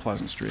Avenue on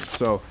Pleasant Street.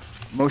 So,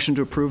 motion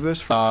to approve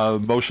this?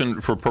 Motion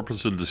for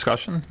purpose of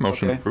discussion,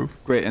 motion Okay, approved.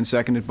 Great, and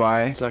seconded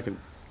by Second.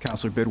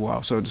 Councilor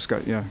Bidwell. So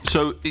discuss, yeah.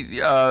 So,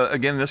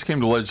 again, this came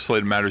to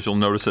legislative matters. You'll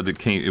notice that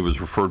it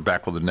was referred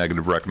back with a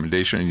negative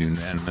recommendation, a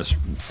unanimous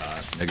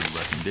negative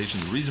recommendation.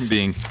 The reason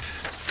being,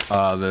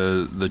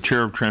 the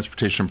Chair of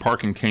Transportation and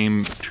Parking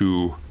came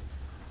to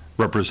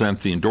represent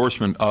the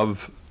endorsement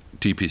of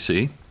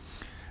DPC,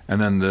 and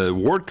then the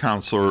ward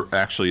councilor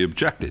actually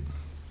objected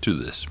to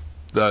this.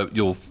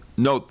 You'll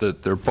note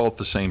that they're both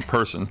the same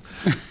person.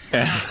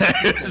 And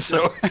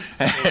so,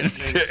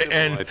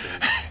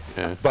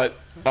 But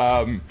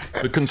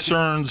the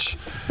concerns,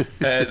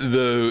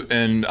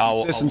 and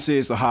I'll... Consistency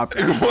is the hot.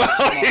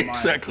 Well,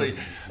 exactly.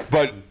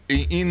 But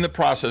in the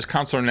process,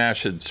 Councilor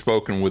Nash had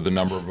spoken with a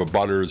number of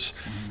abutters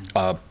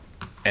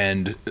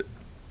and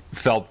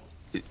felt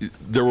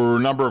there were a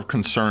number of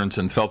concerns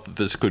and felt that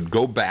this could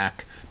go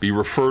back, be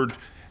referred,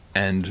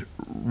 and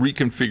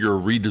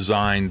reconfigure,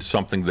 redesign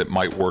something that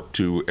might work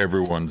to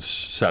everyone's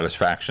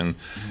satisfaction.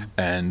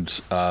 And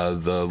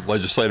the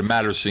Legislative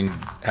Matters seemed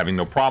having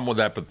no problem with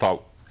that, but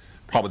thought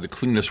probably the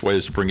cleanest way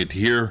is to bring it to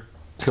here,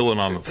 kill it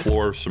on the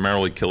floor,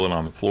 summarily kill it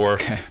on the floor,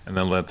 and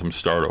then let them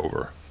start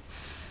over.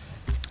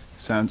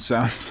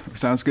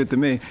 Sounds good to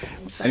me.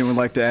 Anyone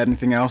like to add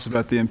anything else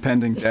about the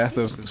impending death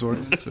of this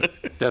ordinance?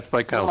 Death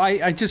by council.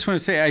 Well, I just want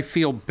to say I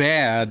feel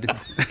bad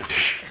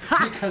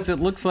because it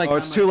looks like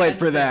it's too late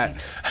for that.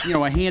 You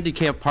know, a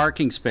handicap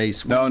parking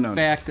space. No. In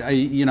fact,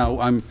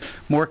 I'm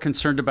more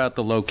concerned about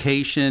the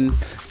location.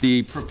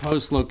 The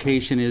proposed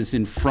location is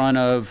in front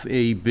of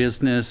a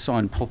business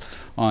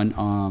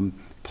on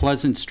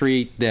Pleasant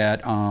Street,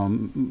 that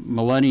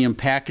Millennium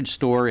Package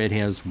Store. It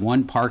has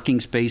one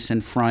parking space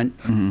in front,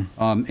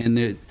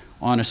 and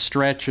on a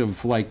stretch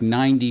of like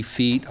 90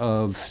 feet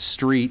of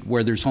street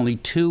where there's only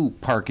 2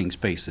 parking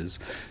spaces.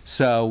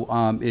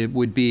 So it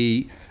would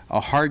be a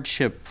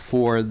hardship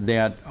for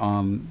that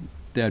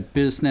that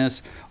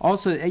business.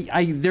 Also,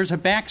 there's a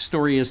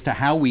backstory as to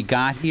how we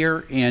got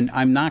here, and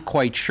I'm not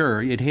quite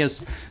sure. It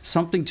has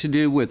something to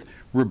do with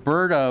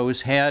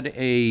Roberto's had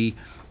a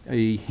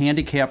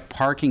handicap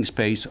parking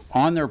space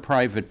on their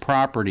private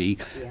property,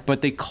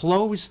 but they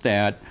closed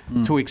that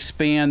to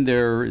expand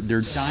their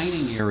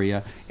dining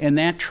area, and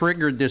that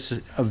triggered this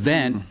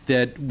event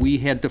that we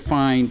had to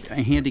find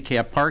a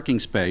handicap parking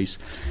space,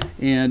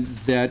 and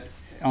that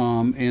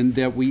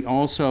we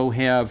also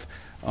have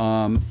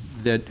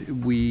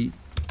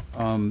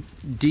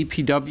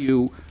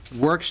DPW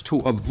works to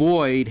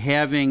avoid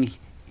having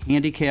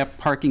handicap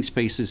parking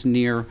spaces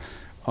near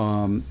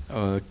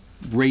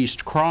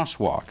raised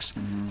crosswalks.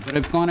 But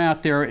I've gone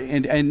out there,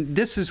 and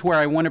this is where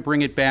I want to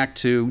bring it back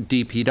to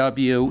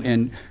DPW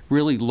and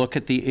really look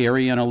at the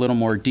area in a little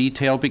more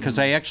detail, because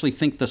I actually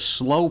think the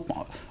slope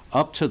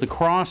up to the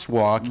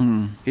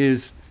crosswalk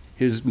is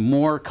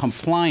more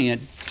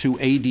compliant to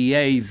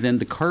ADA than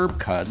the curb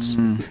cuts.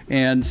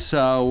 And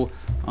so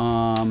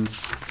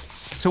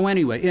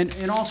anyway,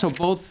 and also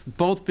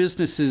both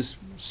businesses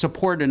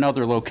support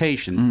another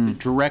location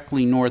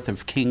directly north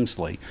of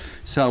Kingsley.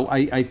 So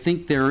I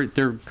think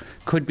there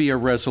could be a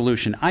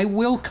resolution. I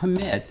will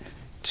commit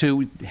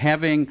to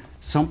having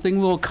something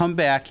will come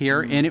back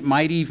here, and it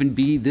might even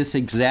be this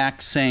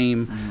exact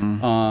same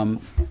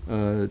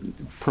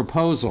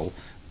proposal.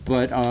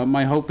 But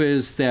my hope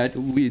is that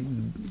we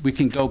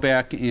can go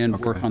back and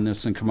work on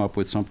this and come up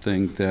with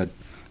something that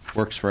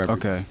works for everyone.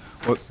 Okay.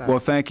 Well,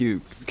 thank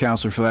you,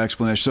 Councilor, for that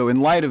explanation. So in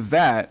light of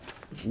that,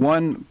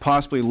 one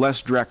possibly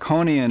less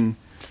draconian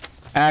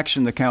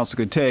action the council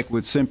could take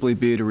would simply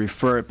be to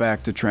refer it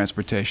back to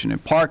transportation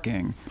and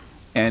parking.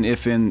 And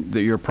if in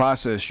your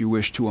process you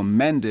wish to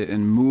amend it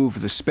and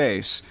move the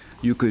space,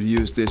 you could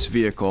use this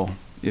vehicle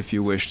if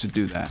you wish to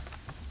do that.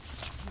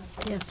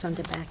 Yeah, send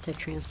it back to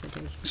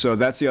transportation. So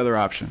that's the other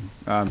option.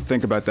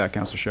 Think about that,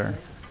 Councilor Scherer.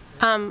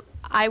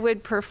 I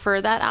would prefer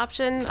that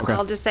option. Okay.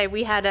 I'll just say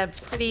we had a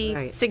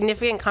pretty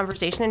significant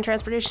conversation in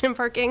transportation and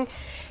parking,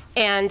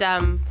 and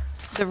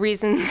the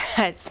reason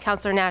that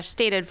Councilor Nash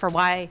stated for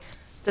why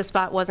the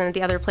spot wasn't at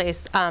the other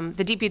place,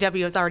 the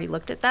DPW has already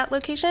looked at that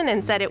location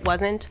and said it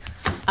wasn't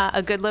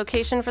a good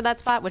location for that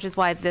spot, which is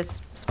why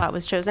this spot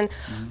was chosen.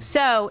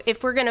 So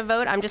if we're going to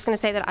vote, I'm just going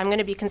to say that I'm going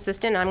to be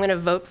consistent. I'm going to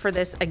vote for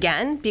this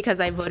again because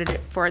I voted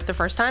for it the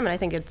first time, and I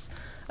think it's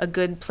a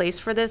good place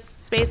for this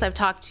space. I've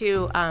talked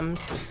to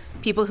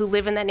people who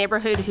live in that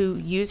neighborhood who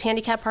use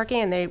handicap parking,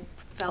 and they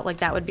felt like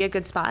that would be a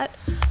good spot.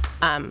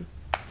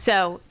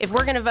 So if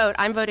we're going to vote,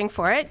 I'm voting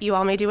for it. You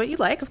all may do what you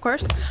like, of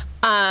course.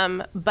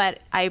 But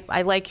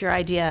I like your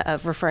idea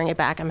of referring it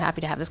back. I'm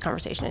happy to have this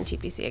conversation in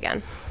TPC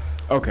again.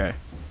 Okay.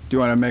 Do you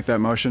want to make that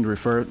motion to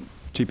refer it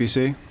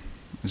TPC?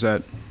 Is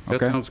that okay?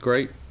 That sounds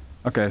great.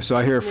 Okay, so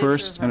I hear a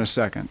first and a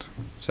second.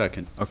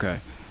 Second. Okay,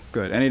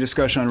 good. Any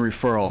discussion on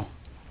referral?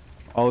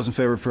 All those in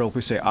favor of referral,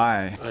 please say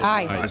aye.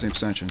 Aye. Ayes and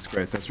abstentions.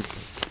 Great, that's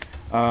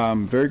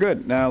very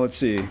good. Now, let's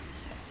see.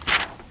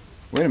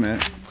 Wait a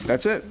minute.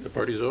 That's it? The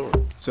party's over.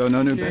 So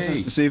no new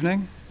business this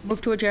evening?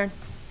 Move to adjourn.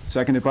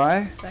 Seconded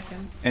by?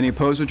 Second. Any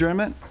opposed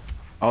adjournment?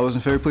 All those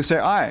in favor, please say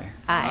aye.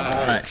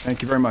 Aye.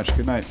 Thank you very much.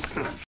 Good night.